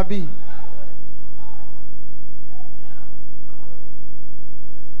 kilifunuliwa kwa nabii.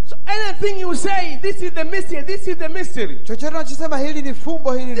 So anything you say this is the mystery, this is the mystery, chochote unachosema hili ni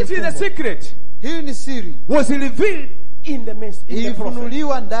fumbo, hili ni this fumbo, is the secret, hili ni siri, was revealed in the mystery, in the prophet.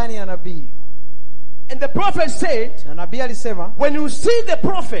 Ilifunuliwa ndani ya nabii. And the prophet said, na nabii alisema, when you see the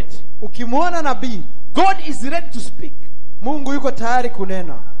prophet, ukimwona nabii, God is ready to speak. Mungu yuko tayari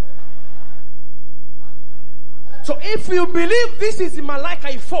kunena. So if you believe this is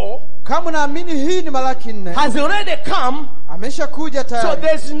Malachi 4, kama naamini hii ni Malaki 4, has already come, ameshakuja tayari. So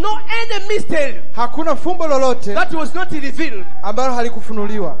there's no any mystery, hakuna fumbo lolote that was not revealed, ambalo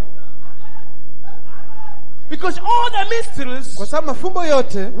halikufunuliwa. Because all the mysteries, kwa sababu mafumbo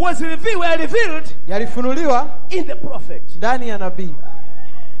yote were revealed, yalifunuliwa in the prophet, ndani ya nabii.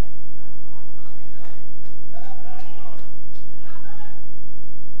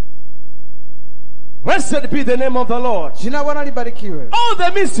 Blessed be the name of the Lord. Jina Bwana libarikiwe. All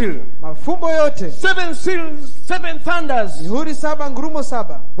the mystery, mafumbo yote, 7 seals, 7 thunders, mihuri 7, ngurumo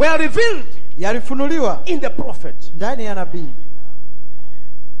 7, were revealed, yalifunuliwa in the prophet, ndani ya nabii.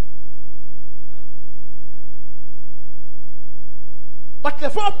 But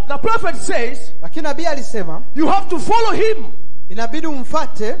the prophet says, lakini nabii alisema, you have to follow him, inabidi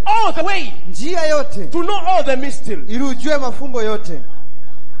umfuate all the way, njia yote, to know all the mystery, ili ujue mafumbo yote.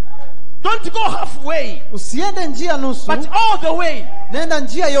 Don't go halfway, usiende njia nusu, but all the way. Nenda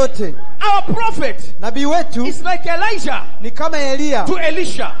njia yote. Our prophet, nabii wetu, is like Elijah, ni kama Elia to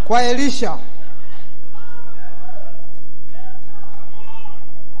Elisha, kwa Elisha.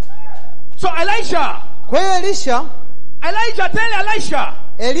 So Elijah, kwa hiyo Elijah tell Elisha,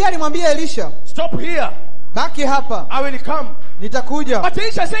 Elia alimwambia Elisha, stop here, baki hapa, I will come. nitakuja. But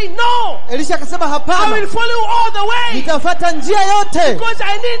Elisha say no. Elisha akasema hapana, I will follow all the way, nitafuata njia yote, because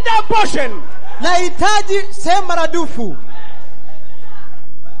I need that portion. Nahitaji sehemu maradufu.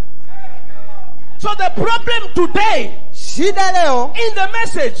 So the problem today, shida leo, in the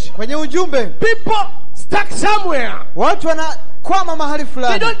message, kwenye ujumbe, people stuck somewhere. Watu wamekwama mahali They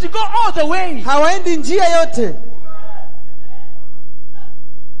fulani, don't go all the way. hawaendi njia yote.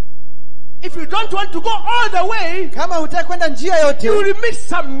 If you don't want to go all the way, Kama hutaki kwenda njia yote, you will miss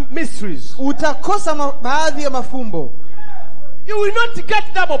some mysteries. utakosa baadhi ya mafumbo. You will not get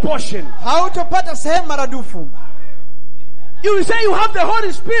double portion. Hautopata sehemu maradufu. You will say you have the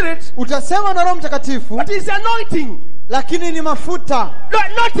Holy Spirit, Utasema na Roho Mtakatifu, but it's anointing. lakini ni mafuta,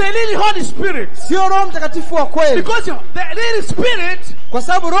 Not the really Holy Spirit. sio Roho Mtakatifu wa kweli. Because the little Spirit Kwa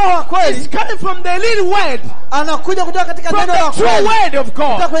sababu Roho wa is kweli coming from the little word. anakuja kutoka katika From neno la the true kweli, word of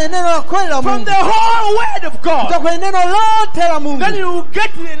kutoka God. kwenye neno la kweli la From Mungu, the whole word of kutoka God. kwenye neno lote la Mungu. Then you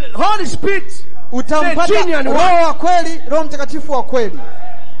get the Holy Spirit. Utampata the genuine one. Roho wa kweli, Roho Mtakatifu wa kweli.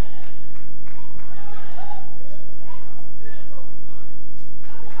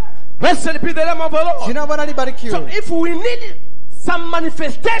 Blessed be the name of the Lord. Jina la Bwana libarikiwe. So if we need some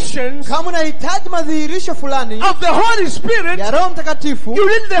manifestations Kama unahitaji madhihirisho fulani of the Holy Spirit, ya Roho Mtakatifu, you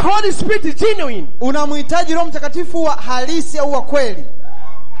need the Holy Spirit genuine. unamhitaji Roho Mtakatifu wa halisi au wa kweli,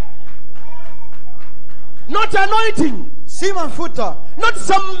 Not anointing. si mafuta, Not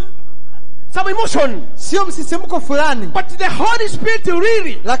some emotion. sio msisimko fulani, But the Holy Spirit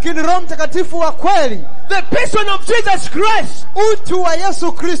really. lakini Roho Mtakatifu wa kweli, The person of Jesus Christ utu wa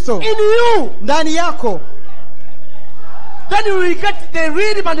Yesu Kristo in you. ndani yako, Then you will get the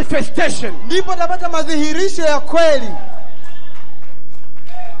real manifestation. ndipo utapata madhihirisho ya kweli.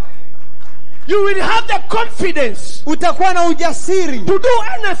 You will have the confidence Utakuwa na ujasiri to do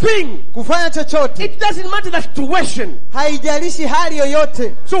anything. kufanya chochote, It doesn't matter the situation. haijalishi hali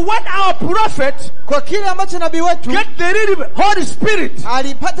yoyote. So when our prophet Kwa kile ambacho nabii wetu get the real Holy Spirit,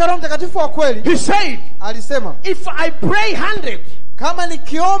 alipata Roho Mtakatifu wa kweli, he said, alisema, if I pray 100 kama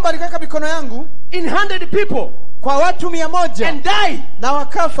nikiomba nikaweka mikono yangu in 100 people kwa watu 100 and die, na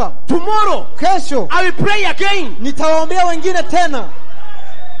wakafa, tomorrow kesho I will pray again. nitawaombea wengine tena.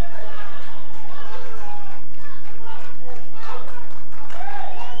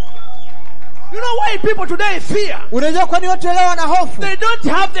 You know why people today fear? Unajua kwani watu leo wana hofu? They don't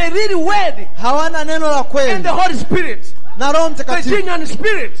have the real word Hawana neno la and kweli the Holy Spirit, na Roho the Mtakatifu, genuine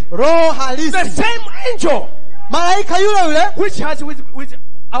Spirit, Roho the halisi. same angel Malaika yule yule which has with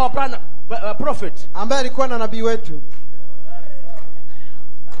our prophet. ambaye alikuwa na nabii wetu.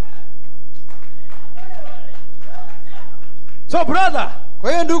 So brother,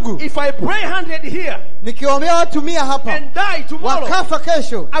 Kwa hiyo ndugu, if I pray 100 here nikiombea watu 100 hapa and die tomorrow, wakafa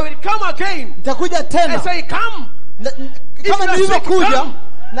kesho, I will come again nitakuja and tena say come, kama you are nilivyokuja, sick, come.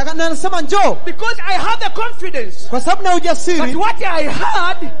 na nasema njoo, because I have the confidence kwa sababu na that ujasiri what I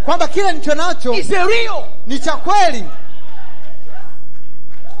had kwamba kile nilicho nacho is a real. ni cha kweli.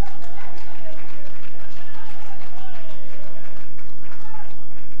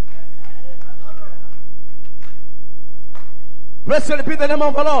 Blessed be the name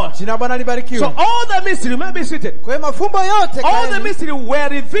of the Lord. Jina la Bwana libarikiwe. So all the mystery, may be seated. Kwa hiyo mafumbo yote All the kaeni, mystery were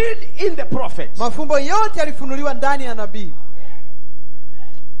revealed in the prophet. mafumbo yote yalifunuliwa ndani ya nabii.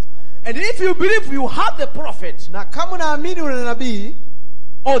 And if you believe you have the prophet, Na kama unaamini una nabii,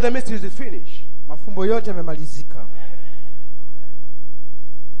 all the mysteries is finished. mafumbo yote yamemalizika.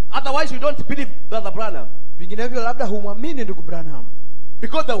 Otherwise you don't believe Brother Branham. Vinginevyo labda humwamini ndugu Branham,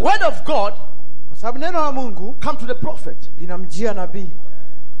 Because the word of God kwa sababu neno la Mungu come to the prophet. linamjia nabii,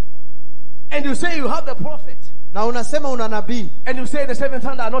 And you say you have the prophet. na unasema una nabii, And you say the seven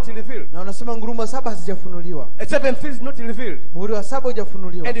thunder are not revealed. na unasema ngurumo 7 hazijafunuliwa, The seven things not revealed. muhuri wa 7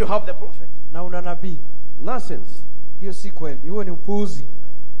 hujafunuliwa, And you have the prophet. na una nabii. Nonsense. Hiyo si kweli, huo ni upuuzi.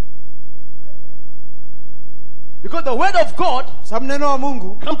 Because the word of God Sababu neno la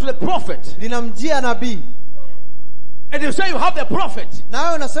Mungu come to the prophet. linamjia nabii, And you say you have the prophet. na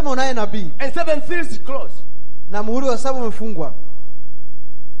wewe unasema unaye nabii, And seven things closed. na muhuri wa 7 umefungwa.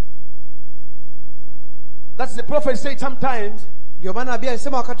 That's the prophet said sometimes Ndio maana nabii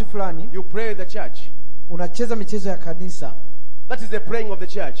alisema wakati fulani, you pray in the church. unacheza michezo ya kanisa. That is the praying of the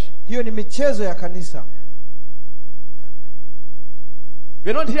church. Hiyo ni michezo ya kanisa.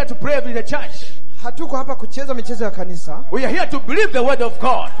 We are not here to pray in the church. Hatuko hapa kucheza michezo ya kanisa. We are here to believe the word of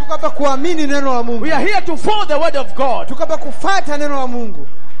God. Tuko hapa kuamini neno la Mungu. We are here to follow the word of God. Tuko hapa kufuata neno la Mungu.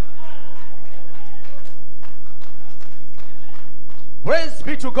 Praise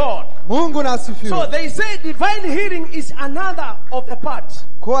be to God. Mungu na asifiwe. So they say divine healing is another of the part.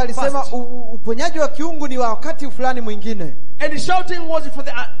 Kwa alisema uponyaji wa kiungu ni wa wakati fulani mwingine. And the shouting was for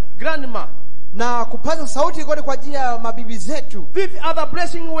the grandma. Na kupaza sauti ilikuwa ni kwa ajili ya mabibi zetu. These other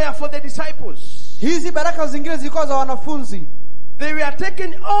blessings were for the disciples. Hizi baraka zingine zilikuwa za wanafunzi. They were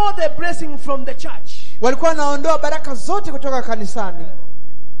taking all the blessing from the church. Walikuwa wanaondoa baraka zote kutoka kanisani.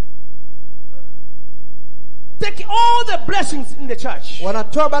 take all the blessings in the church,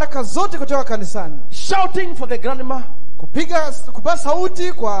 wanatoa baraka zote kutoka kanisani, shouting for the grandma, kupa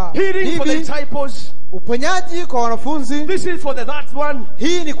sauti kwa healing for the bibi, disciples, uponyaji kwa wanafunzi, this is for the that one.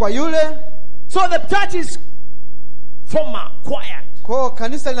 hii ni kwa yule. So the church is formal, quiet, Kwa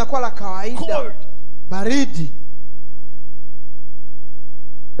kanisa linakuwa la kawaida, cold, baridi.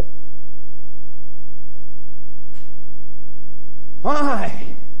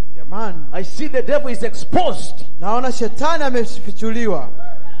 Jamani, I see the devil is exposed. naona shetani amefichuliwa.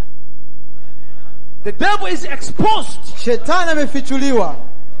 The devil is exposed. Shetani amefichuliwa.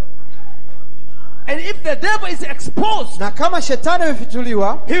 And if the devil is exposed, Na kama shetani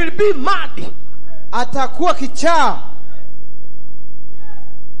amefichuliwa, he will be mad. atakuwa kichaa.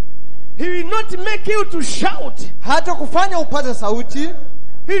 He will not make you to shout. Hata kufanya upaze sauti,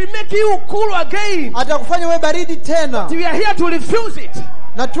 He will make you cool again. atakufanya wewe baridi tena. We are here to refuse it.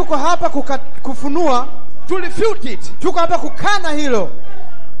 Na tuko hapa kufunua, To refute it. tuko hapa kukana hilo.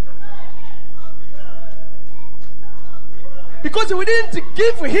 Because we didn't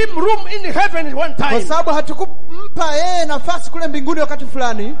give him room in heaven one Kwa time. sababu hatukumpa yeye nafasi kule mbinguni wakati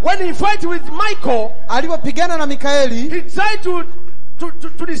fulani. When he fight with Michael, Alipopigana na Mikaeli, he tried to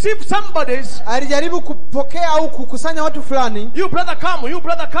deceive somebody's. alijaribu kupokea au kukusanya watu fulani. You brother come, you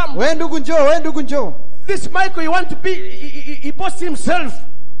brother come. Wewe ndugu njoo, wewe ndugu njoo. This Michael, he want to be, he boasts himself.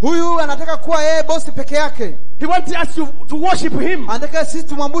 Huyu anataka kuwa yeye bosi peke yake. He wants us to worship him. Anataka sisi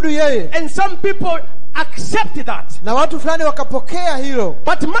tumwabudu yeye. And some people accepted that. Na watu fulani wakapokea hilo.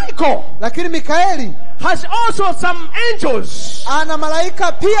 But Michael Lakini Mikaeli has also some angels ana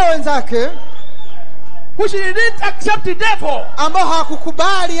malaika pia wenzake which didn't accept the devil. ambao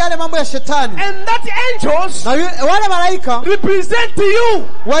hawakukubali yale mambo ya shetani. And that angels Na wale malaika represent you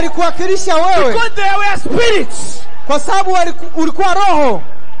walikuwakilisha wewe because they were spirits. kwa sababu ulikuwa roho.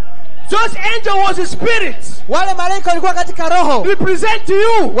 Those angels was a spirit. Wale malaika walikuwa katika roho, Represent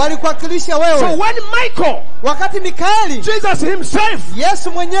you. walikuwakilisha So wewe. when Michael, Wakati Mikaeli, Jesus himself,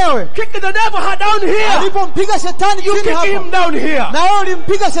 Yesu mwenyewe kicked the devil down here, alipompiga shetani you chini kick him hapa, down here. na wewe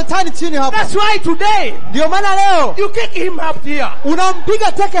ulimpiga shetani chini hapa. That's why today Ndio maana leo you kick him up here.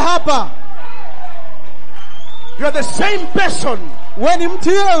 unampiga teke hapa. You are the same person. Wewe ni mtu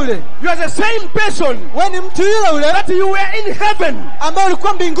yule yule. You are the same person Wewe ni mtu yule yule that you were in heaven. ambaye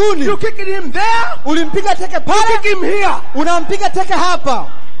ulikuwa mbinguni. You kicked him there. Ulimpiga teke You kick pale, him here. unampiga teke hapa.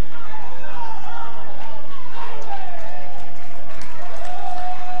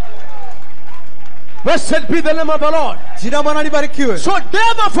 Blessed be the name of the Lord. Jina Bwana libarikiwe. So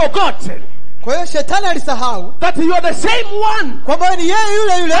devil forgot Kwa hiyo shetani alisahau that you are the same one. kwamba ni yeye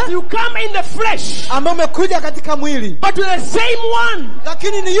yule yule That you come in the flesh, ambaye umekuja katika mwili, but you're the same one.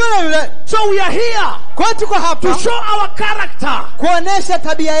 lakini ni yule yule. So we are here Kwa hiyo tuko to hapa show our character kuonesha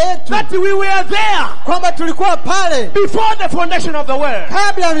tabia yetu, that we were there kwamba tulikuwa pale before the foundation of the world.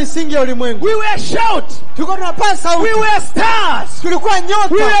 kabla ya misingi ya ulimwengu. We were shout. Tulikuwa tunapaa sauti, We were stars. tulikuwa We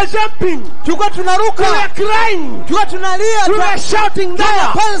nyota, were jumping. tulikuwa We tunaruka, were crying. tulikuwa tunalia, We were shouting there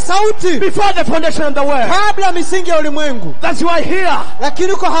tunapaa sauti before the foundation of the world. kabla ya misingi ya ulimwengu. That's why here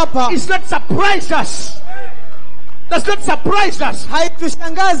Lakini uko hapa, it's not surprised us. That's not surprised us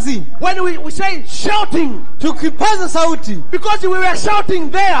haitushangazi when we say shouting, tukipaza sauti, because we were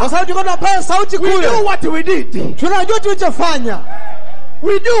shouting there. kwa sababu tulikuwa tunapaa sauti We kule. do what we did. Tunajua tulichofanya,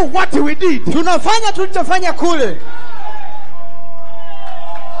 We do what we did. tunafanya tulichofanya kule.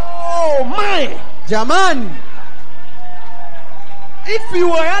 Oh my! Jamani, If you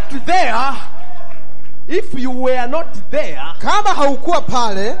were not there, if you were not there, kama haukuwa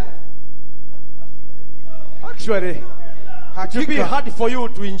pale, actually, it will be hakika hard for you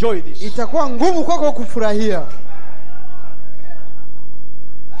to enjoy this. itakuwa ngumu kwako kufurahia.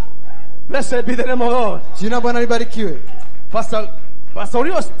 Blessed be the name of God. Jina Bwana libarikiwe. Pastor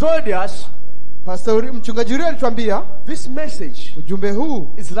Rio told us Mchungaji Uri alituambia this message ujumbe huu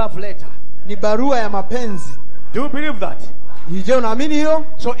is love letter. ni barua ya mapenzi. Do you believe that? Je, unaamini hilo?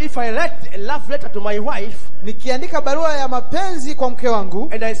 So if I write a love letter to my wife, Nikiandika barua ya mapenzi kwa mke wangu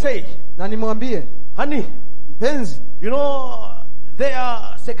and I say, na nimwambie, honey, mpenzi, you know they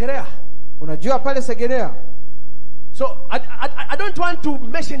are Segerea. unajua pale Segerea. So I don't want to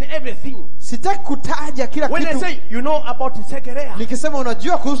mention everything. Sitaki kutaja kila When I kitu. say you know about Segerea, Nikisema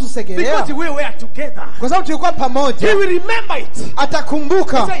unajua kuhusu Segerea, because we were together, kwa sababu tulikuwa he pamoja, will remember it.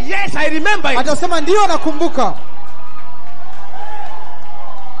 atakumbuka. Say, yes, I remember it. Atasema ndio nakumbuka.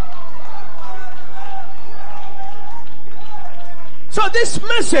 So this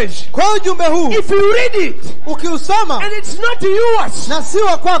message, Kwa ujumbe huu if you read it ukiusoma and it's not yours, na si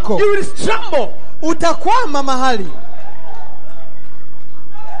wa kwako, you will stumble. utakwama mahali.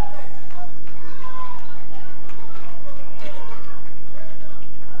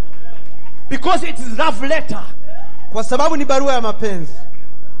 Because it is love letter. Kwa sababu ni barua ya mapenzi.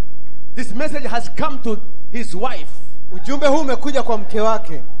 This message has come to his wife. Ujumbe huu umekuja kwa mke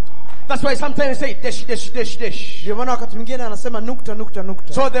wake. That's why sometimes say dash dash dash dash. Ndio maana wakati mwingine anasema nukta nukta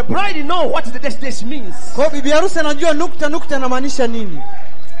nukta. So the bride know what the dash dash means. Kwa bibi harusi anajua nukta nukta inamaanisha nini.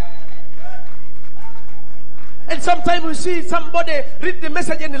 And sometimes we see somebody read the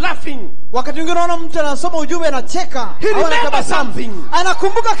message and laughing. Wakati mwingine unaona mtu anasoma ujumbe anacheka. He remembers something.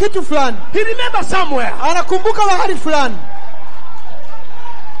 Anakumbuka kitu fulani. He remembers somewhere. Anakumbuka mahali fulani.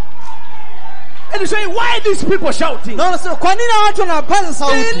 And you say, why these people shouting? Na unasema kwa nini watu wanapaza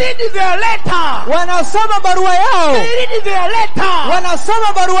sauti? They read their letter. Wanasoma barua yao. They read their letter.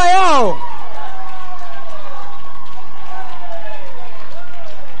 Wanasoma barua yao.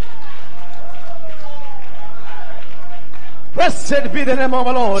 Blessed be the name of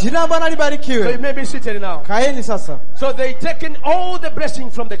the Lord. Jina Bwana libarikiwe. So you may be seated now. Kaeni sasa. So they taken all the blessing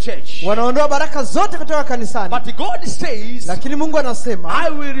from the church. Wanaondoa baraka zote kutoka kanisani. But God says, lakini Mungu anasema, I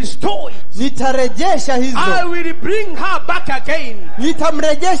will restore it. Nitarejesha hizo. I will bring her back again.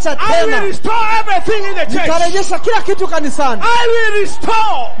 Nitamrejesha tena. I will restore everything in the church. Nitarejesha kila kitu kanisani. I will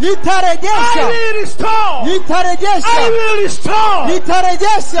restore. Nitarejesha. I will restore. Nitarejesha. I will restore.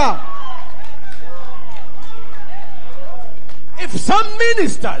 Nitarejesha. If some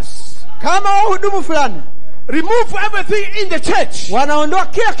ministers kama wahudumu fulani remove everything in the church, wanaondoa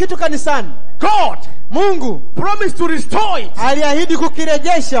kila kitu kanisani, God, Mungu, promised to restore it. Aliahidi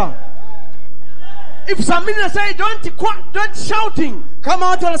kukirejesha. If some ministers say don't shouting, kama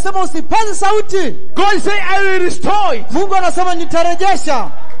watu wanasema usipaze sauti, God say I will restore it. Mungu anasema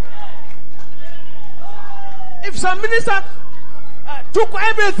nitarejesha. If some minister took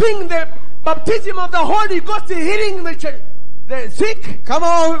everything, the baptism of the Holy Ghost, the healing the church, the sick,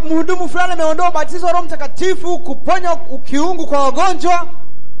 kama mhudumu fulani ameondoa ubatizo wa Roho Mtakatifu, kuponya ukiungu kwa wagonjwa,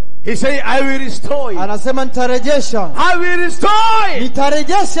 he say I will restore it. Anasema nitarejesha. I will restore it.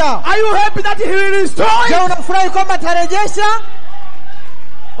 Nitarejesha. Are you happy that he will restore it? Je, unafurahi kwamba atarejesha?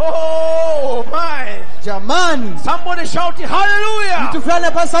 Oh my. Jamani. Somebody shouting hallelujah. Mtu fulani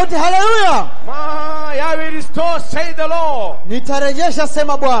hapa sauti hallelujah. My, I will restore, say the Lord. Nitarejesha,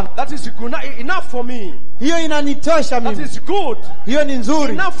 sema Bwana. That is good, enough for me. Hiyo inanitosha mimi. That is good. Hiyo ni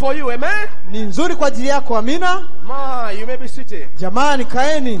nzuri. Enough for you, amen. Ni nzuri kwa ajili yako, amina. My, you may be seated. Jamani,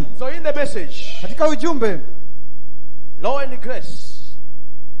 kaeni. So in the message, katika ujumbe, law and grace,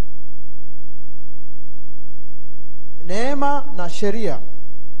 neema na sheria.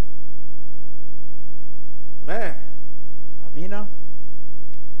 Man. Amina.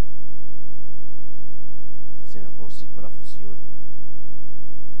 Sasa kwa usiku alafu sioni.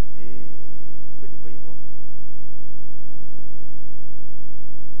 Kweli kwa hivyo.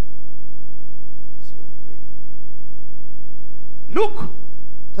 Sioni kweli. Look,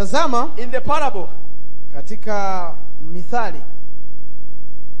 tazama in the parable, katika mithali.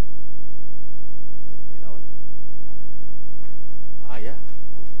 Yeah.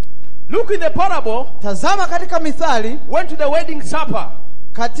 Look in the parable. Tazama katika mithali, went to the wedding supper.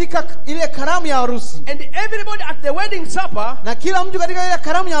 Katika ile karamu ya harusi. And everybody at the wedding supper, na kila mtu katika ile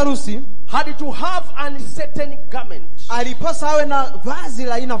karamu ya harusi, had to have a certain garment. Alipasa awe na vazi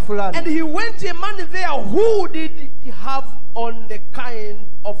la aina fulani. And he went a man there who did have on the kind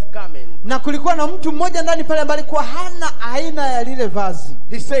of garment. Na kulikuwa na mtu mmoja ndani pale ambaye alikuwa hana aina ya lile vazi.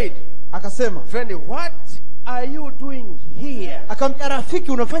 He said, akasema, friend, what are you doing here? Akamwambia,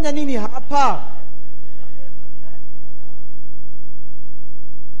 rafiki, unafanya nini hapa?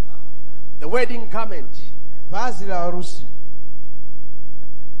 The wedding garment, vazi la harusi.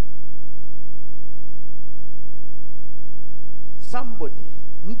 Somebody,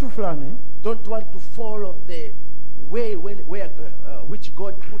 mtu fulani, don't want to follow the way which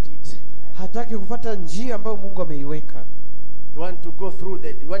God put it. Hataki kufuata njia ambayo Mungu ameiweka. You want to go through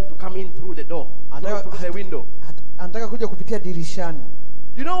you want to come in through the door, through the window. Anataka kuja kupitia dirishani.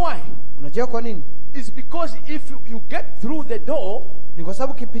 You know why? Unajua kwa nini? It's because if you get through the door, ni kwa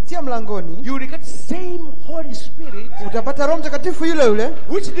sababu kipitia mlangoni, you will get same Holy Spirit, utapata Roho Mtakatifu yule yule,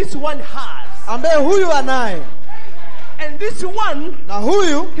 which this one has, ambaye huyu anaye. And this one, na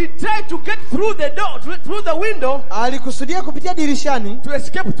huyu, he tried to get through the door, through the window, alikusudia kupitia dirishani, to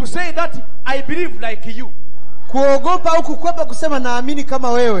escape, to say that I believe like you, kuogopa au kukwepa kusema naamini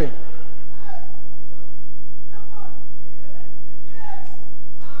kama wewe.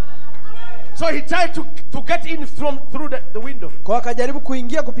 So he tried to get in through the window. Kwa akajaribu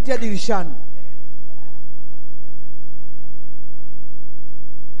kuingia kupitia dirishani.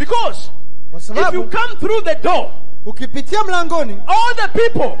 Because if you come through the door, ukipitia mlangoni, all the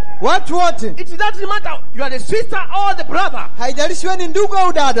people, watu wote, it doesn't matter you are the sister or the brother, haijalishi wewe ni ndugu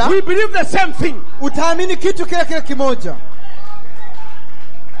au dada, we believe the same thing. utaamini kitu kile kimoja.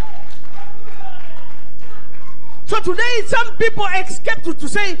 So today some people escape to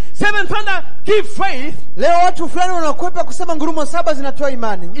say seven thunder give faith. Leo watu fulani wanakwepa kusema ngurumo 7 zinatoa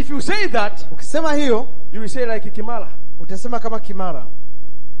imani. If you say that, ukisema hiyo, you will say like Kimara. Utasema kama Kimara.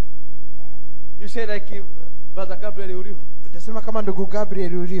 You say like Brother Gabriel Urio. Utasema kama ndugu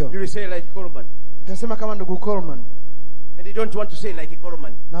Gabriel Urio. You will say like Coleman. Utasema kama ndugu Coleman. And you don't want to say like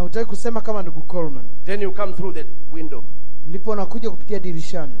Coleman. Na hutaki kusema kama ndugu Coleman. Then you come through the window. Ndipo unakuja kupitia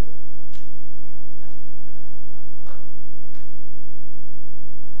dirishani.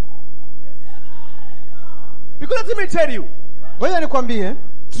 Because let me tell you, ngoja nikwambie,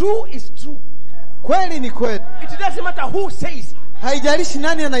 true is true. Kweli ni kweli. It doesn't matter who says. Haijalishi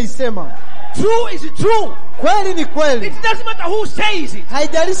nani anaisema. True is true. Kweli ni kweli. It doesn't matter who says it.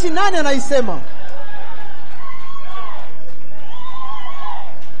 Haijalishi nani anaisema.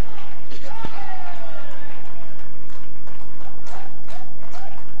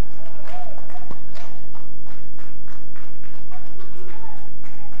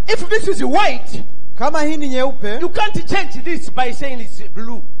 If this is white, kama hii ni nyeupe, you can't change this by saying it's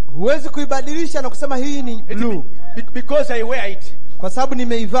blue. Huwezi kuibadilisha na kusema hii ni blue. Because I wear it. Kwa sababu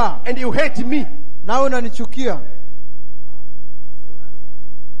nimeivaa. And you hate me. Nawe unanichukia.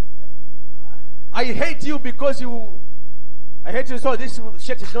 I hate you because I hate you so this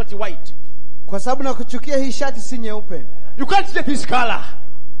shirt is not white. Kwa sababu nakuchukia hii shati si nyeupe. You can't take this color.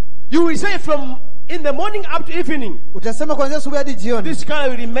 You will say from in the morning up to evening. Utasema kuanzia asubuhi hadi jioni. This color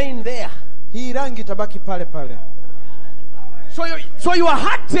will remain there. Hii rangi itabaki pale pale. So your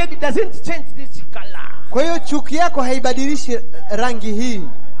hatred doesn't change this color. Kwa hiyo chuki yako haibadilishi rangi hii.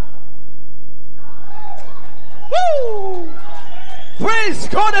 Woo! Praise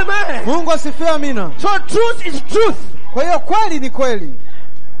God, amen. Mungu asifiwe, amina. So truth is truth. Kwa hiyo kweli ni kweli.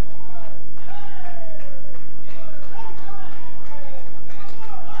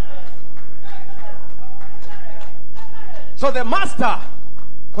 So the master,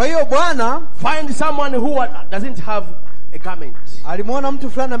 kwa hiyo Bwana find someone who doesn't have a garment. Alimuona mtu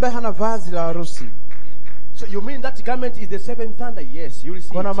fulani ambaye hana vazi la harusi. So you mean that garment is the seventh thunder? Yes, you will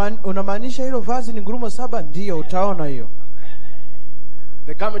see. Unamaanisha hilo vazi ni ngurumo 7? Ndio, utaona hiyo.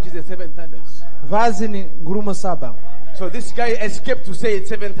 The garment is the seven thunders. Vazi ni ngurumo 7. So this guy escaped to say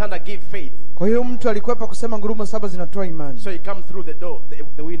seven thunder give faith. Kwa hiyo mtu alikwepa kusema ngurumo 7 zinatoa imani. So he come through the door,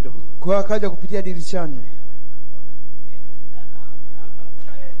 the window. Kwa akaja kupitia dirishani.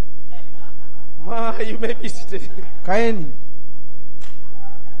 You may be seated. Kaeni.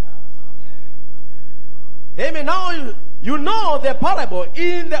 Amen. Now you know the parable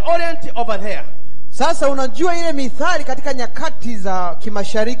in the Orient over there. Sasa unajua ile mithali katika nyakati za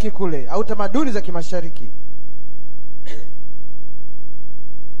kimashariki kule au tamaduni za kimashariki.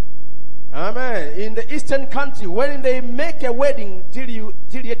 Amen. In the eastern country when they make a wedding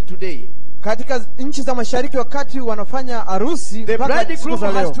till yet today. Katika nchi za mashariki wakati wanafanya harusi, the bridegroom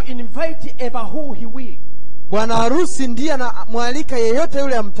has to invite ever who he will. Bwana harusi ndiye anamwalika yeyote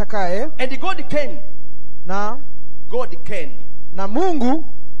yule amtakaye. And God can. God can. Na Mungu,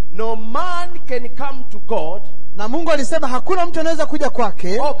 no man can come to God. Na Mungu alisema hakuna mtu anaweza kuja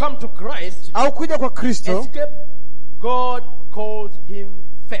kwake or come to Christ au kuja kwa Kristo except God called him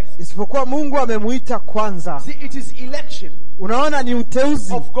first. Isipokuwa Mungu amemuita kwanza. See, it is election. Unaona ni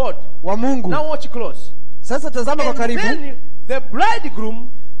uteuzi of God. Wa Mungu. Now watch close. Sasa tazama kwa karibu. Then the bridegroom,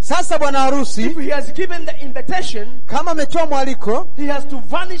 sasa bwana harusi, if he has given the invitation, kama ametoa mwaliko, he has to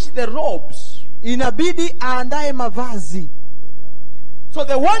vanish the robes. Inabidi aandae mavazi. So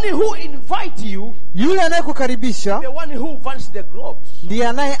the one who invite you, yule anayekukaribisha, the one who vanishes the robes, ndiye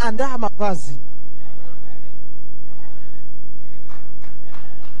anayeandaa mavazi.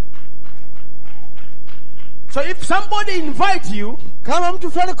 So if somebody invite you, kama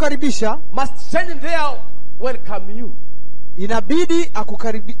mtu fulani kukaribisha, must stand there welcome you. Inabidi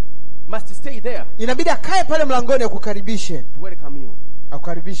must stay there. Inabidi akae pale mlangoni akukaribishe. Welcome you.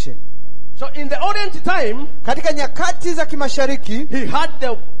 Akukaribishe. So in the Orient time, katika nyakati za kimashariki, he had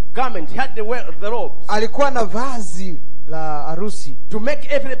the garment, he had the robes. Alikuwa na vazi la harusi. To make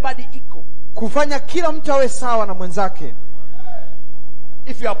everybody equal. Kufanya kila mtu awe sawa na mwenzake.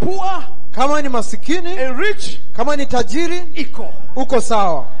 If you are poor, kama ni masikini, and rich, kama ni tajiri, equal. Uko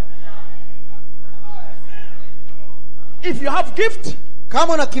sawa. If you have gift,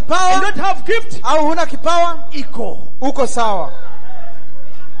 kama una kipawa, and don't have gift, au huna kipawa, equal. Uko sawa.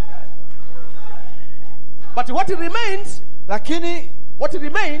 But what remains, lakini what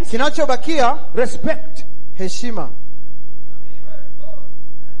remains, kinachobakia, respect, heshima.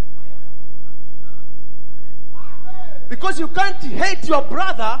 Because you can't hate your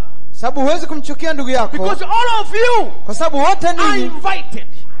brother. Sababu huwezi kumchukia ndugu yako. Because all of you kwa sababu wote are ninyi invited.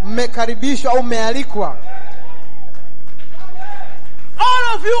 mmekaribishwa au mmealikwa.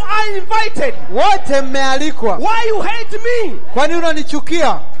 All of you are invited. Wote mmealikwa. Why you hate me? Kwa nini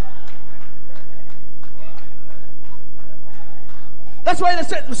unanichukia? That's why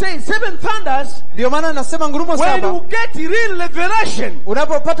they say seven thunders. Ndio maana nasema ngurumo When saba. you get real revelation,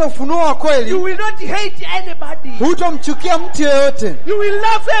 Unapopata ufunuo wa kweli, you will not hate anybody. hutomchukia mtu yeyote. You will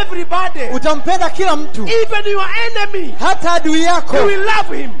love everybody. Utampenda kila mtu. Even your enemy. Hata adui yako. You will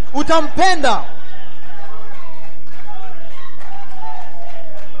love him. Utampenda.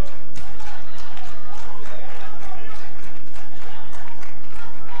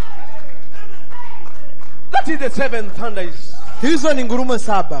 That is the seven thunders. Hizo ni ngurumo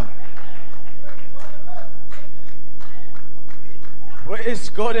saba. Praise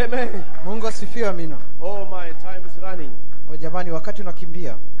God, amen. Mungu asifiwe, amina. Oh, my time is running. Jamani, wakati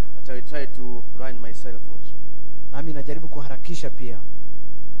unakimbia. But I will try to run myself also. Nami najaribu kuharakisha pia.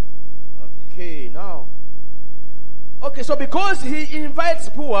 Okay, now. Okay, so because he invites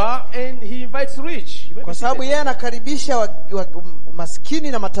poor and he invites rich. Kwa sababu yeye anakaribisha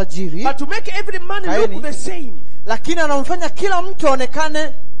maskini na matajiri. But to make every man look the same. Lakini anamfanya kila mtu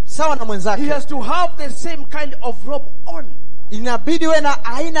aonekane sawa na mwenzake. He has to have the same kind of robe on. Inabidi we na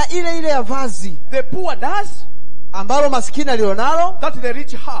aina ile ile ya vazi. The poor does. Ambalo maskini alionalo. That the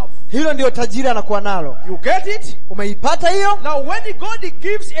rich have. Hilo ndio tajiri anakuwa nalo. You get it? Umeipata hiyo? Now when God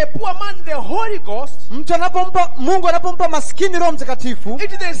gives a poor man the Holy Ghost, Mungu anapompa maskini Roho Mtakatifu,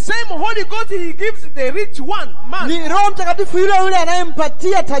 it is the same Holy Ghost he gives the rich one man. Ni Roho Mtakatifu yule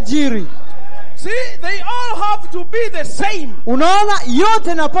anayempatia tajiri. See, they all have to be the same. Unaona, yote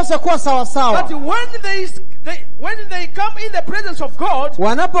yanapaswa kuwa sawa sawa. But when they come in the presence of God,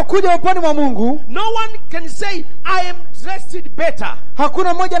 wanapokuja upande mwa Mungu, no one can say I am dressed better.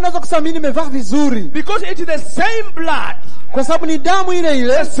 Hakuna mmoja anaweza kusema mimi nimevaa vizuri. Because it is the same blood. Kwa sababu ni damu ile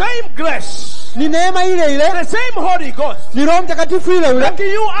ile. The same grace. Ni neema ile ile. The same Holy Ghost. Ni Roho Mtakatifu ile ile.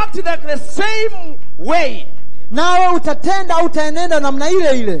 Like you act like the same way. Nawe utatenda au utaenenda namna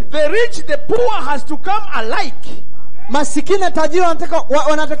ile ile. The rich, the poor has to come alike. Masikini na tajiri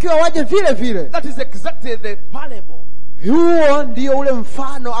wanatakiwa waje vile vile. That is exactly the parable. Huo ndio ule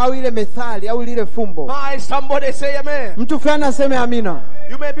mfano au ile methali au ile fumbo. Somebody say amen. Mtu fulani aseme amina.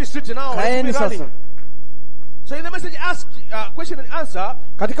 You may be sitting now. Kaeni sasa. So in the message ask question and answer.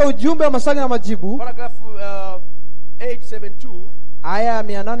 Katika ujumbe wa maswali na majibu. Paragraph 872. Aya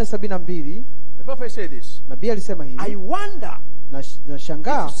 872. The prophet said this. Nabii alisema hivi. I wonder.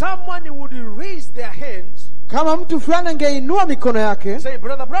 Nashangaa. If someone would raise their hands. Kama mtu fulani angeinua mikono yake. Say,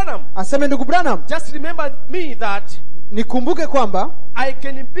 Brother Branham. Aseme, ndugu Branham. Just remember me that. Nikumbuke kwamba. I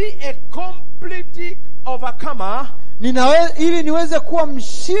can be a complete overcomer. Ili niweze kuwa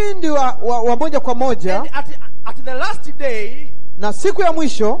mshindi wa moja kwa moja. And at the last day. Na siku ya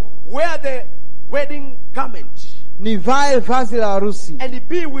mwisho. Wear the wedding garment. Nivae vazi la harusi. And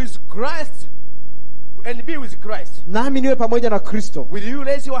be with Christ. And be with Christ. Nami niwe pamoja na Kristo. Will you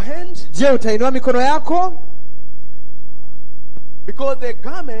raise your hand? Je, utainua mikono yako? Because the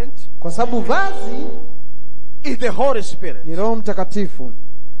garment. Kwa sababu vazi. Is the Holy Spirit. Ni Roho Mtakatifu.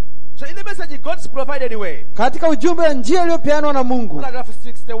 So in the message God's provided way. Katika ujumbe wa njia iliyopeanwa na Mungu. Paragraph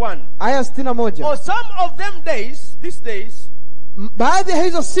 61. Aya 61. Or some of them days, these days. Baadhi ya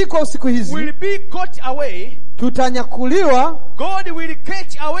hizo siku au siku hizi. Will be caught away. Tutanyakuliwa. God will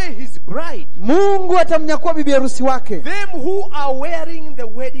catch away his bride. Mungu atamnyakua bibi harusi wake. Them who are wearing the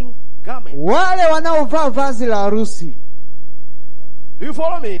wedding garment. Wale wanaovaa vazi la harusi. Do you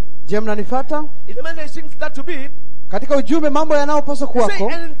follow me? Je, mnanifuata? If the man thinks that to be. Katika ujumbe mambo yanayopaswa kuwako.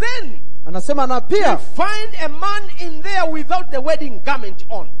 And then. Anasema na pia. Find a man in there without the wedding garment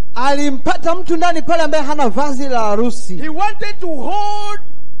on. Alimpata mtu ndani pale ambaye hana vazi la harusi. He wanted to hold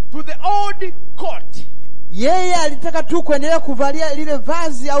to the old coat. Yeye alitaka tu kuendelea kuvalia lile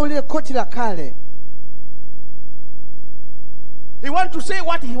vazi au lile koti la kale. He want to say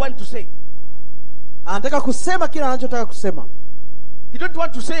what he want to say. Anataka kusema kile anachotaka kusema. He don't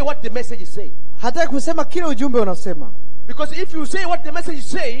want to say what the message is saying. Hataki kusema kile ujumbe unasema. Because if you say what the message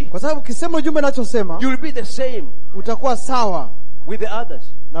say, kwa sababu ukisema ujumbe unachosema, you will be the same. Utakuwa sawa with the others.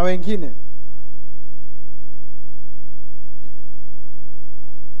 Na wengine.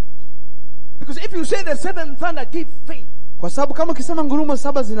 Because if you say the seven thunder give faith. Kwa sababu kama ukisema ngurumo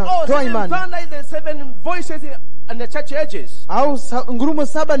saba zinatoa imani. Thunder is the seven voices in the church ages. Au ngurumo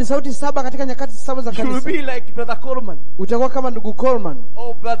saba ni sauti saba katika nyakati saba za kanisa. You will be like Brother Coleman. Utakuwa kama ndugu Coleman.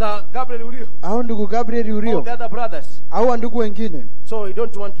 Or Brother Gabriel Urio. Au ndugu Gabriel Urio. Or the other brothers. Au ndugu wengine. So you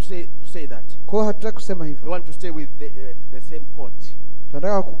don't want to say that. Kwa hiyo hatutaki kusema hivyo. We want to stay with the same coat.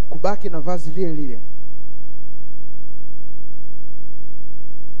 Tunataka kubaki na vazi lile lile.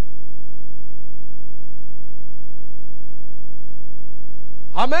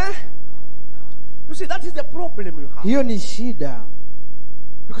 Amen. You see, that is the problem you have. Hiyo ni shida.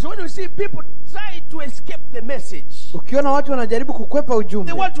 Because when you see people try to escape the message, Ukiona watu wanajaribu kukwepa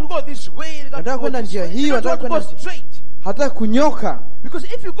ujumbe, they want to go this way, they want to go this way, they want to go straight. Hata kunyoka. Because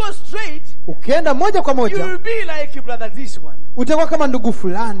if you go straight, ukienda moja kwa moja, you will be like brother this one. Utakuwa kama ndugu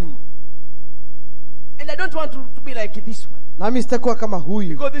fulani. And I don't want to be like this one. Nami sitakuwa kama huyu.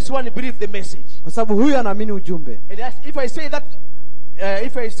 Because this one believes the message. Kwa sababu huyu anaamini ujumbe. And if I say that,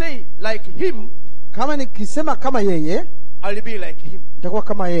 if I say like him, kama nikisema kama yeye, I'll be like him. Nitakuwa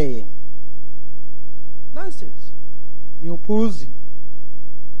kama yeye. Nonsense. Ni upuuzi.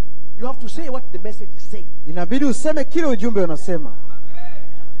 You have to say what the message is saying. Inabidi useme kile ujumbe unasema.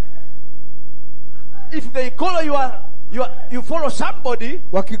 If they call you follow somebody,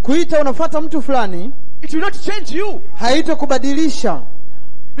 wakikuita unafuata mtu fulani, it will not change you. Haitokubadilisha.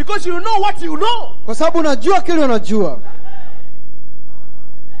 Because you know what you know. Kwa sababu unajua kile unajua.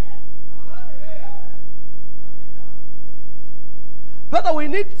 Brother, we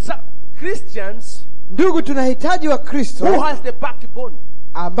need some Christians. Ndugu, tunahitaji wa Kristo who has the backbone,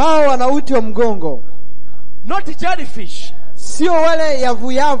 ambao wana uti wa mgongo. Not jellyfish. Sio wale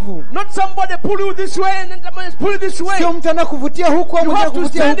yavu. Not somebody pull you this way and somebody pull you this way. Sio mtu anakuvutia huko au mwingine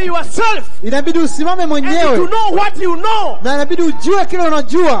kuvutia huko. You have to stand yourself. Inabidi usimame mwenyewe. And you know what you know. Na inabidi ujue kile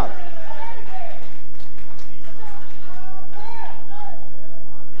unajua.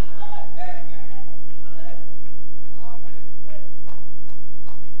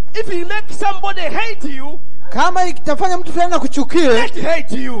 If you make somebody hate you, kama ikitafanya mtu fulani akuchukie, let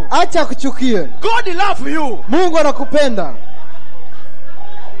hate you. Acha akuchukie. God love you. Mungu anakupenda.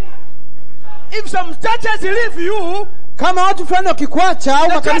 If some churches leave you, kama watu fulani wakikuacha au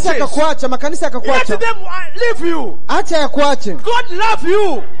makanisa yakakuacha, let them leave you. Acha yakuache. God love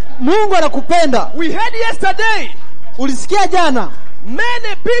you. Mungu anakupenda. We heard yesterday. Ulisikia jana.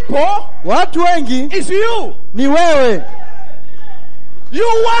 Many people, watu wengi, is you. Ni wewe. You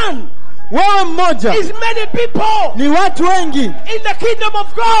one. Wewe mmoja. Is many people. Ni watu wengi. In the kingdom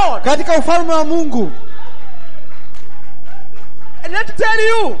of God. Katika ufalme wa Mungu. And let me tell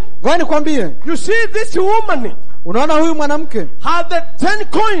you. Ngoja nikwambie. You see this woman. Unaona huyu mwanamke? Had the 10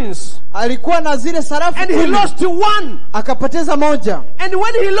 coins. Alikuwa na zile sarafu 10. And he lost 1. Akapoteza moja. And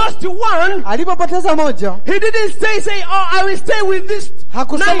when he lost 1, alipopoteza moja, he didn't say, oh, I will stay with this.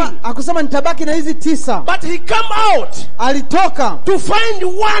 Hakusema nitabaki na hizi 9. But he come out. Alitoka to find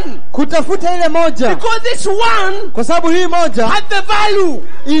 1. Kutafuta ile moja. Because this 1, kwa sababu hii moja, had the value.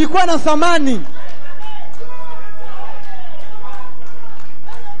 Ilikuwa na thamani.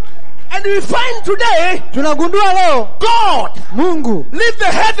 And we find today, tunagundua leo, God, Mungu, leave the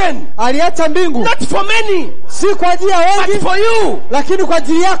heaven, aliacha mbingu, not for many, si kwa ajili ya wengi, but for you, lakini kwa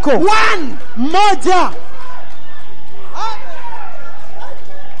ajili yako. 1, moja.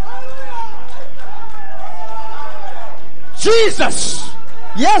 Jesus,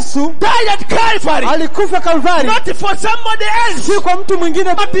 Yesu, died at Calvary, alikufa Kalvari, not for somebody else, si kwa mtu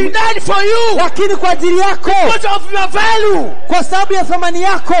mwingine, but he died for you, lakini kwa ajili yako, because of your value, kwa sababu ya thamani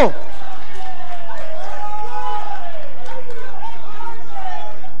yako.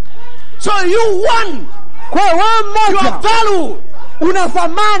 So you one, kwa wewe mmoja, your value, una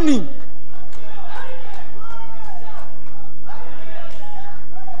thamani.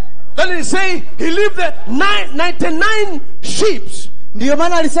 Then he say he leave the 99 sheep. Ndiyo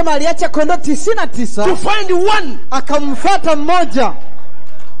maana alisema aliacha kondoo 99 to find 1, akamfuata mmoja.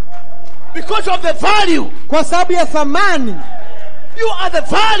 Because of the value, kwa sababu ya thamani. You are the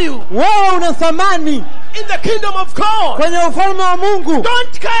value. Wewe una thamani in the kingdom of God. Kwenye ufalme wa Mungu.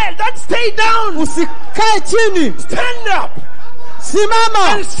 Don't stay down. Usikae chini. Stand up.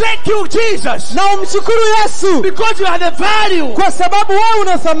 Simama. And thank you Jesus. Na umshukuru Yesu. Because you are the value. Kwa sababu wewe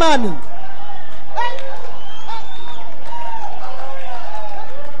una thamani.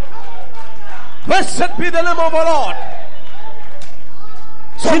 Blessed be the name of the Lord.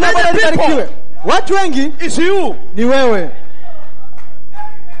 So many people, watu wengi is you. Ni wewe.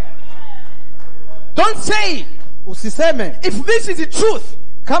 Don't say, usiseme, if this is the truth,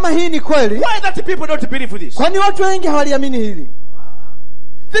 kama hii ni kweli, why that people don't believe this? Kwani watu wengi hawaliamini hili?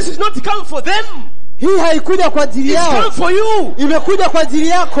 This is not come for them. Hii haikuja kwa ajili yao. It's come for you. Imekuja kwa ajili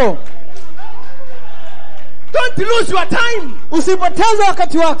yako. Don't lose your time. Usipoteze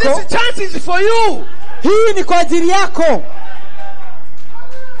wakati wako. This chance is for you. Hii ni kwa ajili yako.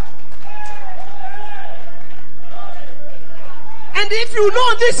 And And if you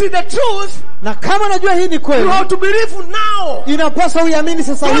know this is the truth, na kama unajua hii ni kweli, you have to believe now. inapaswa uiamini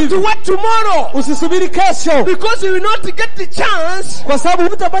sasa Don't hivi. wait tomorrow. Usisubiri kesho, Because you will not get the chance kwa sababu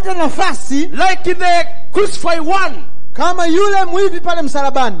hutapata nafasi like in the crucified one. kama yule mwivi pale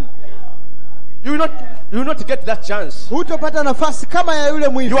msalabani. You will not get that chance. Hutapata nafasi kama ya yule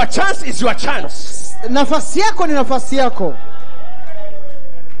mwivi. Your chance is your chance. Nafasi yako ni nafasi yako.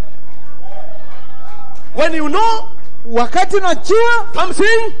 When you know Wakati unajua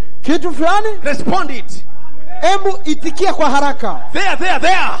something, kitu fulani, respond it. hebu itikia kwa haraka.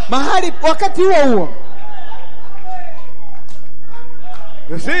 There. Mahali wakati huo.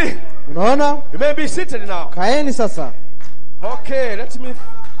 You see? Unaona? You may be seated now. Kaeni sasa. Okay, let me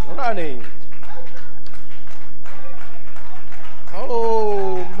running.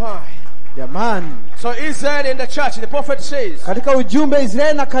 Oh my. Jamani. So Israel in the church, the prophet says. Katika ujumbe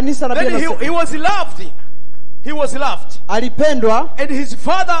Israeli na kanisa na Then he was loved. He was loved. Alipendwa. And his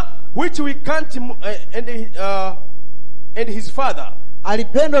father, which we can't, and his father,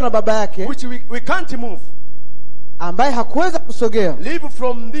 alipendwa na baba yake, which we can't move, ambaye hakuweza kusogea. Live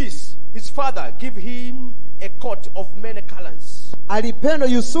from this, his father give him a coat of many colors. Alipendwa,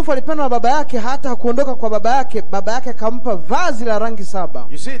 Yusufu alipendwa na baba yake, hata hakuondoka kwa baba yake akampa vazi la rangi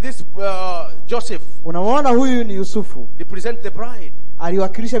 7. You see this Joseph, unaona huyu ni Yusufu, represent the bride.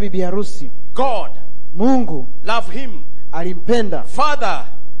 Aliwakilisha bibi harusi. God, Mungu, love him. Alimpenda. Father,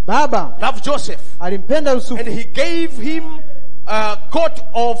 baba, love Joseph. Alimpenda Yusufu. And he gave him a coat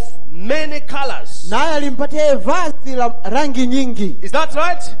of many colors. Naye alimpatia vazi la rangi nyingi. Is that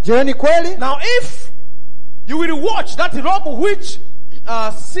right? Je, ni kweli? Now if you will watch that robe which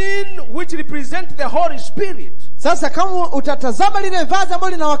sin which represent the Holy Spirit. Sasa kama utatazama lile vazi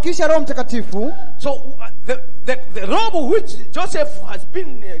ambalo linawakilisha Roho Mtakatifu, so the robe which Joseph has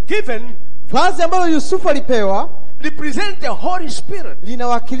been given, vazi ambalo Yusufu alipewa, represent the Holy Spirit.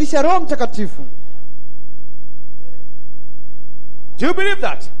 Linawakilisha Roho Mtakatifu. Do you believe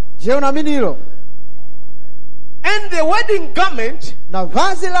that? Je, unaamini hilo? And the wedding garment, na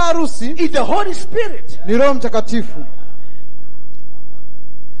vazi la harusi, is the Holy Spirit. Ni Roho Mtakatifu.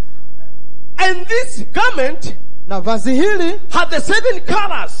 And this garment, na vazi hili, have the 7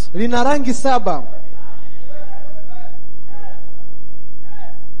 colors. Lina rangi 7.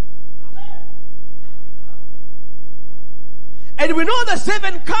 And we know the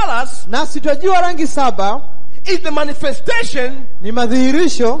 7 colors, nasi tunajua rangi 7 is the manifestation, ni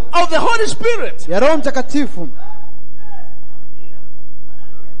madhihirisho of the Holy Spirit. Ya Roho Mtakatifu.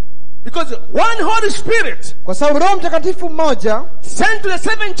 Because one Holy Spirit, kwa sababu Roho Mtakatifu mmoja, sent to the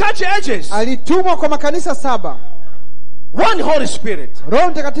 7 church ages, alitumwa kwa makanisa 7. One Holy Spirit.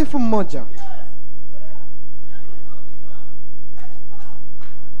 Roho Mtakatifu mmoja.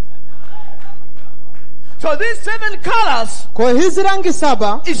 So these 7 colors, kwa hizi rangi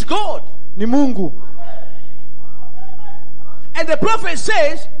 7, is God. Ni Mungu. And the prophet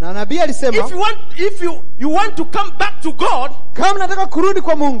says, na nabii alisema, if you want to come back to God, kama nataka kurudi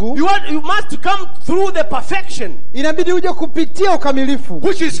kwa Mungu, you must come through the perfection, inabidi uje kupitia ukamilifu,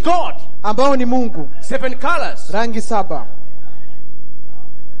 which is God, ambao ni Mungu. 7 colors, rangi 7.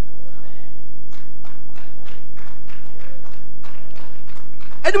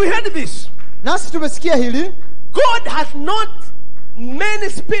 And we heard this. Nasi tumesikia hili. God has not many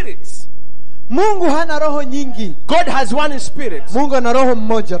spirits. Mungu hana roho nyingi. God has one spirit. Mungu ana roho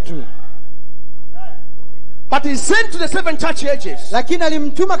mmoja tu. But he sent to the 7 church ages. Lakini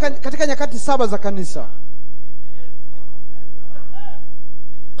alimtuma katika nyakati 7 za kanisa.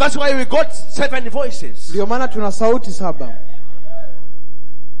 That's why we got 7 voices. Ndio maana tuna sauti 7.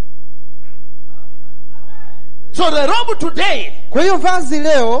 So the robe today, kwa hiyo vazi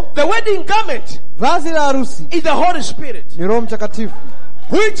leo, the wedding garment, vazi la harusi, is the Holy Spirit. Ni Roho Mtakatifu.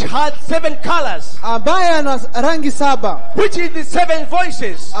 Which had 7 colors, ambaye ana rangi 7, which is the 7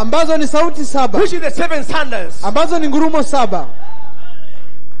 voices, ambazo ni sauti 7, which is the 7 thunders, ambazo ni ngurumo 7.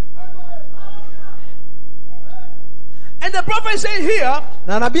 And the prophet says here,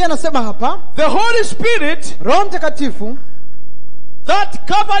 na nabii anasema hapa, the Holy Spirit, Roho Mtakatifu, that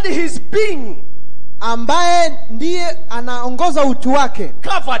covered his being, ambaye ndiye anaongoza utu wake,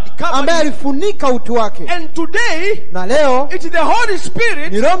 ambaye alifunika utu wake. And today, na leo, it is the Holy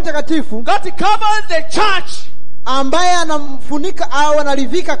Spirit, ni Roho Mtakatifu, that covers the church, ambaye anamfunika au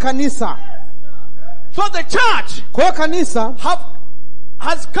analivika kanisa. So the church, kwa kanisa,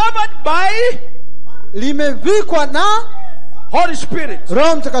 has covered by, limevikwa na Holy Spirit,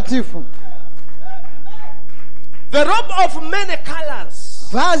 Roho Mtakatifu. The robe of many colors,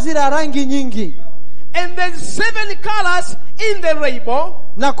 vazi la rangi nyingi. And there's 7 colors in the rainbow,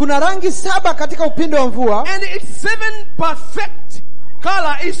 na kuna rangi 7 katika upinde wa mvua, and it's 7 perfect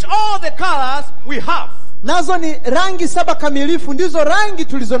color is all the colors we have. Nazo ni rangi 7 kamilifu, ndizo rangi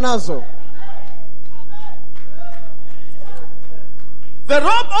tulizo nazo. The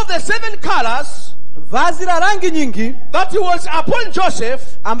robe of the 7 colors, vazi la rangi nyingi, that was upon Joseph,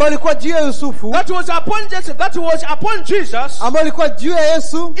 ambayo ilikuwa juu ya Yusufu, that was upon Joseph, that was upon Jesus, ambayo ilikuwa juu ya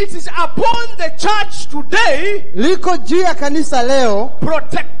Yesu, it is upon the church today, liko juu ya kanisa leo,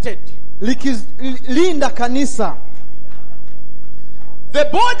 protected, likilinda kanisa. The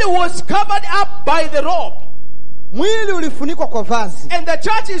body was covered up by the robe. Mwili ulifunikwa kwa vazi. And the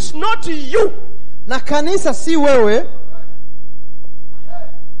church is not you. Na kanisa si wewe.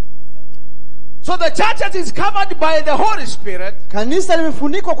 So the church is covered by the Holy Spirit. Kanisa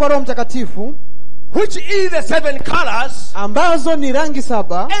limefunikwa kwa Roho Mtakatifu, which is the 7 colors. Ambazo ni rangi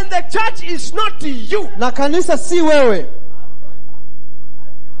 7. And the church is not you. Na kanisa si wewe.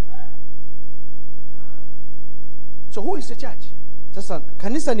 So who is the church? Sasa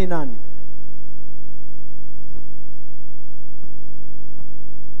kanisa ni nani?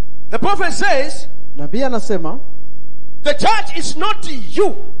 The prophet says, nabii anasema, the church is not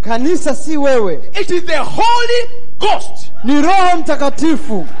you. Kanisa si wewe. It is the Holy Ghost. Ni Roho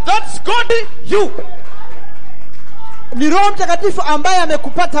Mtakatifu. That's God you. Ni Roho Mtakatifu ambaye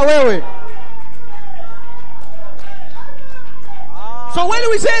amekupata wewe. So when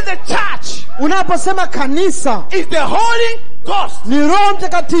we say the church, unaposema kanisa, is the Holy Ghost. Ni Roho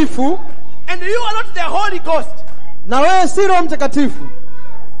Mtakatifu. And you are not the Holy Ghost. Na wewe si Roho Mtakatifu.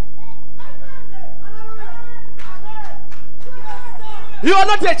 You are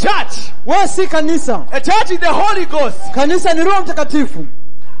not a church. Wewe si kanisa. A church is the Holy Ghost. Kanisa ni Roho Mtakatifu.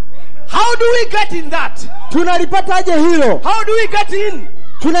 How do we get in that? Tunalipata aje hilo? How do we get in?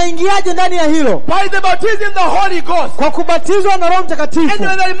 Tunaingiaje ndani ya hilo? By the baptism in the Holy Ghost. Kwa kubatizwa na Roho Mtakatifu. And you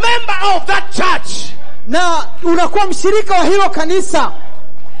are a member of that church. Na unakuwa mshirika wa hilo kanisa.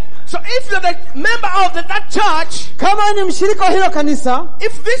 So if you're the member of that church, kama ni mshirika wa hilo kanisa,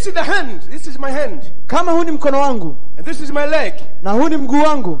 if this is the hand, this is my hand. Kama huu ni mkono wangu, and this is my leg, na huu ni mguu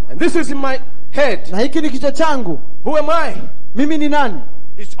wangu, and this is my head, na hiki ni kichwa changu, who am I? Mimi ni nani?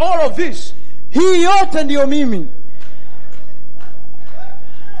 It's all of this. Hii yote ndiyo mimi.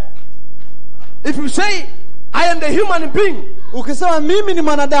 If you say I am the human being, ukisema mimi ni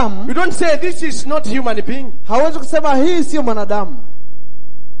mwanadamu, you don't say this is not human being. Hauwezi kusema hii sio mwanadamu.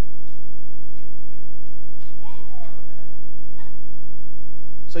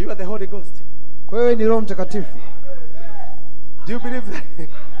 So you are the Holy Ghost. Kwa hiyo ni Roho Mtakatifu. Do you believe that?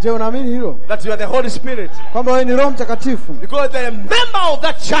 Je, unaamini hilo? That you are the Holy Spirit. Kwamba wewe ni Roho Mtakatifu. Because they are a member of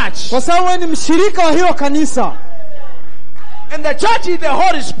that church. Kwa sababu wewe ni mshirika wa hilo kanisa. And the church is the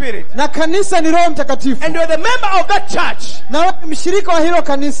Holy Spirit. Na kanisa ni Roho Mtakatifu. And you are the member of that church. Na wewe ni mshirika wa hilo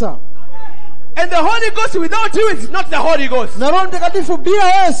kanisa. And the Holy Ghost without you is not the Holy Ghost. Na Roho Mtakatifu bila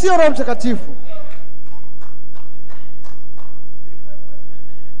wewe sio Roho Mtakatifu.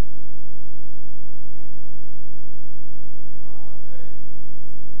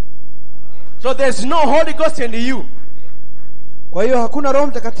 So there's no Holy Ghost in you. Kwa hiyo hakuna Roho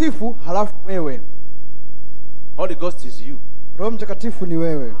Mtakatifu halafu wewe. Holy Ghost is you. Roho Mtakatifu ni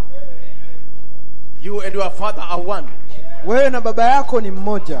wewe. You and your Father are one. Wewe na baba yako ni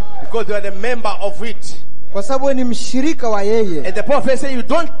mmoja. Because you are the member of it. Kwa sababu wewe ni mshirika wa yeye. And the prophet says you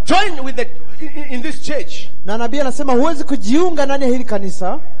don't join with in this church. Na nabii anasema huwezi kujiunga ndani ya hili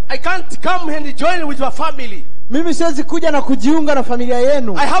kanisa. I can't come and join with your family. Mimi siwezi kuja na kujiunga na familia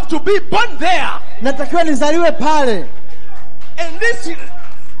yenu. I have to be born there. Natakiwa nizaliwe pale. And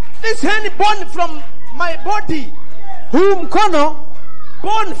this hand born from my body. Huu mkono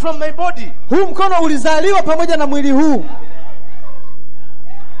born from my body. Huu mkono ulizaliwa pamoja na mwili huu.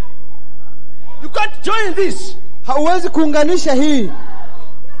 You can't join this. Hauwezi kuunganisha hii.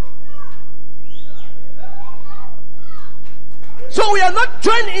 So we are not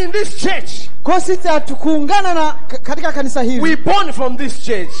joined in this church. Kwa sisi hatukuungana na katika kanisa hili. We born from this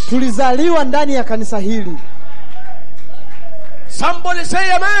church. Tulizaliwa ndani ya kanisa hili. Somebody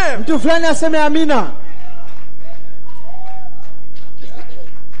say amen. Mtu fulani aseme amina.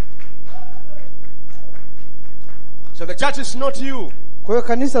 So the church is not you. Kwa hiyo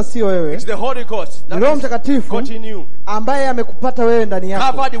kanisa sio wewe. It's the Holy Ghost. Ni Roho Mtakatifu ambaye amekupata wewe ndani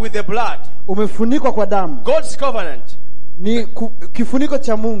yako. Covered with the blood. Umefunikwa kwa damu. God's covenant. Ni kifuniko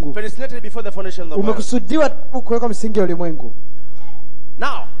cha Mungu. Predestinated before the foundation of the world. Umekusudiwa kuweka msingi wa ulimwengu.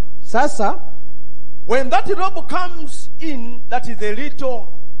 Now, sasa when that robe comes in, that is the little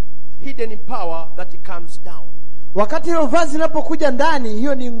hidden power that comes down. Wakati hilo vazi linapokuja ndani,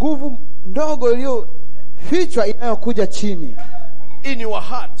 hiyo ni nguvu ndogo iliyofichwa inayokuja chini. In your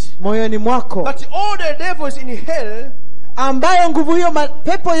heart. Moyoni mwako. That all the devils in hell ambayo nguvu hiyo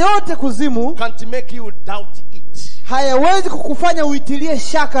mapepo yote kuzimu can't make you doubt it. hayawezi kukufanya uitilie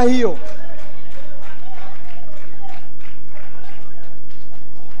shaka hiyo.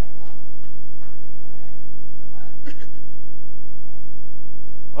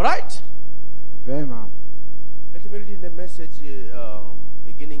 All right? Vema. Let me read the message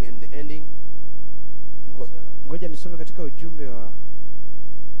beginning and the ending. Ngoja nisome katika ujumbe wa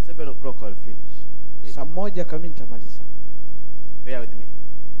 7 o'clock I'll finish. saa 1 kamili nitamaliza. Bear with me.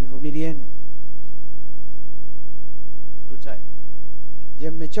 Nivumilieni. You tired?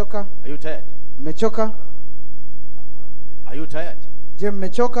 Je, mmechoka? Are you tired? Mmechoka? Are you tired? Je,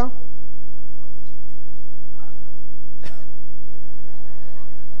 mmechoka?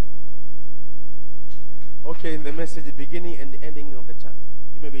 Okay, in the message beginning and the ending of the time.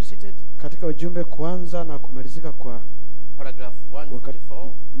 You may be seated. Katika ujumbe kuanza na kumalizika kwa Paragraph 144.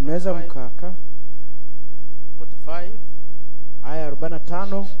 mnaweza mkaka 45. aya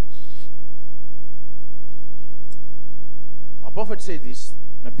 45. Our prophet said this.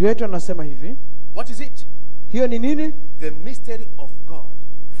 Nabii wetu anasema hivi. What is it? Hiyo ni nini? The mystery of God.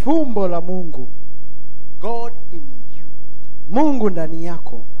 Fumbo la Mungu. God in you. Mungu ndani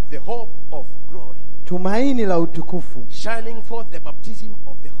yako. The hope of glory. Tumaini la utukufu. Shining forth the baptism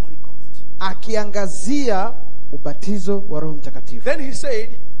of the Holy Ghost. Akiangazia ubatizo wa Roho Mtakatifu. Then he said,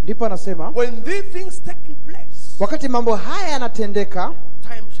 ndipo anasema, when these things taking place, wakati mambo haya yanatendeka,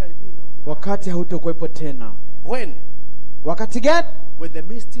 time shall be no more. Wakati hautokuwepo tena. When? Wakati gani? With the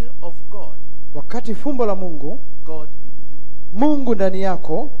mystery of God. Wakati fumbo la Mungu, God in you. Mungu ndani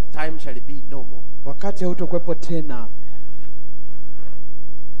yako, Time shall be no more. Wakati hautokuwepo tena.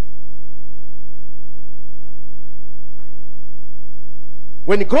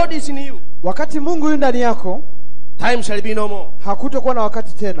 When God is in you, wakati Mungu yu ndani yako, time shall be no more. Hakutokuwa na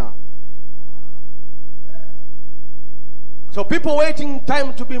wakati tena. So people waiting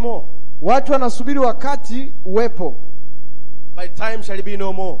time to be more. Watu wanasubiri wakati uwepo. But time shall be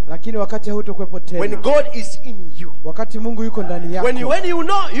no more. Lakini wakati hautokuwepo tena. When God is in you. Wakati Mungu yuko ndani yako. When you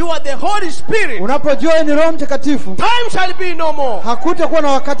know you are the Holy Spirit. Unapojua ni Roho Mtakatifu. Time shall be no more. Hakutakuwa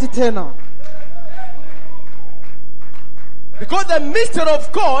na wakati tena. Because the mystery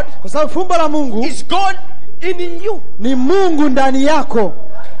of God, kwa sababu fumbo la Mungu, is God in you. Ni Mungu ndani yako.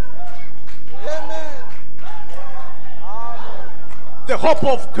 Amen. The hope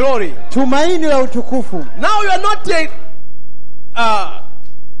of glory. Tumaini la utukufu. Now you are not a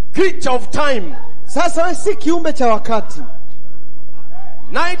creature of time. Sasa wewe si kiumbe cha wakati.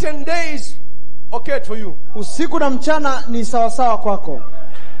 Night and day is okay for you. Usiku na mchana ni sawa sawa kwako.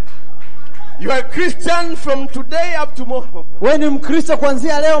 You are a Christian from today up tomorrow. Wewe ni Mkristo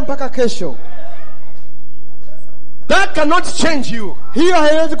kuanzia leo mpaka kesho. That cannot change you. Hiyo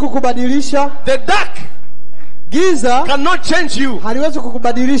haiwezi kukubadilisha. The dark, giza, cannot change you. Haliwezi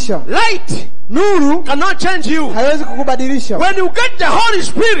kukubadilisha. Light, nuru, cannot change you. Haiwezi kukubadilisha. When you get the Holy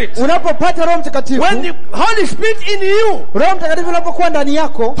Spirit, unapopata Roho Mtakatifu, when the Holy Spirit in you, Roho Mtakatifu unapokuwa ndani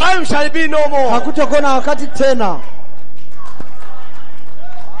yako, time shall be no more. Hakutakuwa na wakati tena.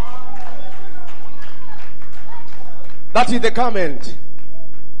 That is the garment.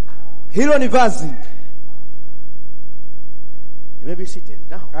 Hilo ni vazi. You may be seated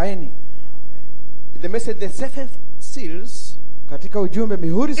now. Kaeni. In the message, the seventh seals, katika ujumbe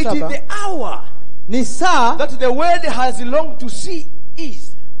mihuri saba, it is the hour ni saa that the world has longed to see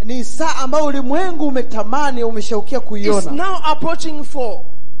is. Ni saa ambayo ulimwengu umetamani, umeshaukia kuiona. It's now approaching for.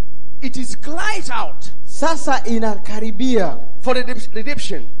 It is cries out. Sasa inakaribia. For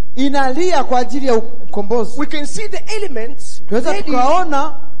redemption. Inalia kwa ajili ya ukombozi. We can see the elements. Tunaweza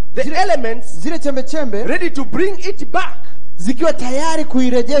tukaona the elements zile chembe chembe ready to bring it back. Zikiwa tayari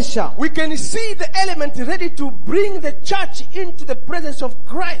kuirejesha. We can see the element ready to bring the church into the presence of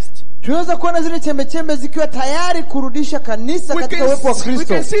Christ. Tunaweza kuona zile chembe chembe zikiwa tayari kurudisha kanisa katika uwepo wa Kristo. We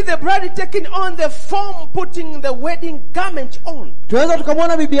can see the bride taking on the form, putting the wedding garment on. Tunaweza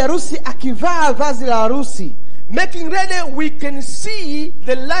tukamwona bibi harusi akivaa vazi la harusi. Making ready, we can see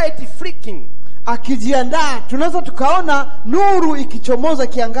the light flicking. Akijiandaa, tunaweza tukaona nuru ikichomoza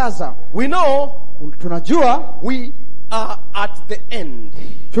kiangaza. We know, tunajua we are at the end.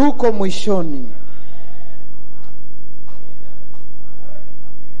 Tuko mwishoni.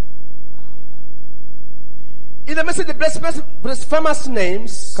 In the message, the blasphemous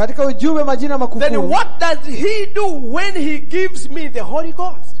names, katika ujumbe majina makufuru. Then what does he do when he gives me the Holy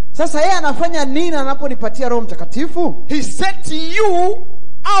Ghost? Sasa yeye anafanya nini anaponipatia Roho Mtakatifu? He set you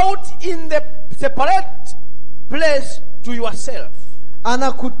out in the separate place to yourself.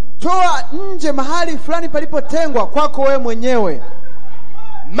 Anakutoa nje mahali fulani palipotengwa kwako wewe mwenyewe.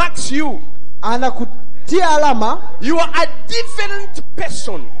 Marks you. ukitia alama, you are a different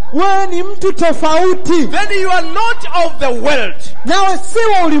person. wewe ni mtu tofauti. Then you are not of the world. Nawe si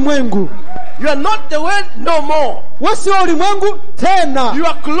wa ulimwengu. You are not the world no more. Wewe si wa ulimwengu tena. You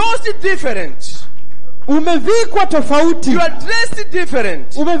are clothed different. Umevikwa tofauti. You are dressed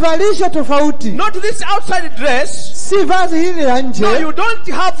different. Umevalishwa tofauti. Not this outside dress. Si vazi hili la nje. No, you don't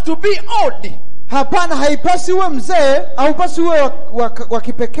have to be odd. Hapana, haipasi uwe mzee, au pasi uwe wa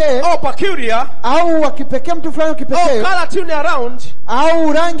kipekee, or peculiar, au wa kipekee, mtu fulani wa kipekee, or color tune around,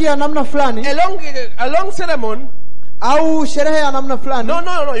 au rangi ya namna fulani, a long ceremony, au sherehe ya namna fulani.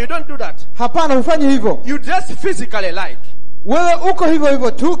 No, you don't do that. Hapana, ufanye hivyo. You dress physically like. Wewe uko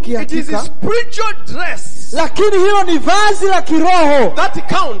hivyo tu kihakika. It is a spiritual dress. Lakini hilo ni vazi la kiroho. That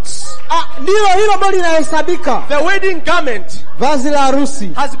counts. Ndio hilo ambalo linahesabika. The wedding garment, vazi la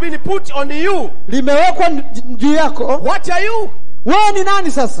harusi, has been put on you. Limewekwa juu yako. What are you? Wewe ni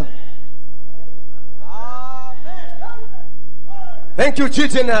nani sasa? Thank you,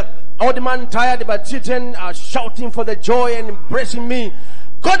 children. Old man tired, but children are shouting for the joy and embracing me.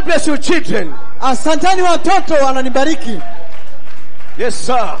 God bless you, children. Asanteni watoto, ananibariki. Yes,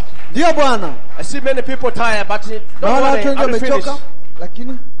 sir. Ndio Bwana. I see many people tired, but don't worry, I will finish.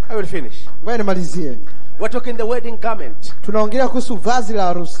 Lakini I will finish. Ngoja nimalizie. We're talking the wedding garment. Tunaongelea kuhusu vazi la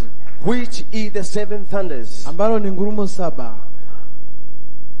harusi, which is the seven thunders. Ambalo ni ngurumo 7.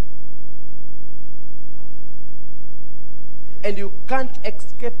 And you can't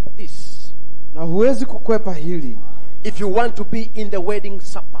escape this. Na huwezi kukwepa hili. If you want to be in the wedding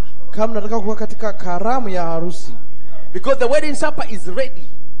supper. Kama nataka kuwa katika karamu ya harusi. Because the wedding supper is ready.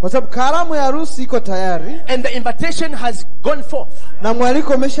 Kwa sababu karamu ya harusi iko tayari. And the invitation has gone forth. Na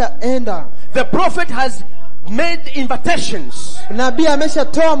mwaliko umeshaenda. The prophet has made invitations. Nabii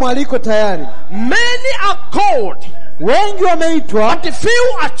ameshatoa mwaliko tayari. Many are called. Wengi wameitwa. But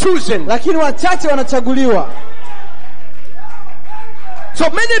few are chosen. Lakini wachache wanachaguliwa. So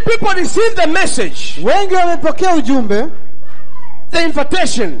many people receive the message. Wengi wamepokea ujumbe. The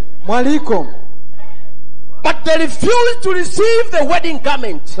invitation. Mwaliko. But they refuse to receive the wedding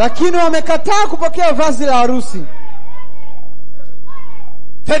garment. Lakini wamekataa kupokea vazi la harusi.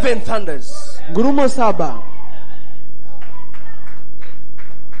 7 thunders. Ngurumo 7.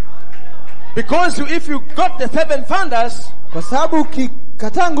 Because if you got the 7 thunders, kwa sababu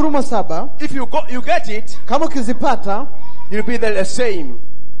ukikataa ngurumo 7, if you get it, kama ukizipata, you'll be the same.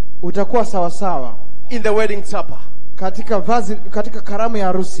 Utakuwa sawa sawa in the wedding supper. Katika karamu ya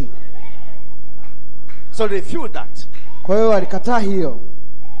harusi. So they feel that. Kwa hiyo walikataa hiyo.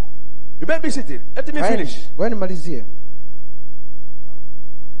 You better be seated. Let me finish. Wewe nimalizie.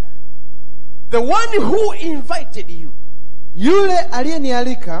 The one who invited you, yule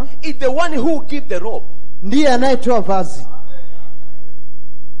aliyenialika, is the one who give the robe. Ndiye anayetoa vazi.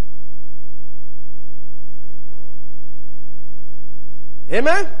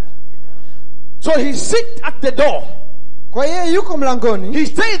 Amen. So he sit at the door. Kwa hiyo yuko mlangoni. He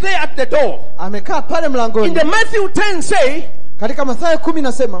stay there at the door. Amekaa pale mlangoni. In the Matthew 10 say, katika Mathayo 10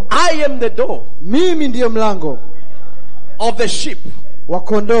 nasema, I am the door. Mimi ndiyo mlango of the sheep. Wa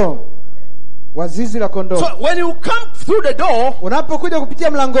kondoo. Wa zizi la kondoo. So when you come through the door, unapokuja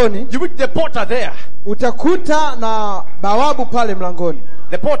kupitia mlangoni, you meet the porter there. Utakuta na bawabu pale mlangoni.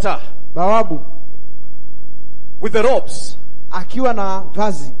 The porter. Bawabu. With the robes. Akiwa na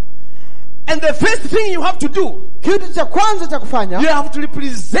vazi. And the first thing you have to do, kitu cha kwanza cha kufanya, you have to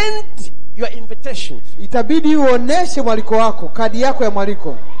represent your invitation. Itabidi uoneshe mwaliko wako, kadi yako ya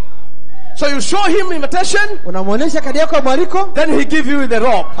mwaliko. So you show him invitation, unamuonesha kadi yako ya mwaliko, then he give you the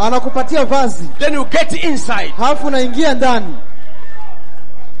robe. Anakupatia vazi. Then you get inside. Halafu unaingia ndani.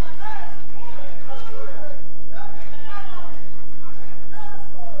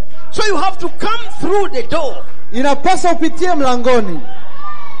 So you have to come through the door. Inapaswa upitie mlangoni.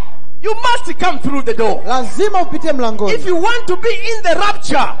 You must come through the door. Lazima upitie mlangoni. If you want to be in the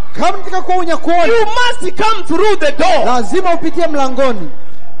rapture, kama unataka kuwa unyakuoni, you must come through the door. Lazima upitie mlangoni.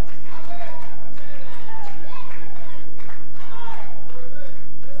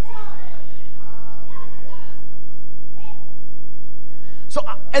 So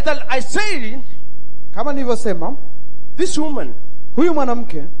as I say, kama nilivyosema, this woman, huyu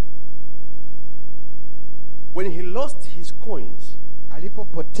mwanamke, when he lost his coins,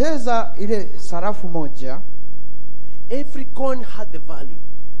 alipopoteza ile sarafu moja, every coin had the value.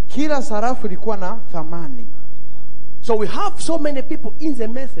 Kila sarafu ilikuwa na thamani. So we have so many people in the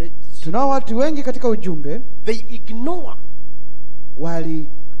message. Tunao watu wengi katika ujumbe, they ignore.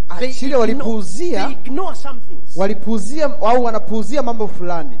 Walipuuzia. They ignore some things. Walipuuzia au wanapuuzia mambo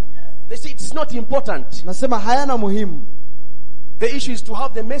fulani. They say it's not important. Nasema hayana muhimu. The issue is to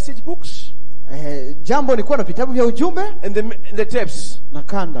have the message books. Jambo ni kuwa na vitabu vya ujumbe and the tapes. na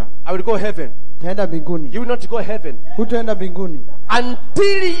kanda. I will go heaven. Taenda mbinguni. You will not go heaven. Hutaenda mbinguni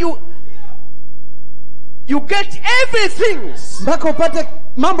Until you get everything mpaka upate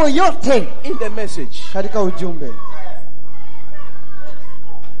mambo yote in the message. katika ujumbe.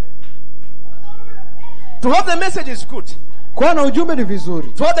 To have the message is good. Kuwa na ujumbe ni vizuri.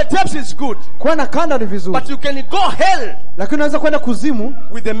 To have the tapes is good. Kuwa na kanda ni vizuri. But you can go hell, lakini unaweza kwenda kuzimu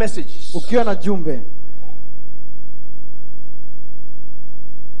with the message. ukiwa na jumbe.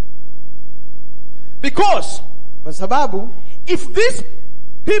 Because kwa sababu if these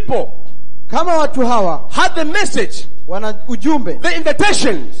people, kama watu hawa had the message, wana ujumbe, the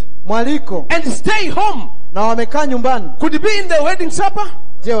invitations, mwaliko, and stay home, na wamekaa nyumbani, could it be in the wedding supper?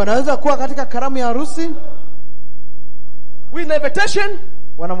 Je, wanaweza kuwa katika karamu ya harusi with the invitation,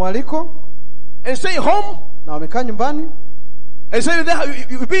 wana mwaliko, and stay home, na wamekaa nyumbani, and say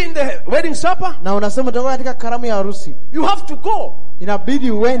you be in the wedding supper, na unasema utakuwa katika karamu ya harusi? You have to go,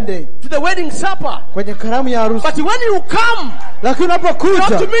 inabidi uende to the wedding supper, kwenye karamu ya harusi. But when you come, lakini unapokuja, you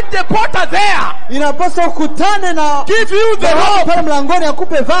have to meet the porter there, inapaswa ukutane na give you the robe pale mlangoni,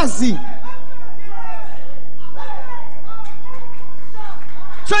 akupe vazi.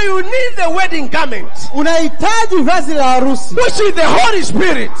 So you need the wedding garment, unahitaji vazi la harusi, which is the Holy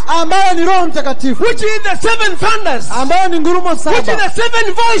Spirit, ambayo ni Roho Mtakatifu, which is the seven thunders, ambayo ni ngurumo saba, which is the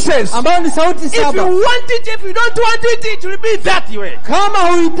seven voices, ambayo ni sauti saba. If you want it, if you don't want it, it will be that way. Kama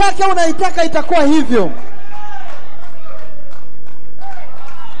huitaki au unaitaka, itakuwa hivyo.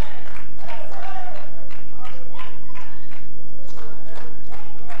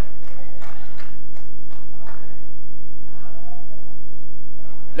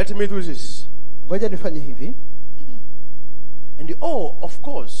 Let me do this. Ngoja nifanye hivi. And of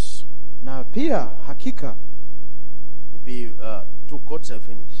course, na pia hakika, maybe 2 quarters I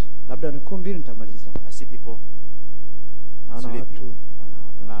finish. Labda nusu mbili nitamaliza. I see people sleeping.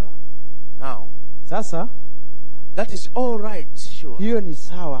 Wanalala. Now, sasa, that is all right, sure. Hiyo ni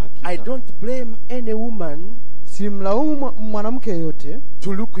sawa hakika. I don't blame any woman, simlaumu mwanamke yote,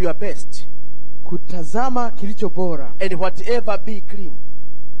 to look your best, kutazama kilicho bora, and whatever be clean,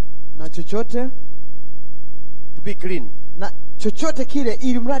 na chochote to be clean, na chochote kile,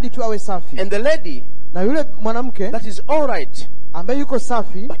 ili mradi tu awe safi. And the lady, na yule mwanamke, that is all right, ambaye yuko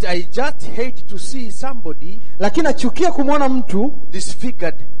safi, but I just hate to see somebody, lakini nachukia kumwona mtu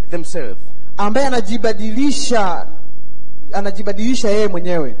disfigured themselves, ambaye anajibadilisha yeye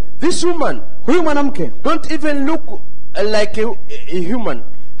mwenyewe. This woman, huyu mwanamke, don't even look like a human,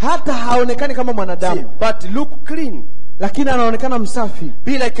 hata haonekani kama mwanadamu, but look clean, lakini anaonekana msafi.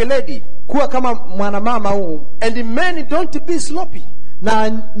 Be like a lady, kuwa kama mwanamama huu. And the men, don't be sloppy, na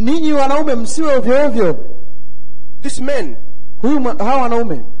ninyi wanaume msiwe ovyo ovyo. This men, hawa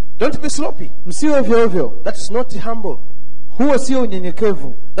wanaume, don't be sloppy, msiwe ovyo ovyo. That is not humble. Huo sio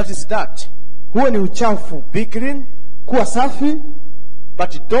unyenyekevu. That is that. Huo ni uchafu. Be clean, kuwa safi,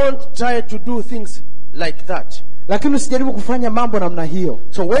 but don't try to do things like that. Lakini usijaribu kufanya mambo namna hiyo.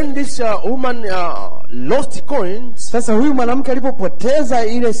 So when this woman lost coins, sasa huyu mwanamke alipopoteza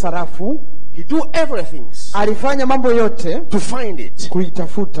ile sarafu, he do everything, alifanya mambo yote to find it,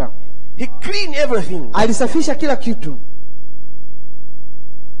 kuitafuta. He clean everything. Alisafisha kila kitu.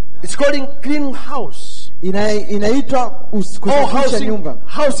 It's called cleaning house. Inaitwa kusafisha nyumba.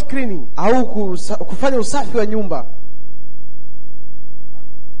 House cleaning. Au kufanya usafi wa nyumba.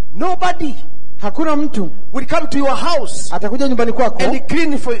 Nobody, hakuna mtu, will come to your house, atakuja nyumbani kwako, and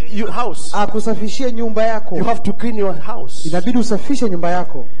clean for your house, akusafishie nyumba yako. You have to clean your house. Inabidi usafishe nyumba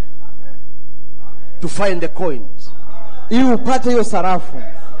yako to find the coins, ili upate hiyo sarafu.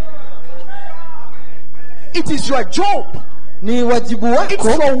 It is your job, ni wajibu wako, it's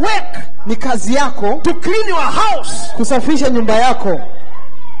your work, ni kazi yako, to clean your house, kusafisha nyumba yako.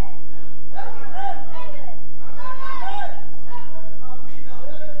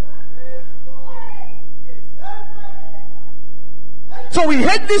 So we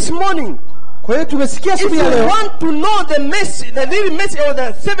heard this morning. Kwa hiyo tumesikia siku ya leo. If you want to know the message, the real message of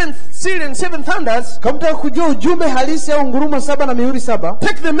the seventh seal and seven thunders, kama unataka kujua ujumbe halisi au ngurumo saba na mihuri saba,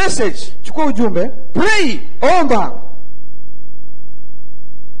 take the message. Chukua ujumbe. Pray. Omba.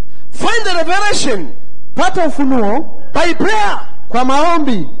 Find the revelation. Pata ufunuo by prayer. Kwa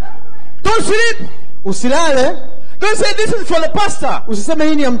maombi. Don't sleep. Usilale. Don't say this is for the pastor. Usiseme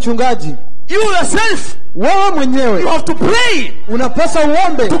hii ni ya mchungaji. You yourself, wewe mwenyewe, you have to pray. Unapaswa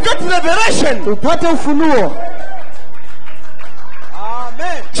uombe to get revelation. Upate ufunuo.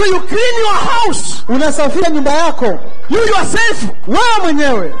 Amen. So you clean your house. Unasafisha nyumba yako. You yourself, wewe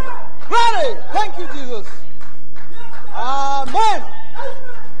mwenyewe. Glory. Thank you, Jesus. Amen.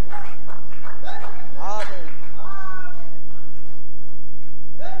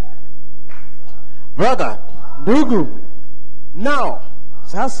 Brother, ndugu, now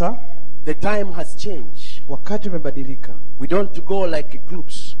sasa the time has changed. wakati umebadilika. We don't go like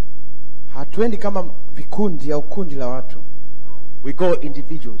groups. Hatuendi kama vikundi au kundi la watu. We go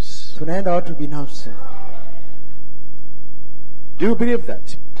individuals. Tunaenda watu binafsi. Do you believe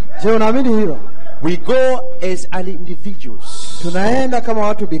that? Je, unaamini hilo? We go as an individuals. Tunaenda kama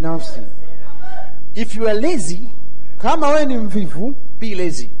watu binafsi. If you are lazy, kama wewe ni mvivu, be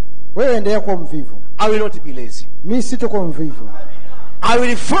lazy. wewe endelea kuwa mvivu. I will not be lazy. Mimi sitakuwa mvivu. I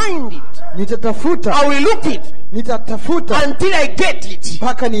will find it. Nitatafuta. I will look it. Nitatafuta until I get it.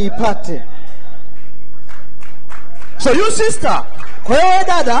 mpaka niipate. So you sister, kwa hiyo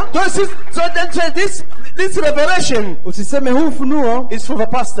dada, so this revelation, usiseme huu ufunuo is for the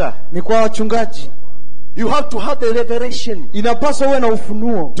pastor. Ni kwa wachungaji. You have to have the revelation. Inapaswa uwe na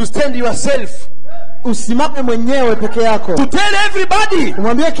ufunuo. To stand yourself. Usimame mwenyewe peke yako. To tell everybody.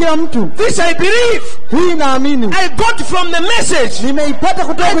 Umwambie kila mtu. This I believe. Hii naamini. I got from the message. Nimeipata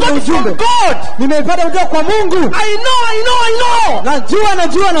kutoka kwenye ujumbe. God. Nimeipata kutoka kwa Mungu. I know.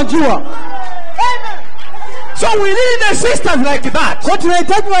 Najua. Amen. So we need the sisters like that. Kwa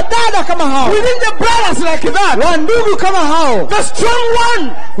tunahitaji wadada kama hao. We need the brothers like that. Wandugu kama hao. The strong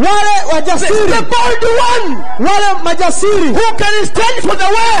one. Wale wajasiri. The bold one. Wale majasiri. Who can stand for the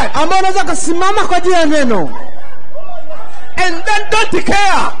word. Ambao wanaweza kusimama kwa ajili ya neno. And then don't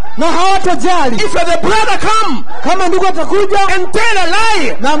care. Na hawatojali. If the brother come. Kama ndugu atakuja. And tell a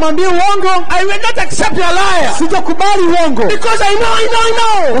lie. Na mwambie uongo. I will not accept a liar. Sitakubali uongo. Because I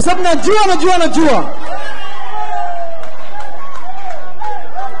know. Kwa sababu najua.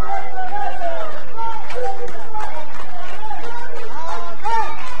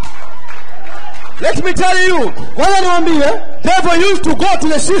 Let me tell you. Wala niwaambie, devil used to go to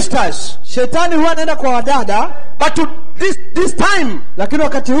the sisters. Shetani huwa anaenda kwa wadada, but to this time, lakini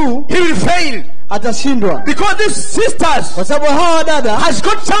wakati huu he will fail. Atashindwa. Because these sisters, kwa sababu hawa wadada has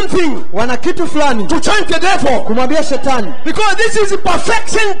got something, wana kitu fulani to chant the devil, kumwambia shetani. Because this is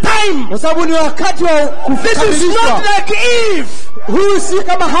perfection time. Kwa sababu ni wakati wa kukamilishwa. This is not like Eve. Huyu si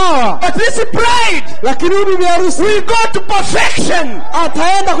kama Hawa. But this bride, lakini huyu bibi harusi, will go to perfection.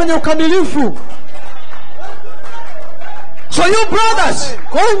 Ataenda kwenye ukamilifu. So you brothers,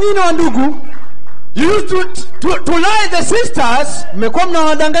 kwa hiyo nyinyi wa ndugu, you used to lie the sisters. Mmekuwa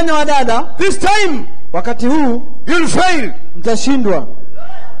mnawadanganya wadada. This time, wakati huu, you'll fail. Mtashindwa.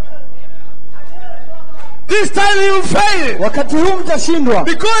 This time you fail. Wakati huu mtashindwa.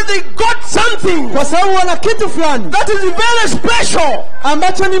 Because they got something. Kwa sababu wana kitu fulani. That is very special.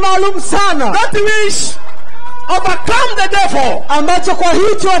 Ambacho ni maalum sana. That means overcome the devil. Ambacho kwa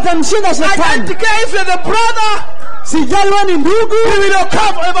hicho watamshinda shetani. I don't care if you're the brother. Sijali wewe ni ndugu. He will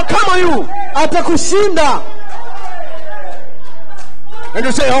overcome you. Atakushinda. And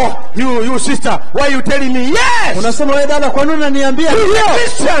you say, oh, you sister, why are you telling me? Yes. Unasema wewe dada, kwa nini unaniambia hivyo? He's a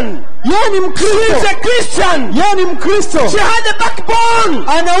Christian. Yeye ni Mkristo. He's a Christian. Yeye ni Mkristo. She had a backbone.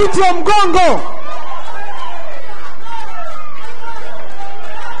 Ana uti wa mgongo.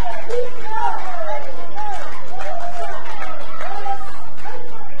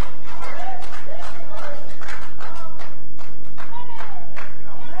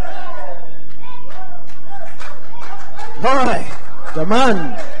 Alright.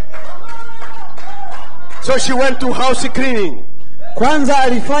 Jamani. So she went to house cleaning. Kwanza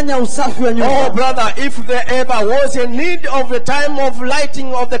alifanya usafi wa nyumba. Oh brother, if there ever was a need of the time of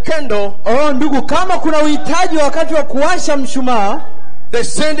lighting of the candle. Oh ndugu, kama kuna uhitaji wakati wa kuwasha mshumaa, the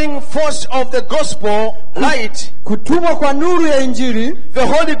sending force of the gospel light, kutumwa kwa nuru ya injili, the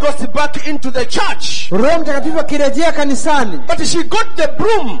Holy Ghost back into the church. Roho Mtakatifu akirejea kanisani. But she got the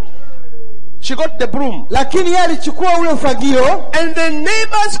broom. She got the broom. Lakini yeye alichukua ule ufagio. And the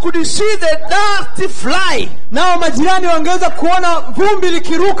neighbors could see the dust fly. Nao majirani wangeweza kuona vumbi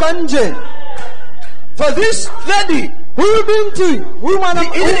likiruka nje. For this lady, huyu binti, huyu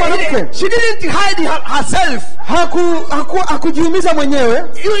mwanamke, she didn't hide herself. Hakujiumiza mwenyewe.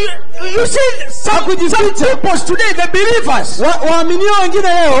 You see, some people today, the believers, waaminio wengine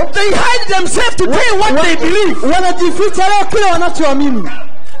leo, they hide themselves to tell what they believe. Wanajificha leo kile wanachoamini.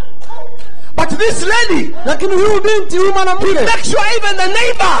 But this lady, lakini huyu binti, huyu mwanamke, make sure even the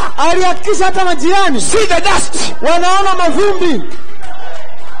neighbor, alihakikisha hata majirani see the dust, wanaona mavumbi.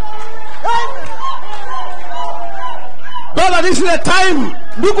 Brother, this is the time.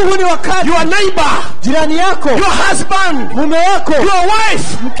 Ndugu, huu ni wakati. Your neighbor, jirani yako, your husband, mume wako, your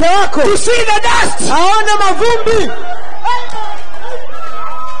wife, mke wako, to see the dust, aone mavumbi.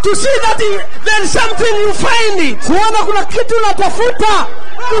 To see that there is something you find it. Kuona kuna kitu unatafuta.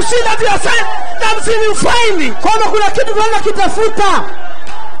 To see that there is something you find it. Kuona kuna kitu unakitafuta.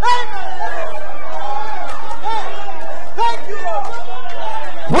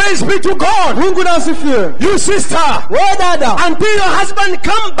 Praise be to God. Mungu na asifiwe. You sister, Wewe dada, until your husband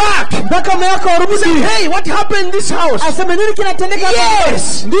come back, mpaka mume wako arudi. say, hey, what happened in this house? Aseme nini kinatendeka hapa?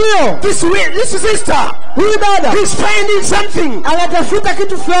 Yes. Ndio. This sister, Huyu dada, he's finding something. anatafuta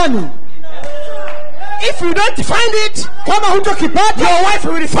kitu fulani. If you don't find it, Kama hutokipata, your wife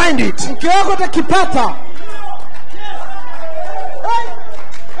will find it. mke wako atakipata.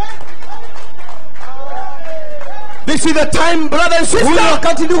 This is the time, brother and sister.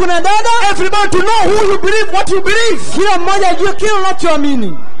 Wakati ndugu na dada, Everybody to know who you believe, what you believe. kila mmoja ajue kile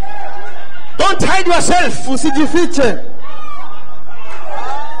unachoamini. Don't hide yourself. Usijifiche.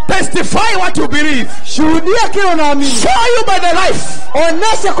 Testify what you believe. Shuhudia kile unaamini. Show you by the life.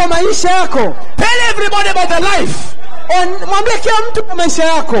 Onesha kwa maisha yako. Tell everybody about the life. Mwambie kila mtu kwa maisha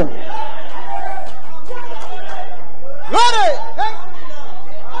yako.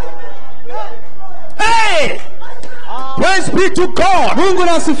 Hey! Praise be to God. Mungu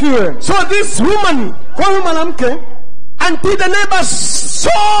na asifiwe. So this woman, Kwa huyu mwanamke, until the neighbors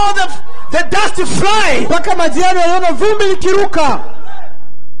saw the dust fly. mpaka majirani waliona vumbi likiruka.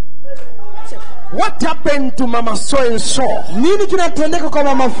 What happened to Mama so and so? Nini kinatendeka kwa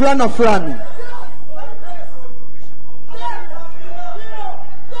mama fulani na fulani?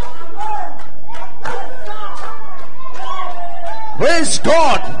 Praise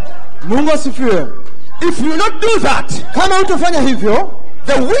God. Mungu asifiwe. If you not do that, Kama hutofanya hivyo,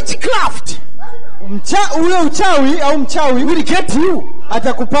 the witchcraft ule uchawi au mchawi will get you.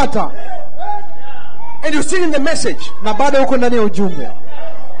 atakupata, And you still in the message. na bado uko ndani ya ujumbe.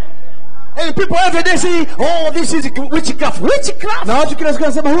 And people every day say, oh, this is witchcraft. Witchcraft? Na watu kila siku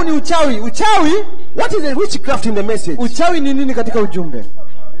wanasema huu ni uchawi. Uchawi? What is the witchcraft in the message? Uchawi ni nini katika ujumbe?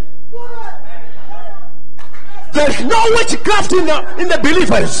 There's no witchcraft in the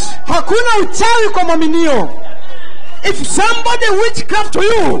believers. Hakuna uchawi kwa mwaminio. If somebody witchcraft to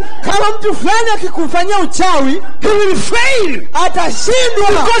you, Kama mtu fulani akikufanyia uchawi, he will fail atashindwa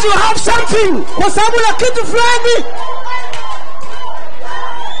because you have something. kwa sababu na kitu fulani.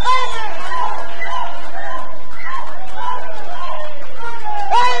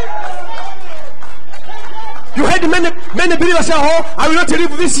 You heard many believers say, oh, I will not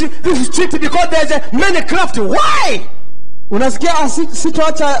leave this street because there's a many craft. Why? Unasikia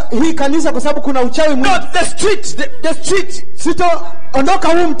sitoacha hii kanisa kwa sababu kuna uchawi mwingi. No, the street. Sitoondoka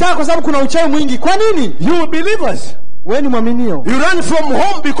huu mtaa kwa sababu kuna uchawi mwingi. Kwa nini? You believers, Wewe ni mwaminio. you run from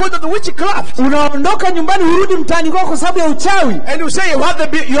home because of the witchcraft. Unaondoka nyumbani urudi mtaani kwako kwa sababu ya uchawi. And you say you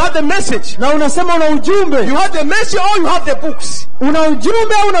have the message. Na unasema una ujumbe. You have the message or you have the books. Una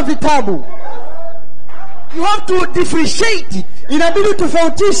ujumbe au una vitabu. You have to differentiate Inabidi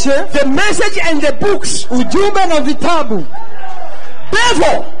tofautishe the message and the books. ujumbe na vitabu.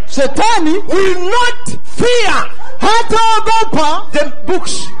 Devil, Shetani will not fear hataogopa the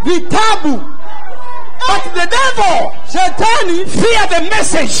books. vitabu. But the devil, Shetani fear the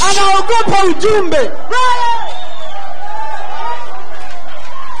message. anaogopa ujumbe.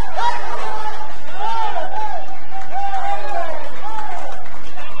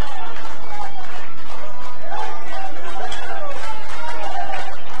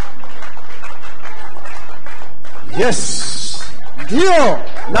 Yes. Ndio.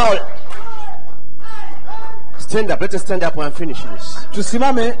 Now, stand up. Let us stand up and finish this.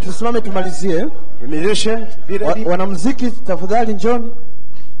 Tusimame tumalizie. The musician, be ready. Wanamuziki tafadhali njoni.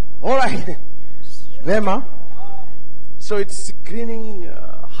 All right. Vema. So it's cleaning,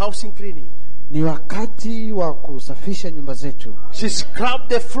 housing cleaning. Ni wakati wa kusafisha nyumba zetu. She scrubbed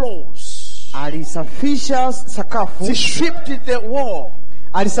the floors. Alisafisha sakafu. She stripped the wall.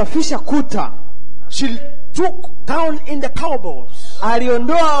 Alisafisha kuta. She took down in the cobwebs.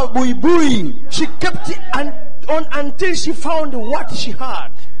 Aliondoa buibui. She kept it on until she found what she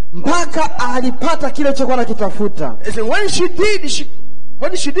had. Mpaka alipata kile chokuwa nakitafuta. And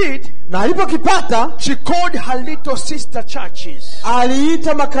when she did, na alipokipata, she called her little sister churches.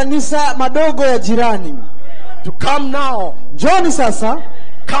 Aliita makanisa madogo ya jirani. To come now. Njoni sasa.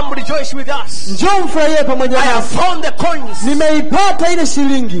 Come rejoice with us. Njoo mfurahie pamoja nasi. I have found the coins. Nimeipata ile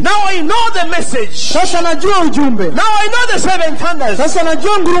shilingi. Now I know the message. Sasa najua ujumbe. Now I know the 7 thunders. Sasa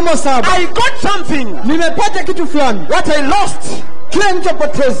najua ngurumo 7. I got something. Nimepata kitu fulani. What I lost. Kile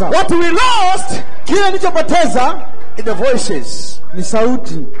nilichopoteza. What we lost. Kile nilichopoteza. In the voices. Ni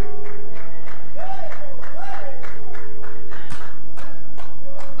sauti.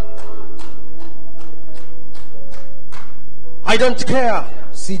 I don't care.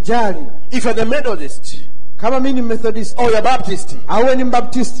 Sijali. If you're the Methodist. Kama mimi ni Methodist. Or you're Baptist. Au ni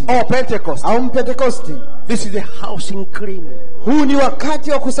Mbaptisti. Or Pentecost. Au Mpentekosti. This is the housing cleaning. Huu ni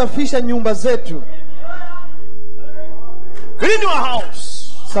wakati wa kusafisha nyumba zetu. Clean your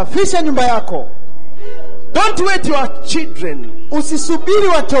house. Safisha nyumba yako. Don't wait your children. Usisubiri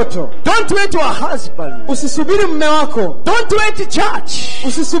watoto. Don't wait your husband. Usisubiri mume wako. Don't wait church.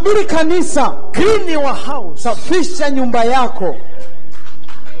 Usisubiri kanisa. Clean your house. Safisha nyumba yako.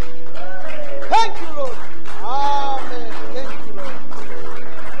 Thank you, Lord. Amen. Thank you, Lord.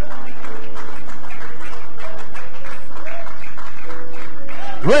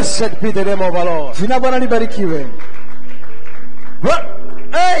 Blessed be the name of our Lord. Jina Bwana libarikiwe.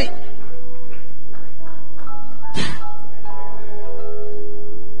 Hey.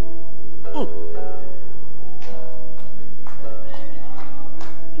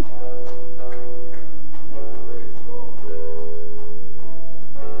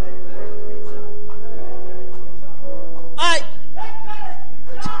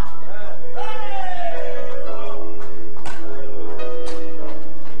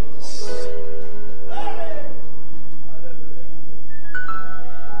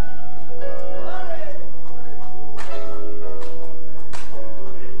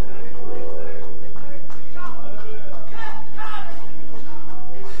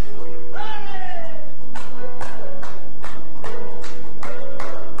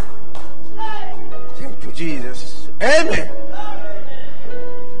 Jesus. Amen.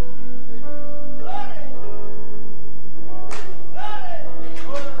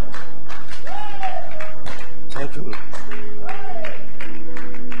 Thank you.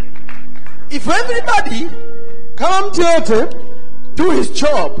 If everybody, kama mtu yote do his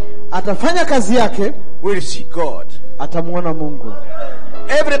job, atafanya kazi yake, will see God. Atamuona Mungu.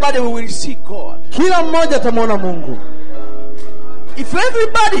 Everybody will see God. Kila mmoja atamuona Mungu. If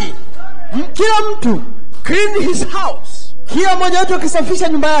everybody, kila mtu clean his house, kila mmoja wetu akisafisha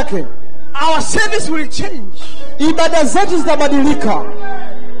nyumba yake, our service will change. Ibada zetu zitabadilika.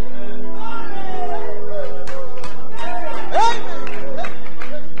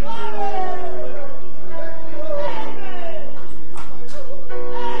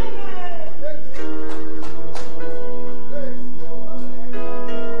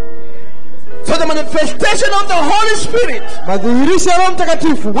 So the manifestation of the Holy Spirit, madhihirisho ya Roho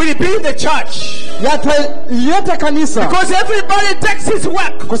Mtakatifu, will be in the church. Yataleta kanisa. Because everybody takes his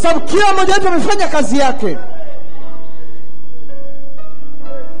work. Kwa sababu kila mmoja wetu amefanya kazi yake.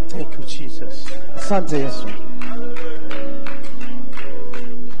 Thank you, Jesus. Asante Yesu.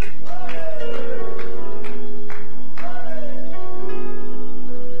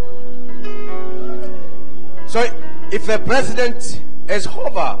 So if the president is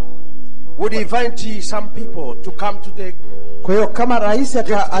over, would invite some people to come to the... Kwa hiyo kama rais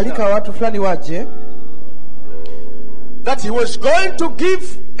ataalika watu fulani waje, that he was going to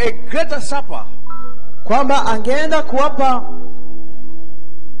give a greater supper. Kwamba angeenda kuwapa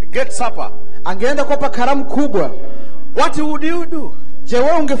a great supper. Angeenda kuwapa karamu kubwa. What would you do? Je,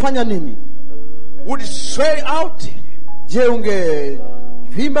 wewe ungefanya nini? Would swear out? Je,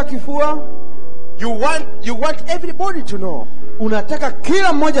 ungevimba kifua? You want everybody to know. Unataka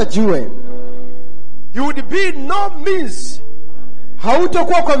kila mmoja jue. You would be no means.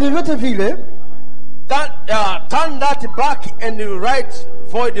 Hautakuwa kwa vyovyote vile turn that back and write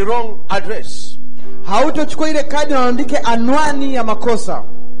for the wrong address. Hautochukua ile kadi na andike anwani ya makosa.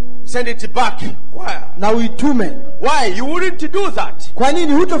 Send it back. Why? Na uitume. Why? You wouldn't do that. Kwa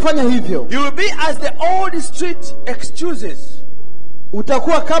nini hutofanya hivyo? You will be as the old street excuses.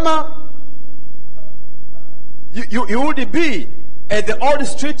 Utakuwa kama you would be at the old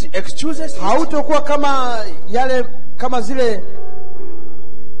street excuses. Hautakuwa kama zile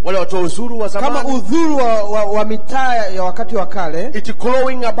wale watu uzuru wa zamani, kama udhuru wa mitaa ya wakati wa kale, it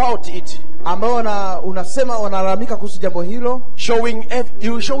crowing about it, ambao unasema wanalalamika kuhusu jambo hilo, showing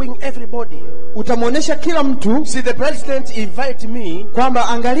everybody. Utamuonesha kila mtu, see the president invite me, kwamba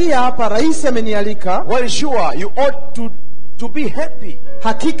angalia hapa rais amenialika. Well, sure you ought to be happy.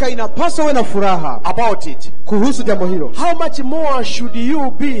 Hakika inapaswa uwe na furaha about it, kuhusu jambo hilo. How much more should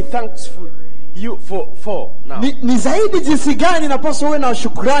you be thankful you for now? Ni zaidi jinsi gani inapaswa uwe na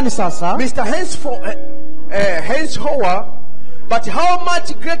shukrani sasa. Mr. Henceforth, but how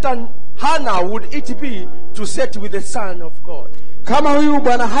much greater honor would it be to sit with the Son of God? Kama huyu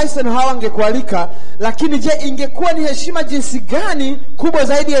bwana Eisenhower angekualika, lakini je, ingekuwa ni heshima jinsi gani kubwa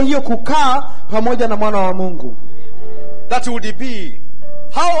zaidi ya hiyo kukaa pamoja na mwana wa Mungu? That would be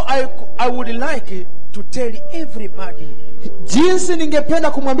how I would like to tell everybody. Jinsi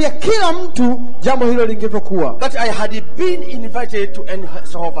ningependa kumwambia kila mtu jambo hilo lingevyokuwa. That I had been invited to an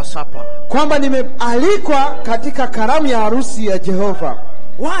Jehovah supper. Kwamba nimealikwa katika karamu ya harusi ya Jehova.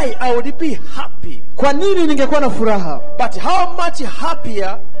 Why I would be happy? Kwa nini ningekuwa na furaha? But how much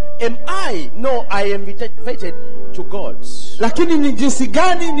happier am I? No, I am invited to God's. lakini ni jinsi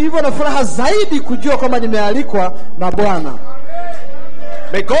gani nilivyo na furaha zaidi kujua kwamba nimealikwa na Bwana.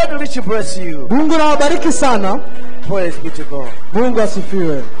 May God richly bless you. Mungu na wabariki sana. Praise be to God. Mungu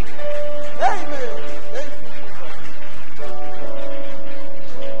asifiwe. Amen.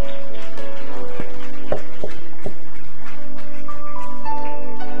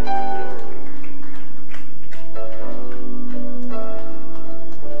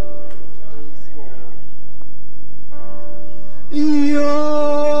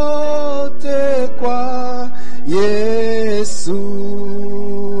 Yote kwa Yesu,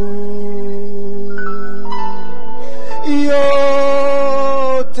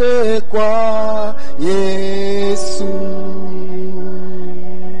 yote kwa Yesu,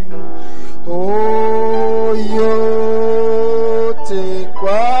 oh, yote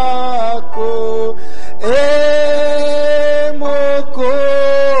kwako,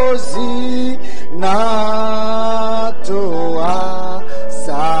 Mwokozi, natoa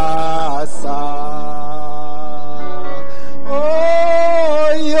sasa.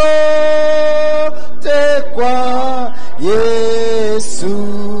 Oh, yote kwa Yesu.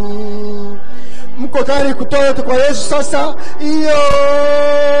 Mko tayari kutoa yote kwa Yesu sasa?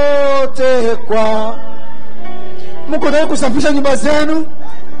 Yote kwa. Mko tayari kusafisha nyumba zenu?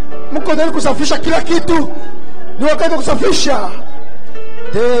 Mko tayari kusafisha kila kitu? Ni wakati wa kusafisha.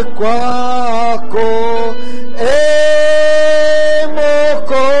 Yote kwako,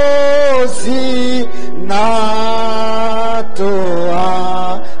 Mwokozi, natoa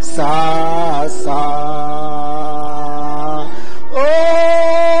sasa.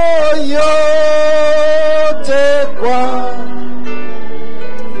 Oh, yote kwa.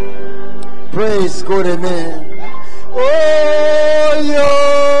 Praise God, amen. Oh,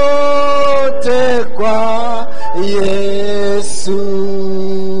 yote kwa Yesu.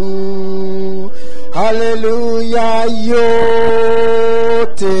 Haleluya,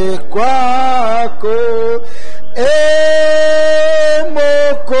 yote kwako,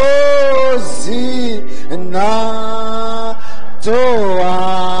 Mwokozi, natoa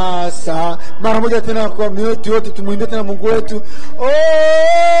sa. Mara moja tena kwa mioyo yetu yote tumuimbie tena Mungu wetu. Oh,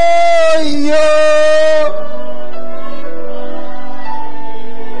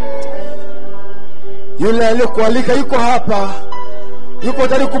 yule aliyekualika yuko hapa, yuko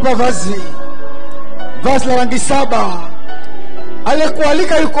tayari kukupa vazi la rangi 7.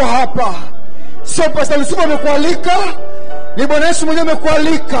 Aliyekualika yuko hapa, sio Pastor Lusuba amekualika, ni Bwana Yesu mwenyewe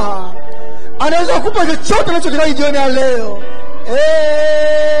amekualika. Anaweza kukupa chochote unachokitaka jioni ya leo.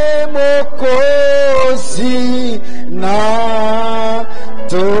 Mwokozi, natoa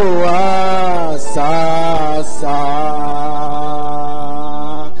sasa.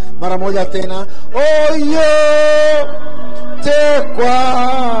 Mara moja tena. Oh, yote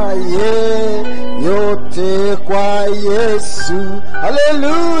kwa yote kwa Yesu.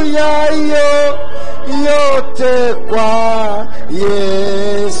 Haleluya, yote kwa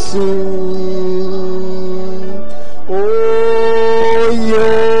Yesu. Oh,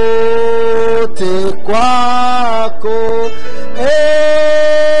 yote kwako,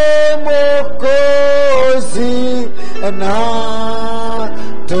 Mwokozi,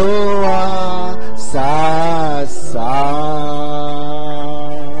 natoa sasa.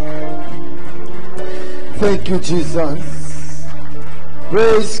 Thank you, Jesus.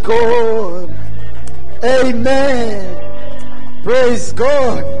 Praise God. Amen. Praise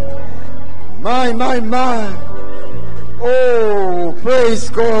God. My. Oh, praise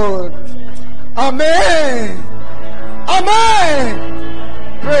God. Amen.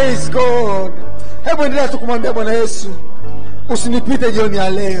 Praise God. Hebu endelea tukumwambia Bwana Yesu, usinipite jioni ya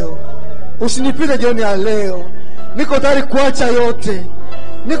leo. Usinipite jioni ya leo. Niko tayari kuacha yote.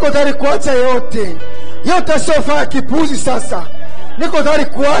 Yote sio kipuzi sasa. Niko tayari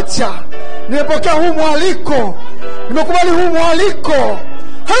kuacha. Nimepokea huu mwaliko. Nimekubali huu mwaliko.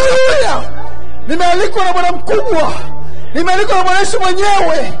 Haleluya! Nimealikwa na Bwana mkubwa. Nimealikwa na Bwana Yesu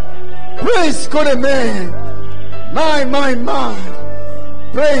mwenyewe. Praise God, amen. My.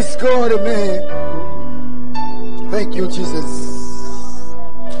 Praise God, amen. Thank you, Jesus.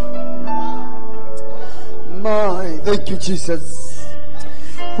 Thank you, Jesus.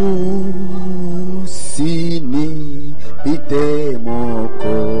 Usinipite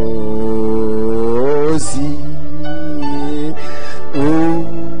Mwokozi,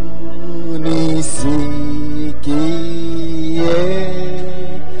 unisikie.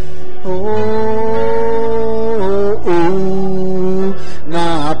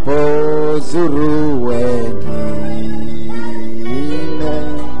 Napozuru wengine,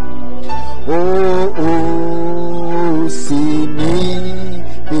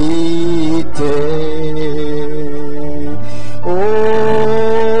 usinipite.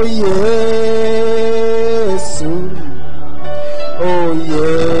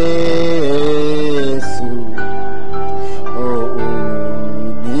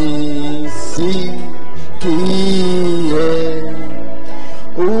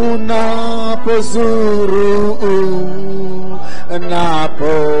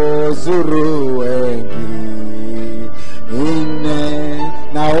 unapozuru wengine,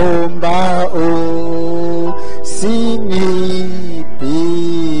 naomba usinipite.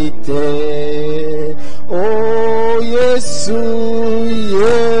 Oh Yesu,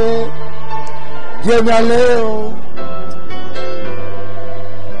 jenya leo.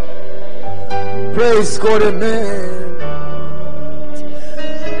 Praise God, amen.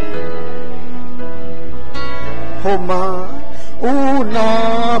 Homa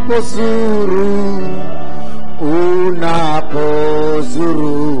unapozuru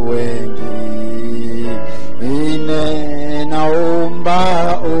wengine,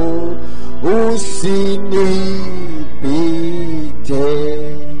 naomba usinipite.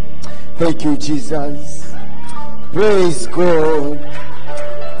 Thank you, Jesus. Praise God.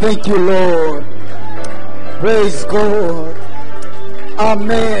 Thank you, Lord. Praise God.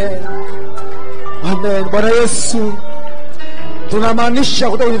 Amen. Amen. Bwana Yesu, tunamaanisha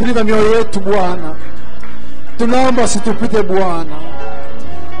kutoka kwenye vilindi vya mioyo yetu Bwana, tunaomba usitupite Bwana.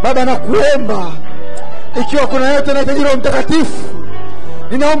 Baba, nakuomba ikiwa kuna yeyote anahitaji Roho Mtakatifu,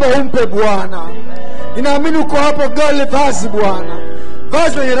 ninaomba umpe Bwana. Ninaamini uko hapo gale vazi Bwana,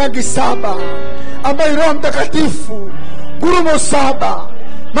 vazi lenye rangi 7 ambayo Roho Mtakatifu, gurumo 7,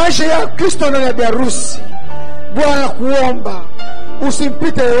 maisha ya Kristo ndani ya biharusi. Bwana, kuomba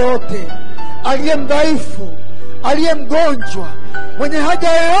usimpite yoyote, aliye mdhaifu, aliye mgonjwa, mwenye haja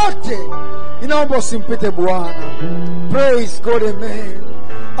yoyote, ninaomba usimpite Bwana. Praise God, amen.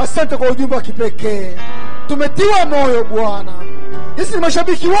 Asante kwa ujumbe wa kipekee. Tumetiwa moyo Bwana. Sisi ni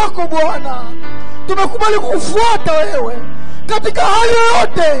mashabiki wako Bwana. Tumekubali kukufuata wewe katika hali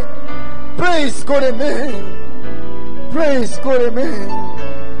yoyote. Praise God, amen. Praise God, amen.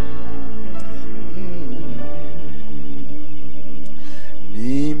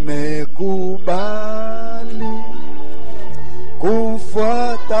 Nimekubali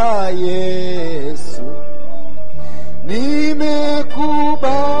kumfuata Yesu. Nimekubali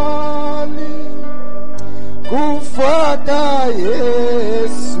kumfuata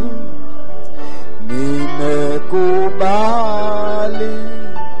Yesu. Nimekubali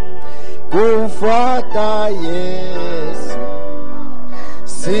kumfuata Yesu.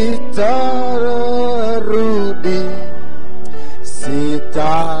 Sitarudi,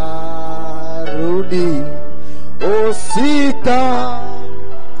 sitarudi, oh sitarudi,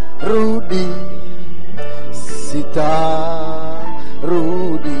 sitarudi.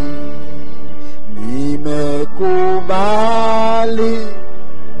 Nimekubali,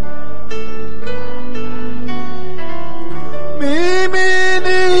 mimi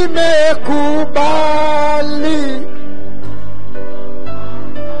nimekubali,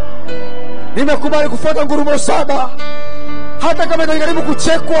 nimekubali kufuata ngurumo 7, hata kama nitajaribu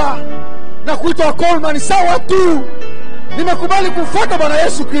kuchekwa na kuitwa Coleman, sawa tu. Nimekubali kufuata Bwana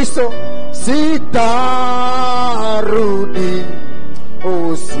Yesu Kristo. Sitarudi,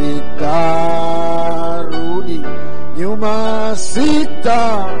 oh sitarudi nyuma,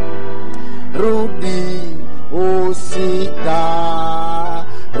 sitarudi, oh sitarudi.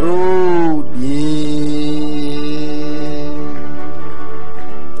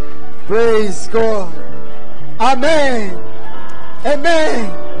 Praise God. Amen. Amen.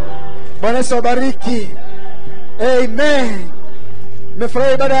 Bwana Yesu abariki. Amen.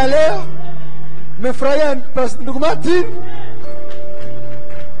 Mmefurahia ibada ya leo? Mmefurahia ndugu Martin?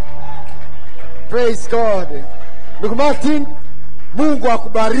 Praise God. Ndugu Martin, Mungu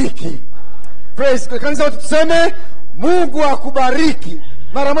akubariki. Praise God. Kanisa wote tuseme Mungu akubariki.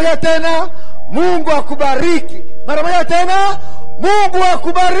 Mara moja tena, Mungu akubariki. Mara moja tena, Mungu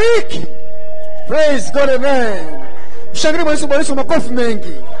akubariki. Praise God, amen. Mshangilie Bwana Yesu makofi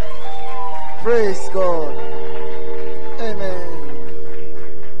mengi. Praise God. Amen.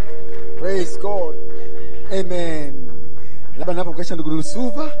 Praise God. Amen. Labda napokesha ndugu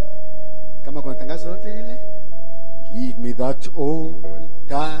Lusuva, kama kuna tangazo lote lile. Give me that old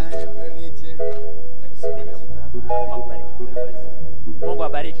time religion. Mungu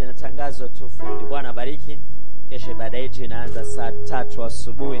abariki na tangazo tu fundi. Bwana abariki. Kesho ibada yetu inaanza saa 3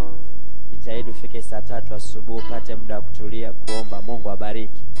 asubuhi. Jitahidi ufike saa 3 asubuhi upate muda wa kutulia kuomba. Mungu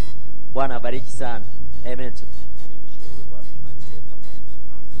abariki. Bwana abariki sana. Amen.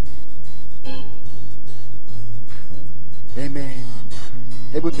 Amen.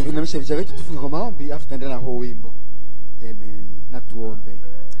 Hebu tuvinamishe vichwa vyetu, tufunge kwa maombi, afu tuendelee na huo wimbo. Amen. Na tuombe.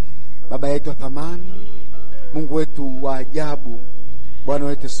 Baba yetu wa thamani, Mungu wetu wa ajabu, Bwana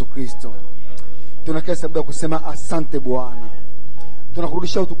wetu Yesu Kristo, tunakaa sababu ya kusema asante Bwana.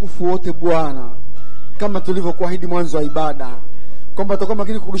 Tunakurudisha utukufu wote Bwana kama tulivyokuahidi mwanzo wa ibada kwamba tutakuwa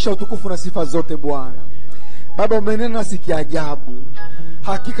makini kurudisha utukufu na sifa zote. Bwana Baba, umenena nasi kiajabu.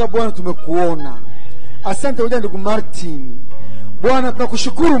 Hakika Bwana tumekuona. Asante kwa ndugu Martin. Bwana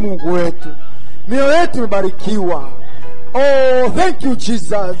tunakushukuru Mungu wetu. Mioyo yetu imebarikiwa. Oh, thank you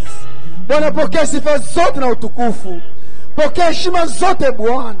Jesus. Bwana, pokea sifa zote na utukufu. Pokea heshima zote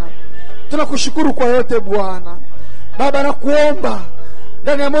Bwana. Tunakushukuru kwa yote Bwana. Baba, nakuomba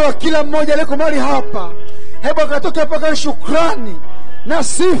ndani ya moyo wa kila mmoja aliyeko mahali hapa, hebu akatoke hapa kwa shukrani na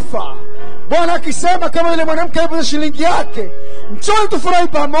sifa. Bwana akisema kama yule mwanamke alipata shilingi yake, njoo tufurahi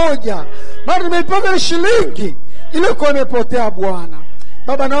pamoja, maana nimeipata ile shilingi iliyokuwa imepotea Bwana.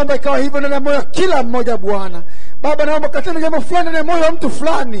 Baba, naomba ikawa hivyo ndani ya moyo wa kila mmoja Bwana. Baba, naomba katenda jambo fulani ndani ya moyo wa mtu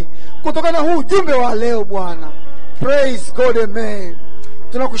fulani kutokana na huu ujumbe wa leo Bwana. Praise God, amen.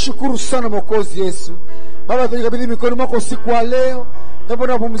 Tunakushukuru sana Mwokozi Yesu. Baba, tunakabidhi mikononi mwako usiku wa leo.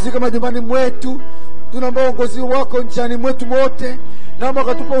 Tunapumzika majumbani mwetu. Tunaomba uongozi wako njiani mwetu mote. Naomba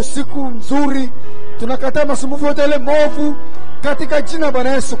ukatupa usiku mzuri. Tunakataa masumbufu yote ile movu katika jina la Bwana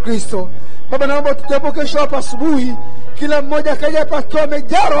Yesu Kristo. Baba, naomba tutapo kesho hapa asubuhi, kila mmoja akaja hapa akiwa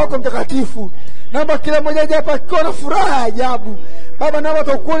amejaa Roho wako Mtakatifu. Naomba kila mmoja aje hapa akiwa na furaha ya ajabu. Baba, naomba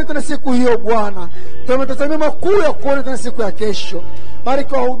tukuone tena siku hiyo Bwana. Tumetazamia makuu ya kuona tena siku ya kesho.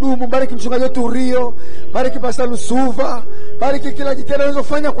 Bariki wahudumu, bariki mchungaji wetu Rio, bariki Pastor Lusuva, bariki kila jitihada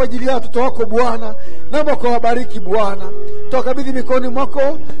unazofanya kwa ajili ya watoto wako Bwana. Naomba kuwabariki Bwana. Tukabidhi mikononi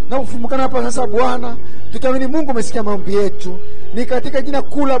mwako na kufumukana hapa sasa Bwana. Tukiamini Mungu umesikia maombi yetu. Ni katika jina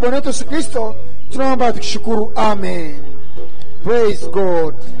kuu la Bwana wetu Yesu Kristo tunaomba tukishukuru. Amen. Praise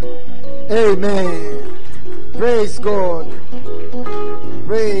God. Amen. Praise God.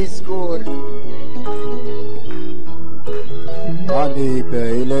 Praise God.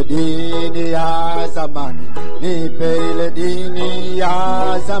 Nipe ile dini ya zamani, nipe ile dini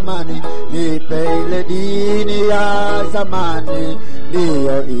ya zamani, nipe ile dini ya zamani,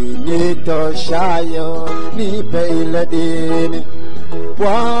 ndiyo initoshayo. Nipe ile dini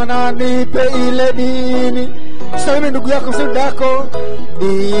Bwana, nipe ile dini. Sasa ndugu yako, msaidizi yako,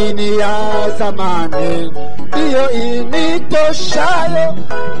 dini ya zamani ndiyo initoshayo.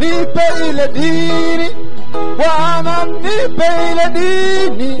 Nipe ile dini Bwana, nipe ile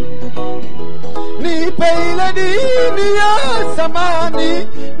dini. Nipe ile dini ya zamani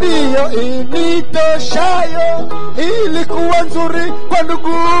ndiyo initoshayo. Ilikuwa nzuri kwa ndugu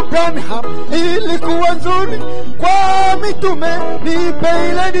Branham, ilikuwa nzuri kwa mitume. Nipe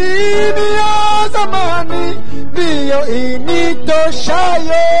ile dini ya zamani ndiyo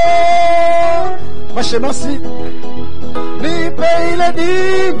initoshayo. Mashemasi, nipe ile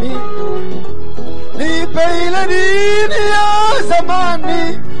dini. Nipe ile dini ya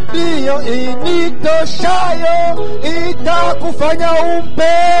zamani ndiyo initoshayo. Itakufanya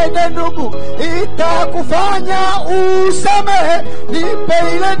umpende ndugu, itakufanya usamehe. Nipe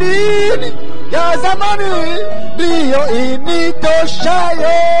ile dini ya zamani ndiyo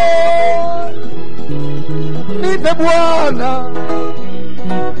initoshayo. Nipe Bwana,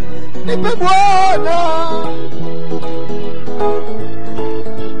 nipe Bwana.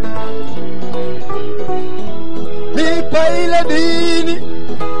 Nipe ile dini,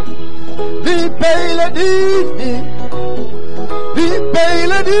 nipe ile dini, nipe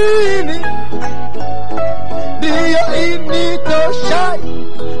ile dini ndiyo initoshayo.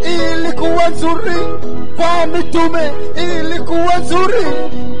 Ilikuwa nzuri kwa mitume, ilikuwa nzuri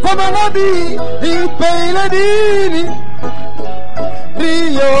kwa manabii. Nipe ile dini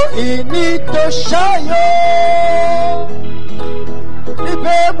ndiyo initoshayo.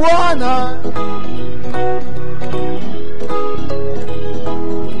 Nipe Bwana.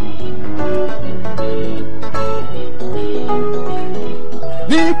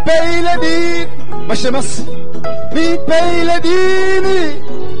 Nipe ile dini, mashemasi, nipe ile dini,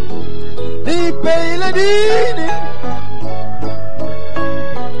 nipe ile dini.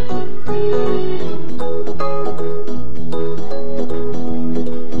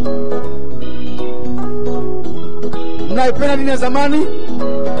 Mnaipenda dini ya zamani?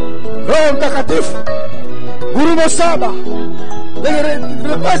 Roho Mtakatifu, huruma 7,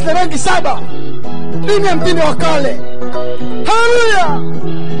 rangi 7, dini ya mtindo wa kale. Haleluya!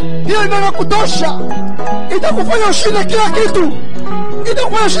 Hiyo ndio kutosha. Itakufanya ushinde kila kitu.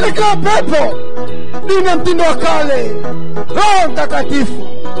 Itakufanya ushinde kila pepo. Dini ya mtindo wa kale. Roho Mtakatifu,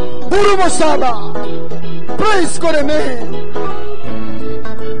 huruma 7. Praise God, amen.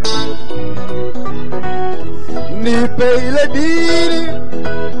 Nipe ile dini,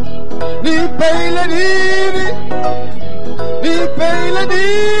 nipe ile dini, nipe ile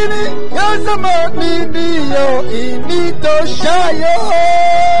dini ya zamani ndiyo initoshayo.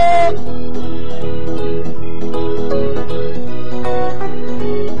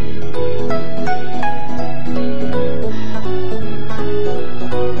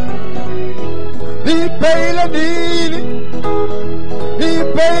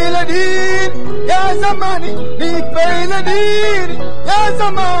 ile dini ya zamani, nipe ile dini ya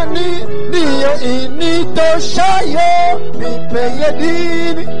zamani, ndiyo initoshayo. Nipe ile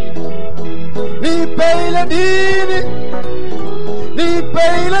dini, nipe ile dini, nipe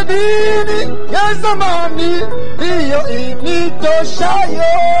ile dini ya zamani, ndiyo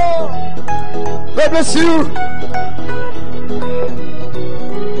initoshayo. God bless you.